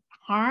real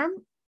harm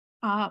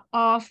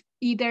of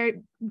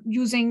either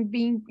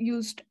being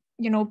used,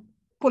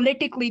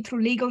 politically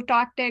through legal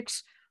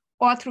tactics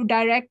or through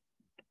direct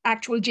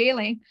actual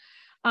jailing,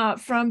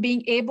 from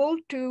being able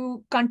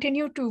to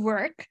continue to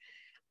work.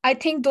 I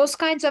think those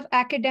kinds of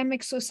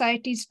academic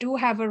societies do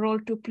have a role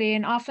to play,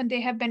 and often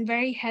they have been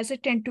very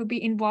hesitant to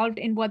be involved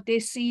in what they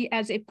see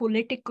as a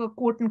political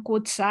quote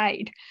unquote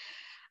side.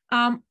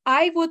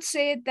 I would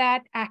say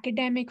that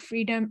academic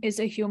freedom is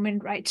a human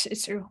rights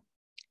issue.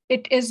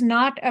 It is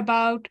not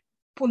about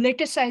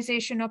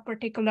politicization of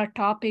particular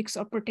topics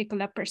or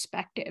particular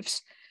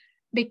perspectives,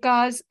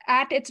 because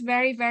at its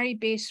very, very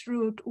base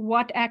root,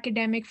 what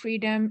academic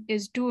freedom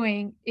is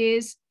doing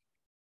is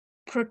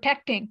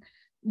protecting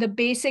the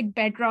basic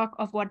bedrock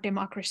of what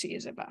democracy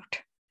is about.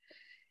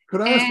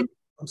 Could I ask?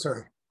 I'm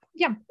sorry.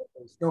 Yeah.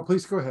 No,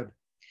 please go ahead.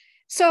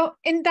 So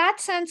in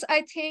that sense,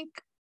 I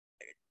think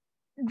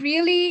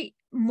really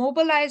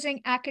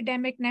mobilizing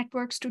academic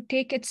networks to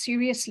take it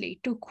seriously,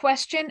 to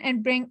question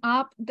and bring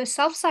up the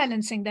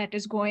self-silencing that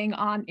is going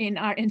on in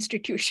our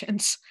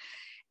institutions,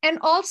 and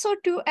also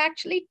to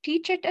actually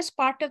teach it as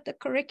part of the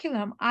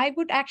curriculum. I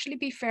would actually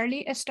be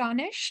fairly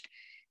astonished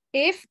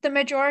if the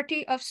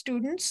majority of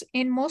students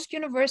in most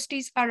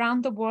universities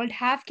around the world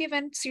have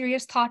given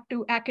serious thought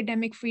to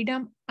academic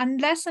freedom,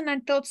 unless and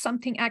until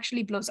something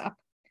actually blows up,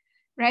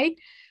 right?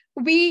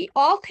 We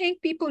all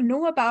think people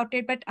knew about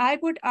it, but I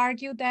would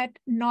argue that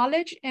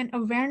knowledge and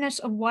awareness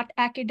of what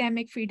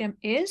academic freedom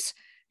is,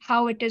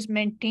 how it is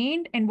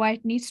maintained, and why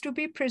it needs to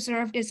be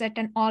preserved is at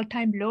an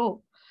all-time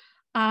low.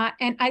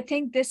 And I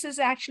think this is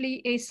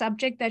actually a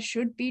subject that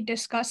should be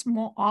discussed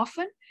more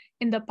often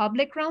in the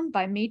public realm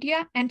by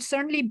media, and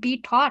certainly be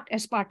taught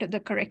as part of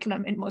the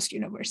curriculum in most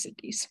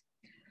universities.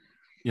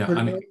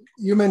 Yeah,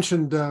 you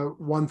mentioned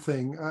one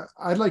thing.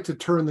 I'd like to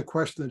turn the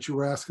question that you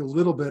were asking a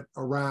little bit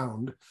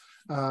around.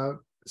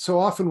 so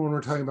often when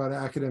we're talking about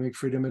academic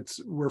freedom,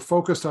 we're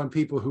focused on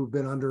people who've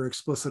been under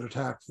explicit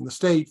attack from the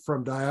state,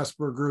 from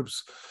diaspora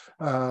groups,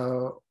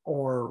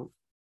 or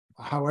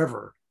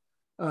however.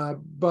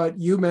 But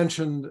you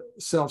mentioned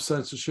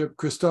self-censorship.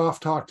 Christophe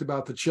talked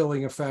about the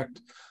chilling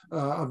effect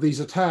of these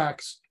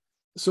attacks.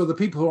 So the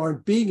people who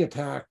aren't being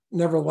attacked,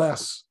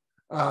 nevertheless,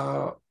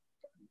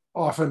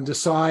 often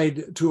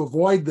decide to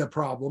avoid the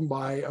problem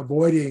by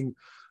avoiding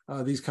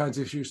these kinds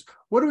of issues.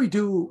 What do we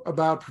do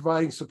about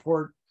providing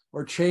support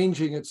or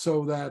changing it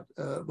so that,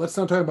 let's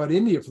not talk about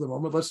India for the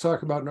moment, let's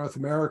talk about North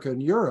America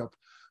and Europe.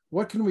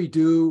 What can we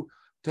do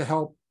to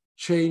help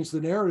change the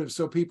narrative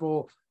so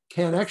people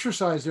can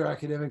exercise their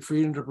academic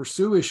freedom to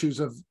pursue issues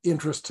of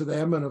interest to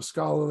them and of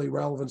scholarly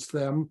relevance to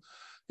them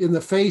in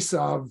the face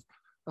of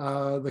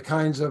the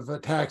kinds of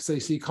attacks they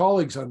see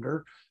colleagues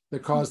under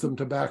that cause them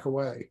to back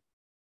away?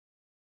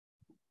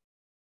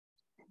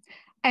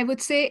 I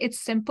would say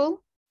it's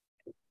simple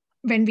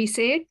when we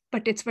say it,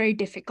 but it's very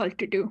difficult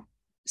to do.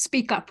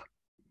 Speak up.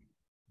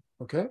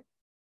 Okay.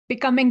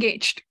 Become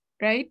engaged,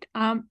 right?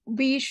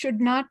 We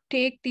should not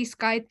take these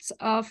kinds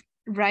of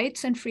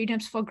rights and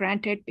freedoms for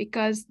granted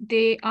because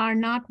they are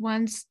not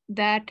ones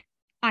that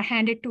are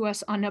handed to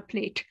us on a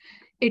plate.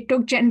 It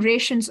took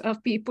generations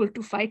of people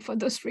to fight for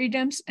those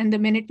freedoms, and the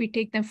minute we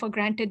take them for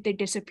granted, they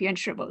disappear and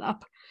shrivel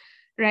up,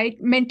 right?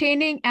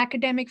 Maintaining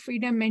academic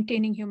freedom,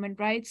 maintaining human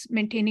rights,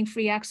 maintaining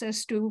free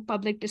access to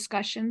public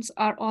discussions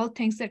are all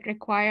things that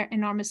require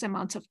enormous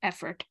amounts of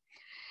effort.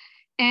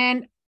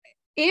 And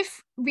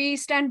if we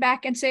stand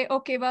back and say,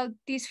 okay, well,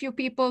 these few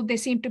people, they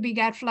seem to be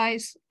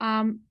gadflies,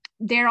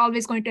 they're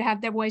always going to have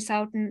their voice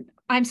out, and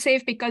I'm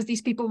safe because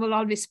these people will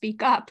always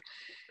speak up,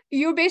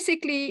 you're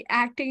basically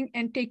acting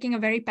and taking a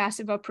very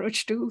passive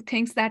approach to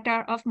things that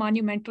are of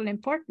monumental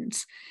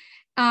importance.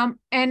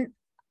 And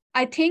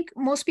I think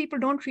most people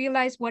don't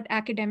realize what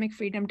academic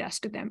freedom does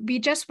to them. We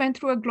just went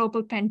through a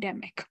global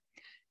pandemic,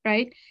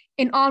 right?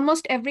 In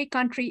almost every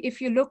country, if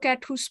you look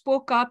at who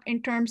spoke up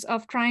in terms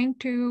of trying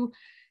to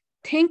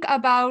think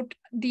about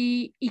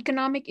the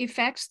economic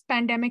effects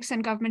pandemics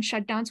and government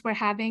shutdowns were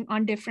having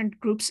on different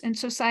groups in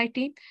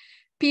society,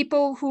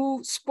 people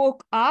who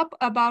spoke up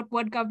about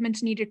what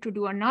governments needed to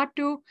do or not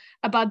do,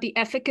 about the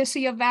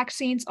efficacy of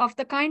vaccines, of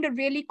the kind of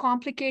really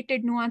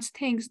complicated, nuanced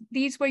things,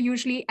 these were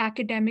usually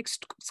academic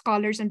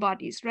scholars and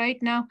bodies, right?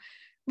 Now,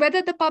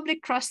 whether the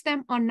public trusts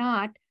them or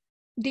not,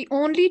 the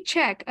only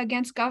check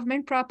against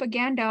government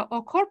propaganda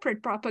or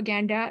corporate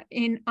propaganda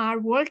in our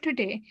world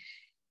today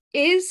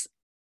is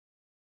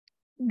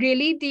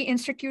really the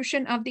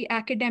institution of the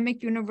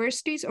academic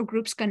universities or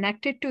groups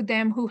connected to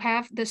them who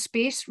have the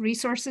space,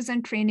 resources,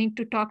 and training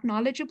to talk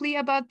knowledgeably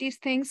about these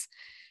things.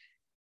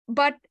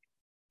 But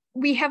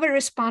we have a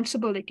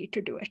responsibility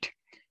to do it.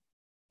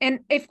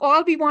 And if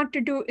all we want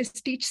to do is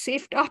teach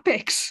safe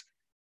topics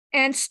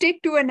and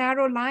stick to a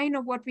narrow line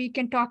of what we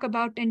can talk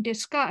about and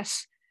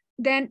discuss,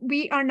 then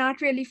we are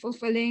not really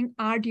fulfilling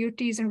our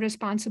duties and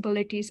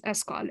responsibilities as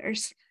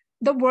scholars.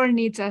 The world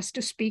needs us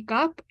to speak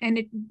up,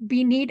 and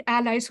we need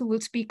allies who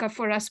will speak up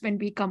for us when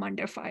we come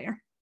under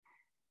fire.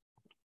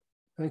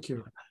 Thank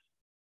you.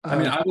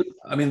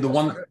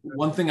 The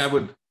one thing I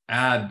would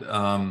add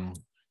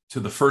to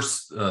the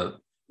first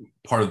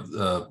part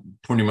of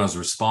Purnima's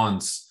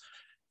response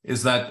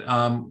is that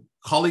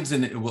colleagues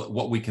in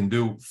what we can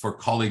do for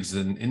colleagues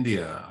in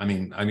India.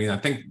 I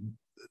think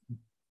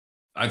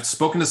I've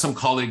spoken to some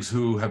colleagues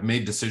who have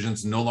made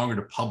decisions no longer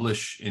to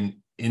publish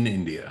in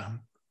India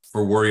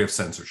for worry of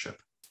censorship.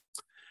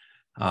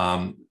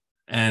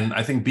 And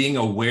I think being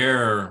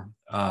aware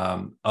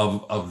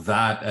of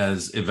that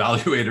as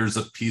evaluators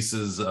of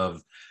pieces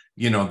of,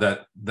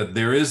 that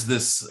there is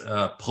this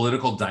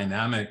political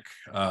dynamic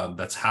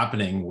that's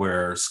happening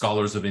where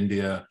scholars of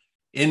India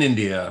in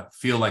India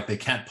feel like they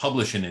can't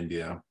publish in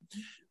India.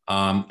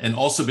 And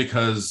also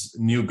because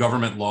new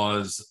government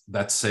laws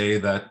that say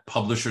that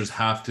publishers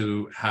have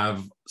to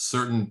have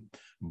certain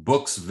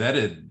books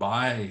vetted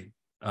by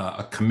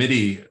a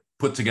committee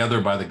put together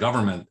by the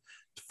government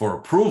for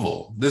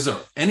approval. These are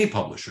any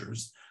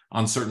publishers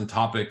on certain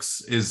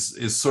topics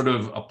is sort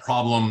of a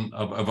problem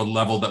of a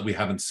level that we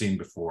haven't seen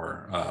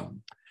before.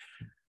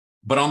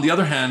 But on the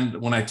other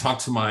hand, when I talk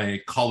to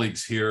my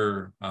colleagues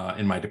here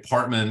in my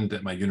department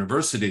at my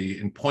university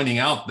and pointing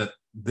out that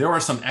there are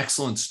some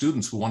excellent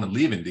students who want to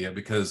leave India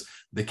because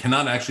they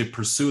cannot actually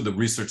pursue the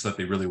research that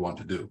they really want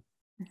to do.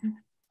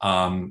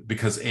 Mm-hmm.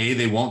 Because A,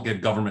 they won't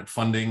get government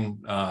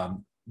funding.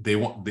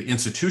 The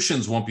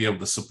institutions won't be able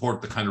to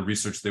support the kind of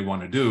research they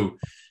want to do.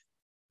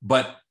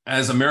 But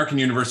as American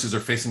universities are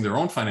facing their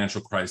own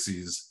financial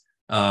crises,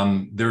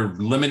 they're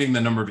limiting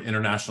the number of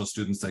international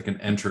students that can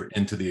enter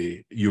into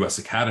the US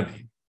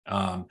Academy.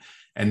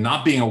 And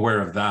not being aware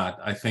of that,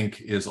 I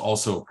think, is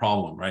also a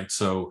problem, right?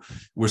 So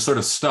we're sort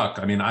of stuck.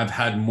 I've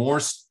had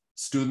more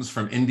students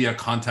from India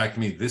contact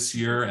me this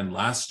year and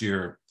last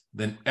year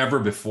than ever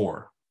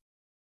before.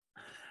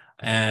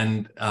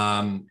 And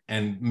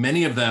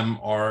many of them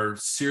are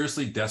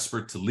seriously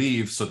desperate to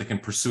leave so they can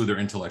pursue their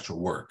intellectual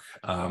work,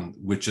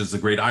 which is the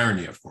great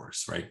irony, of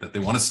course, right? That they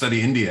want to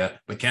study India,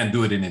 but can't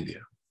do it in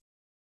India.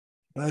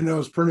 I know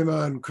it's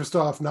Purnima and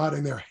Christoph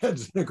nodding their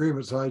heads in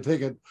agreement, so I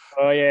take it.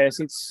 Oh yes,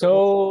 it's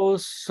so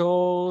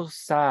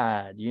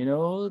sad. You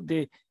know,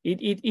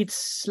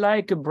 it's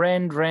like a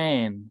brain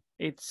drain.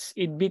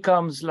 It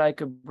becomes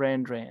like a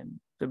brain drain.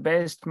 The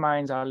best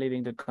minds are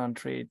leaving the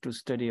country to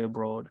study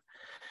abroad,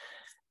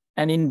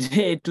 and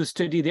indeed to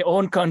study their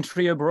own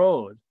country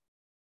abroad.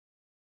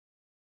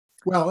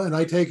 Well, and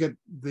I take it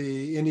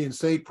the Indian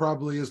state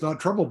probably is not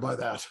troubled by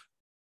that.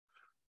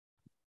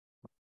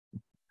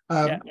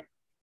 Yeah.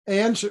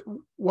 And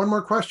one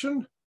more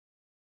question.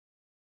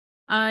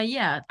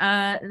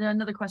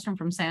 Another question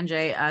from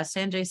Sanjay.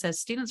 Sanjay says,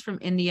 students from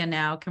India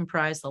now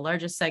comprise the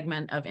largest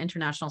segment of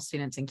international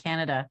students in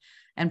Canada,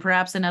 and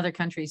perhaps in other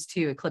countries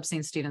too,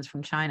 eclipsing students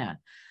from China.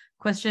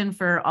 Question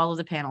for all of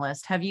the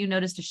panelists. Have you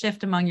noticed a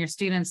shift among your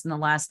students in the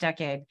last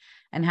decade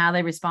and how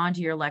they respond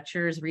to your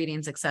lectures,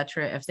 readings,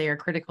 etc., if they are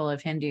critical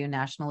of Hindu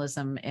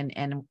nationalism in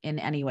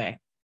any way?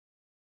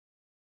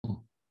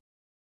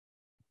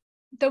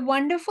 The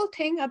wonderful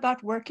thing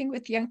about working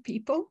with young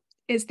people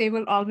is they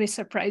will always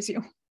surprise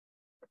you.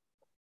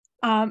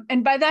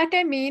 And by that,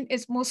 I mean,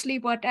 it's mostly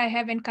what I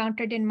have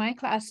encountered in my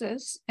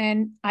classes.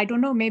 And I don't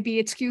know, maybe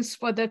it's excuse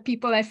for the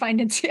people I find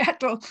in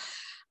Seattle.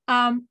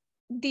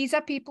 These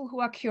are people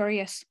who are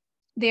curious.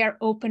 They are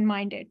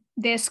open-minded.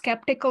 They're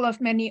skeptical of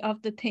many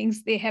of the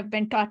things they have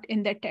been taught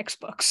in their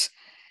textbooks.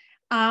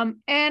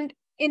 And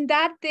in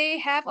that, they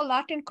have a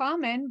lot in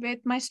common with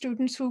my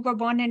students who were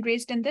born and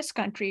raised in this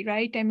country,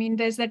 right? I mean,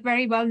 there's that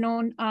very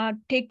well-known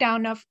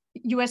takedown of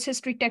US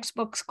history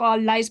textbooks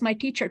called Lies My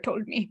Teacher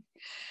Told Me.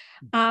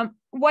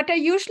 What I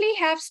usually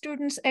have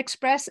students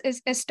express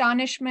is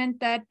astonishment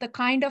that the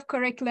kind of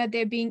curricula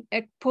they're being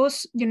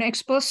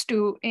exposed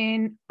to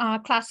in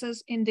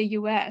classes in the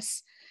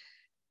US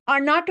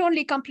are not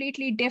only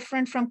completely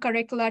different from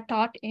curricula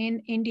taught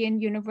in Indian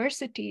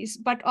universities,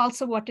 but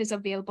also what is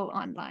available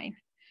online.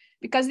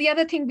 Because the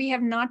other thing we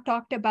have not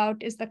talked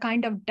about is the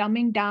kind of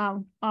dumbing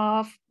down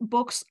of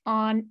books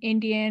on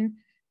Indian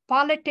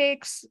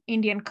politics,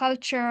 Indian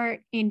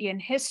culture, Indian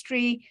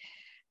history,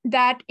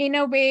 that in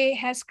a way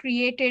has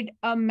created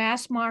a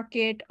mass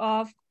market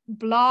of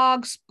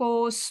blogs,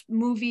 posts,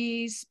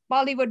 movies,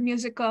 Bollywood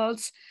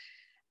musicals,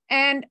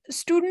 and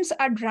students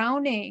are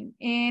drowning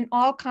in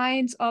all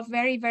kinds of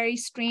very, very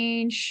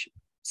strange,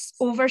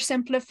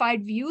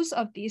 oversimplified views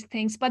of these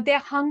things, but they're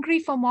hungry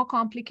for more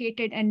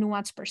complicated and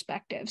nuanced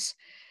perspectives.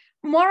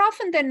 More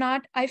often than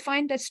not, I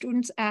find that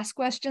students ask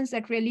questions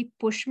that really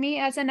push me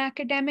as an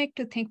academic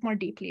to think more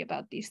deeply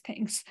about these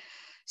things.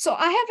 So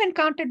I have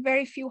encountered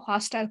very few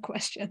hostile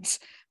questions.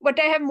 What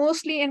I have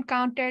mostly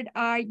encountered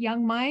are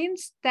young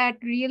minds that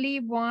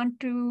really want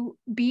to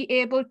be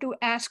able to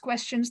ask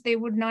questions they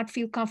would not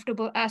feel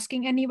comfortable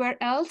asking anywhere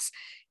else,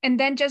 and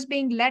then just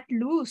being let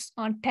loose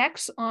on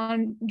texts,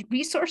 on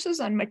resources,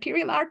 on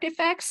material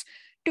artifacts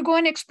to go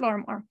and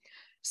explore more.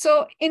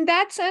 So in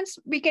that sense,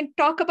 we can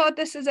talk about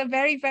this as a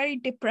very, very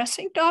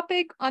depressing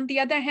topic. On the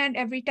other hand,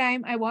 every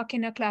time I walk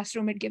in a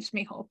classroom, it gives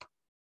me hope.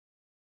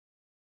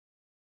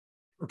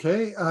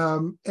 Okay,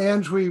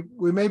 Ange,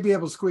 we may be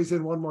able to squeeze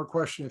in one more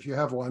question if you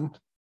have one.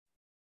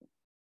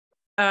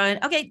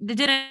 Okay,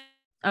 did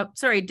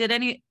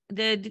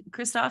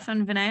Christoph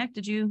and Vinayak,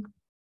 did you,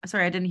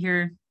 sorry, I didn't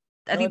hear.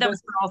 I think that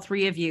was for all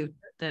three of you.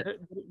 The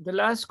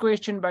last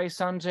question by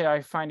Sanjay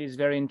I find is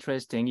very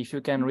interesting. If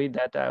you can read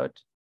that out.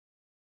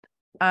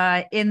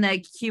 In the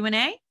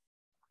Q&A?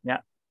 Yeah.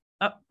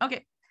 Oh,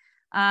 okay.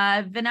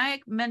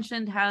 Vinayak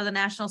mentioned how the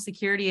National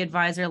Security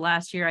Advisor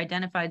last year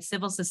identified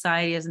civil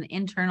society as an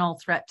internal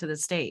threat to the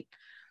state.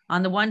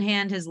 On the one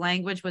hand, his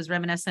language was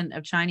reminiscent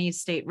of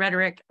Chinese state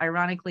rhetoric,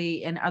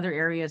 ironically in other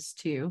areas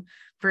too.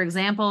 For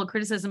example,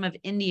 criticism of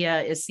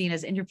India is seen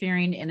as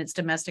interfering in its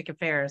domestic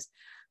affairs,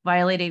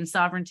 violating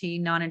sovereignty,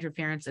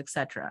 non-interference,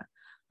 etc.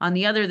 On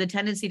the other, the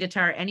tendency to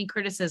tar any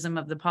criticism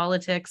of the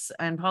politics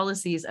and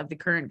policies of the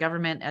current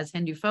government as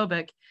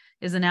Hindu-phobic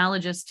is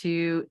analogous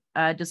to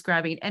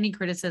describing any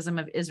criticism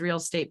of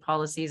Israel's state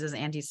policies as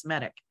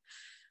anti-Semitic.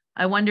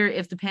 I wonder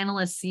if the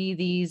panelists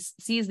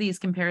sees these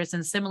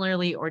comparisons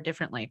similarly or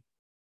differently.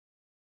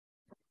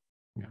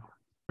 Yeah.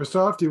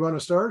 Christoph, do you want to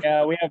start?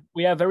 Yeah,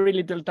 we have very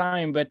little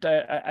time, but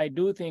I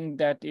do think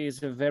that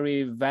is a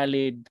very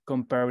valid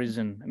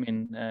comparison. I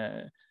mean,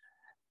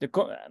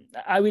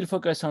 I will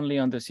focus only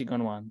on the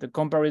second one, the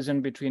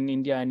comparison between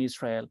India and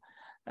Israel,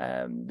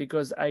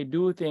 because I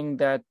do think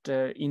that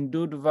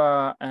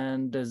Hindutva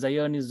and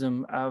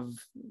Zionism have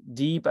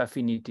deep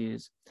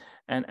affinities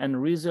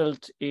and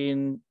result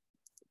in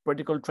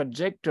political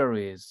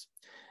trajectories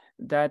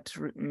that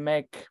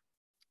make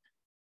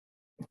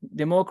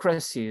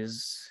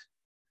democracies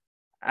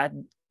at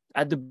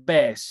the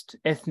best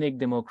ethnic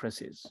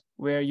democracies,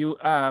 where you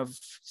have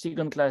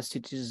second-class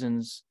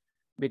citizens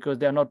because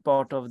they are not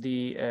part of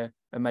the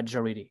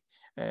majority.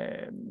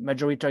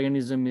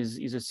 Majoritarianism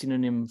is a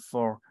synonym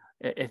for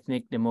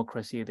ethnic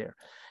democracy there.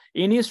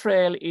 In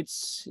Israel,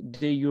 it's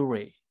de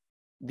jure.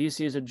 This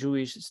is a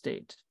Jewish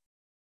state.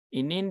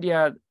 In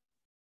India,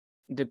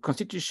 the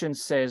constitution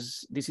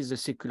says this is a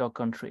secular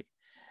country.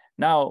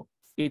 Now,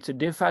 it's a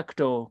de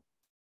facto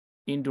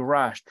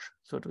Hindu-Rashtra,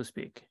 so to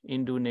speak,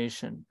 Hindu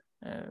nation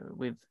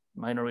with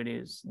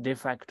minorities de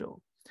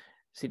facto,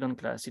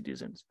 second-class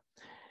citizens.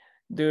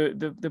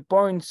 The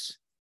points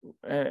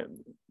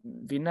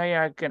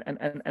Vinayak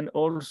and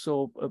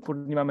also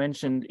Purnima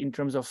mentioned in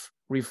terms of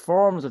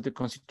reforms of the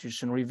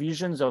constitution,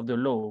 revisions of the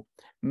law,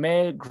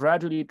 may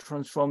gradually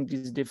transform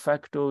this de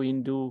facto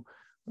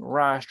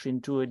Hindu-Rashtra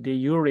into a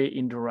de jure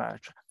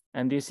Hindu-Rashtra.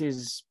 And this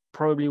is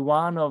probably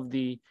one of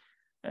the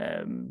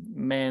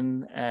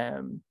main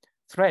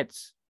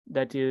threats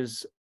that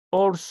is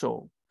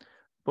also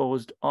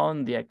posed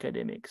on the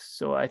academics.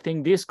 So I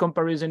think this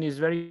comparison is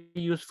very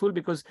useful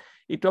because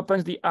it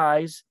opens the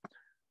eyes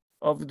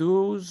of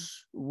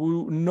those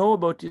who know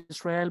about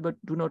Israel but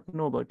do not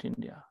know about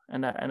India.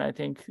 And I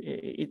think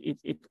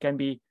it can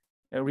be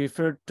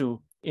referred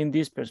to in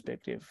this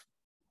perspective.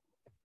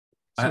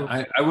 So,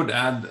 I would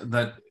add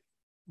that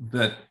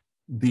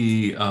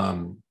the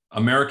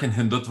American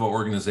Hindutva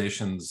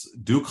organizations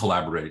do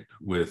collaborate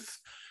with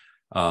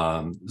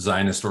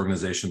Zionist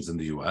organizations in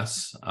the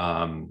US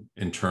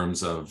in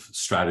terms of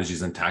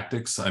strategies and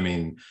tactics. I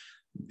mean,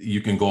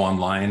 you can go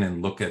online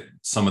and look at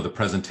some of the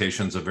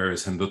presentations of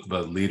various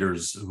Hindutva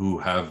leaders who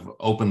have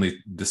openly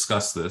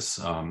discussed this.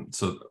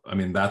 So, I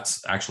mean,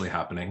 that's actually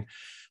happening.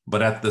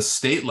 But at the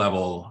state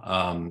level,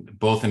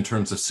 both in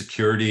terms of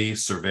security,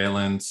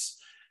 surveillance,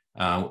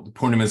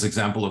 Purnima's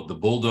example of the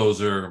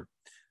bulldozer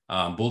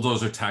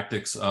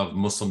tactics of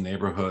Muslim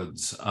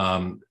neighborhoods,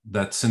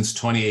 that since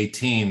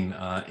 2018,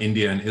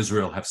 India and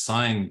Israel have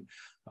signed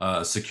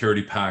a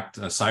security pact,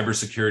 a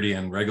cybersecurity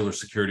and regular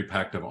security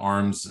pact of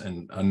arms,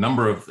 and a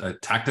number of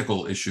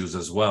tactical issues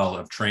as well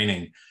of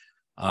training,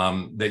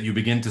 that you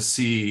begin to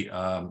see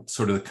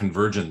sort of the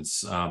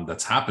convergence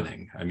that's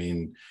happening. I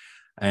mean,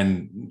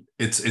 and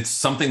it's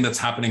something that's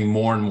happening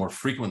more and more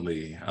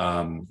frequently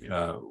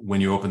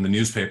when you open the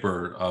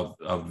newspaper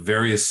of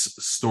various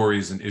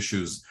stories and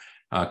issues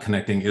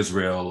connecting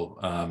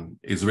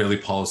Israeli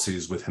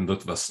policies with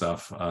Hindutva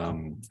stuff,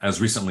 as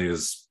recently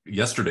as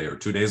yesterday or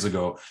 2 days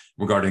ago,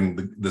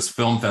 regarding this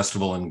film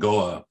festival in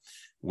Goa,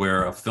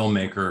 where a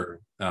filmmaker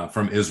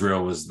from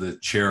Israel was the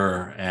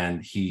chair,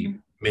 and he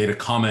made a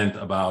comment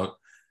about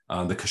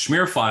the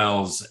Kashmir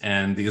files,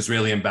 and the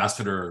Israeli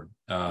ambassador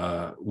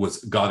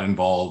got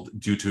involved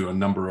due to a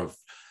number of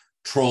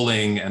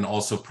trolling and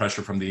also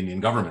pressure from the Indian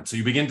government. So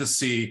you begin to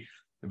see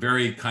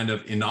very kind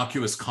of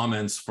innocuous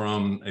comments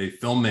from a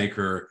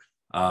filmmaker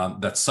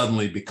that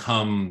suddenly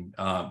become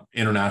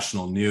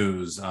international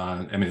news.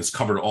 I mean, it's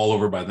covered all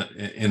over by the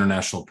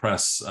international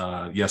press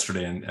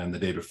yesterday and the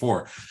day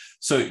before.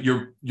 So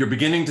you're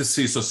beginning to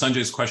see. So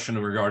Sanjay's question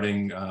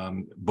regarding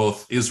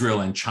both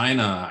Israel and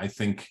China, I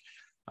think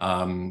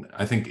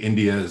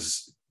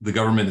the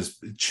government is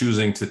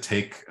choosing to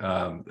take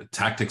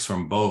tactics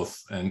from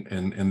both and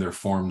in their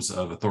forms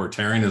of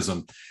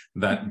authoritarianism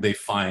that they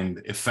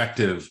find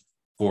effective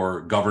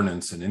for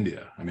governance in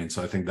India. I mean,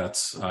 so I think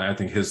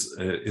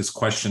his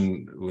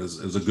question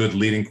was a good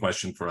leading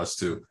question for us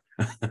to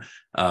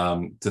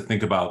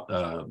think about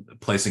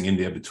placing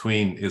India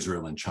between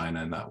Israel and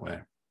China in that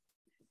way.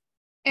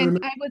 And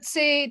I would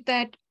say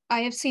that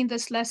I have seen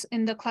this less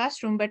in the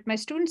classroom, but my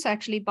students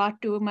actually brought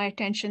to my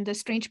attention the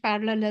strange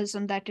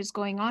parallelism that is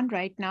going on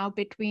right now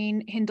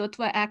between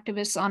Hindutva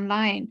activists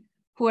online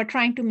who are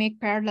trying to make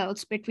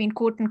parallels between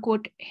quote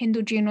unquote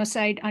Hindu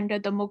genocide under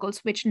the Mughals,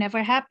 which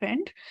never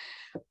happened,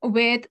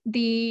 with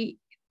the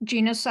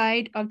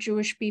genocide of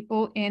Jewish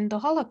people in the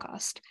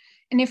Holocaust.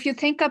 And if you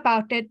think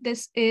about it,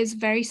 this is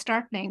very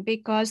startling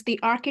because the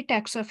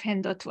architects of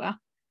Hindutva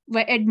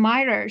were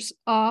admirers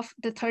of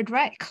the Third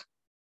Reich,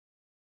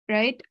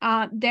 right?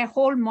 Their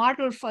whole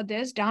model for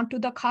this, down to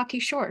the khaki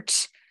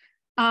shorts,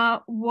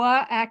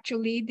 were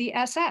actually the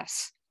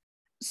SS.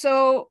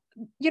 So,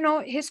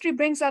 history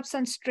brings up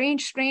some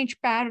strange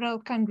parallel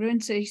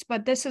congruencies,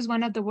 but this is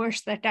one of the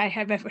worst that I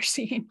have ever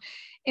seen.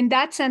 In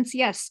that sense,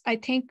 yes, I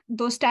think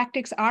those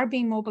tactics are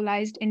being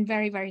mobilized in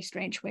very, very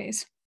strange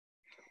ways.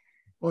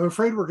 Well, I'm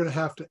afraid we're going to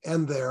have to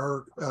end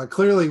there.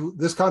 Clearly,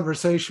 this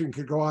conversation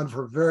could go on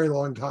for a very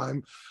long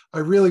time. I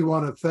really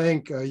want to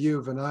thank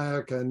you,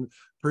 Vinayak, and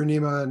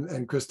Purnima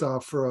and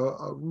Christoph for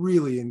a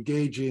really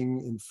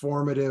engaging,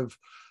 informative,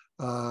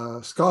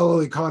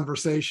 scholarly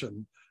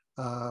conversation.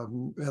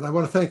 And I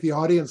want to thank the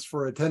audience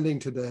for attending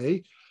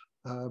today.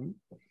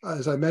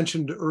 As I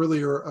mentioned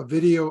earlier, a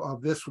video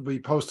of this will be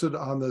posted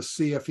on the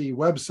CFE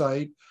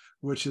website,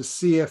 which is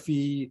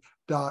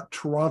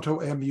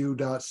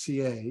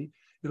cfe.torontomu.ca.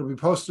 It'll be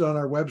posted on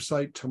our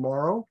website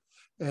tomorrow.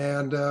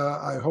 And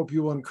I hope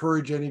you will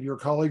encourage any of your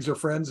colleagues or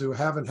friends who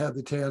haven't had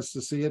the chance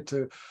to see it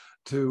to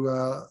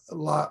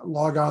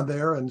log on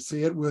there and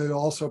see it. We'll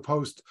also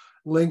post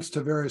links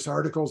to various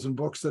articles and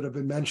books that have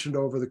been mentioned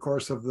over the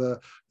course of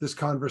this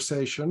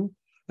conversation.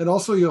 And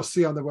also you'll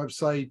see on the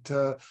website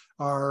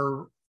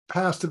our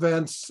past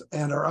events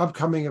and our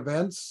upcoming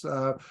events.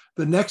 The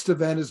next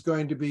event is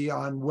going to be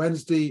on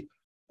Wednesday,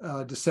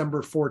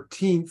 December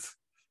 14th.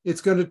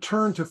 It's going to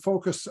turn to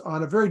focus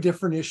on a very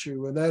different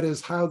issue, and that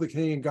is how the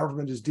Canadian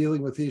government is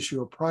dealing with the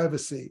issue of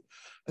privacy.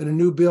 And a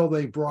new bill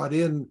they brought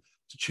in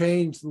to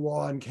change the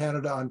law in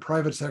Canada on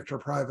private sector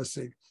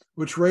privacy,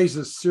 which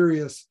raises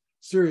serious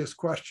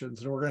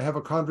questions. And we're going to have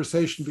a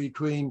conversation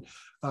between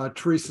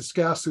Teresa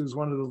Skass, who's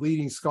one of the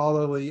leading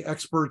scholarly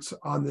experts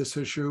on this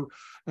issue,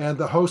 and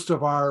the host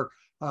of our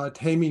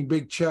Taming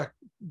Big Tech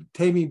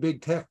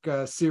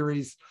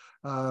series,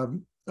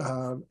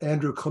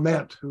 Andrew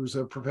Clement, who's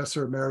a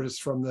professor emeritus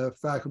from the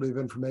Faculty of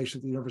Information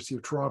at the University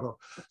of Toronto.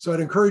 So I'd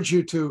encourage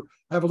you to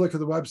have a look at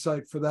the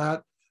website for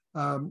that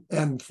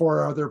and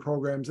for our other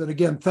programs. And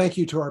again, thank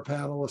you to our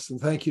panelists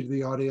and thank you to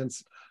the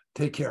audience.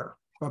 Take care.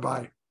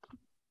 Bye-bye.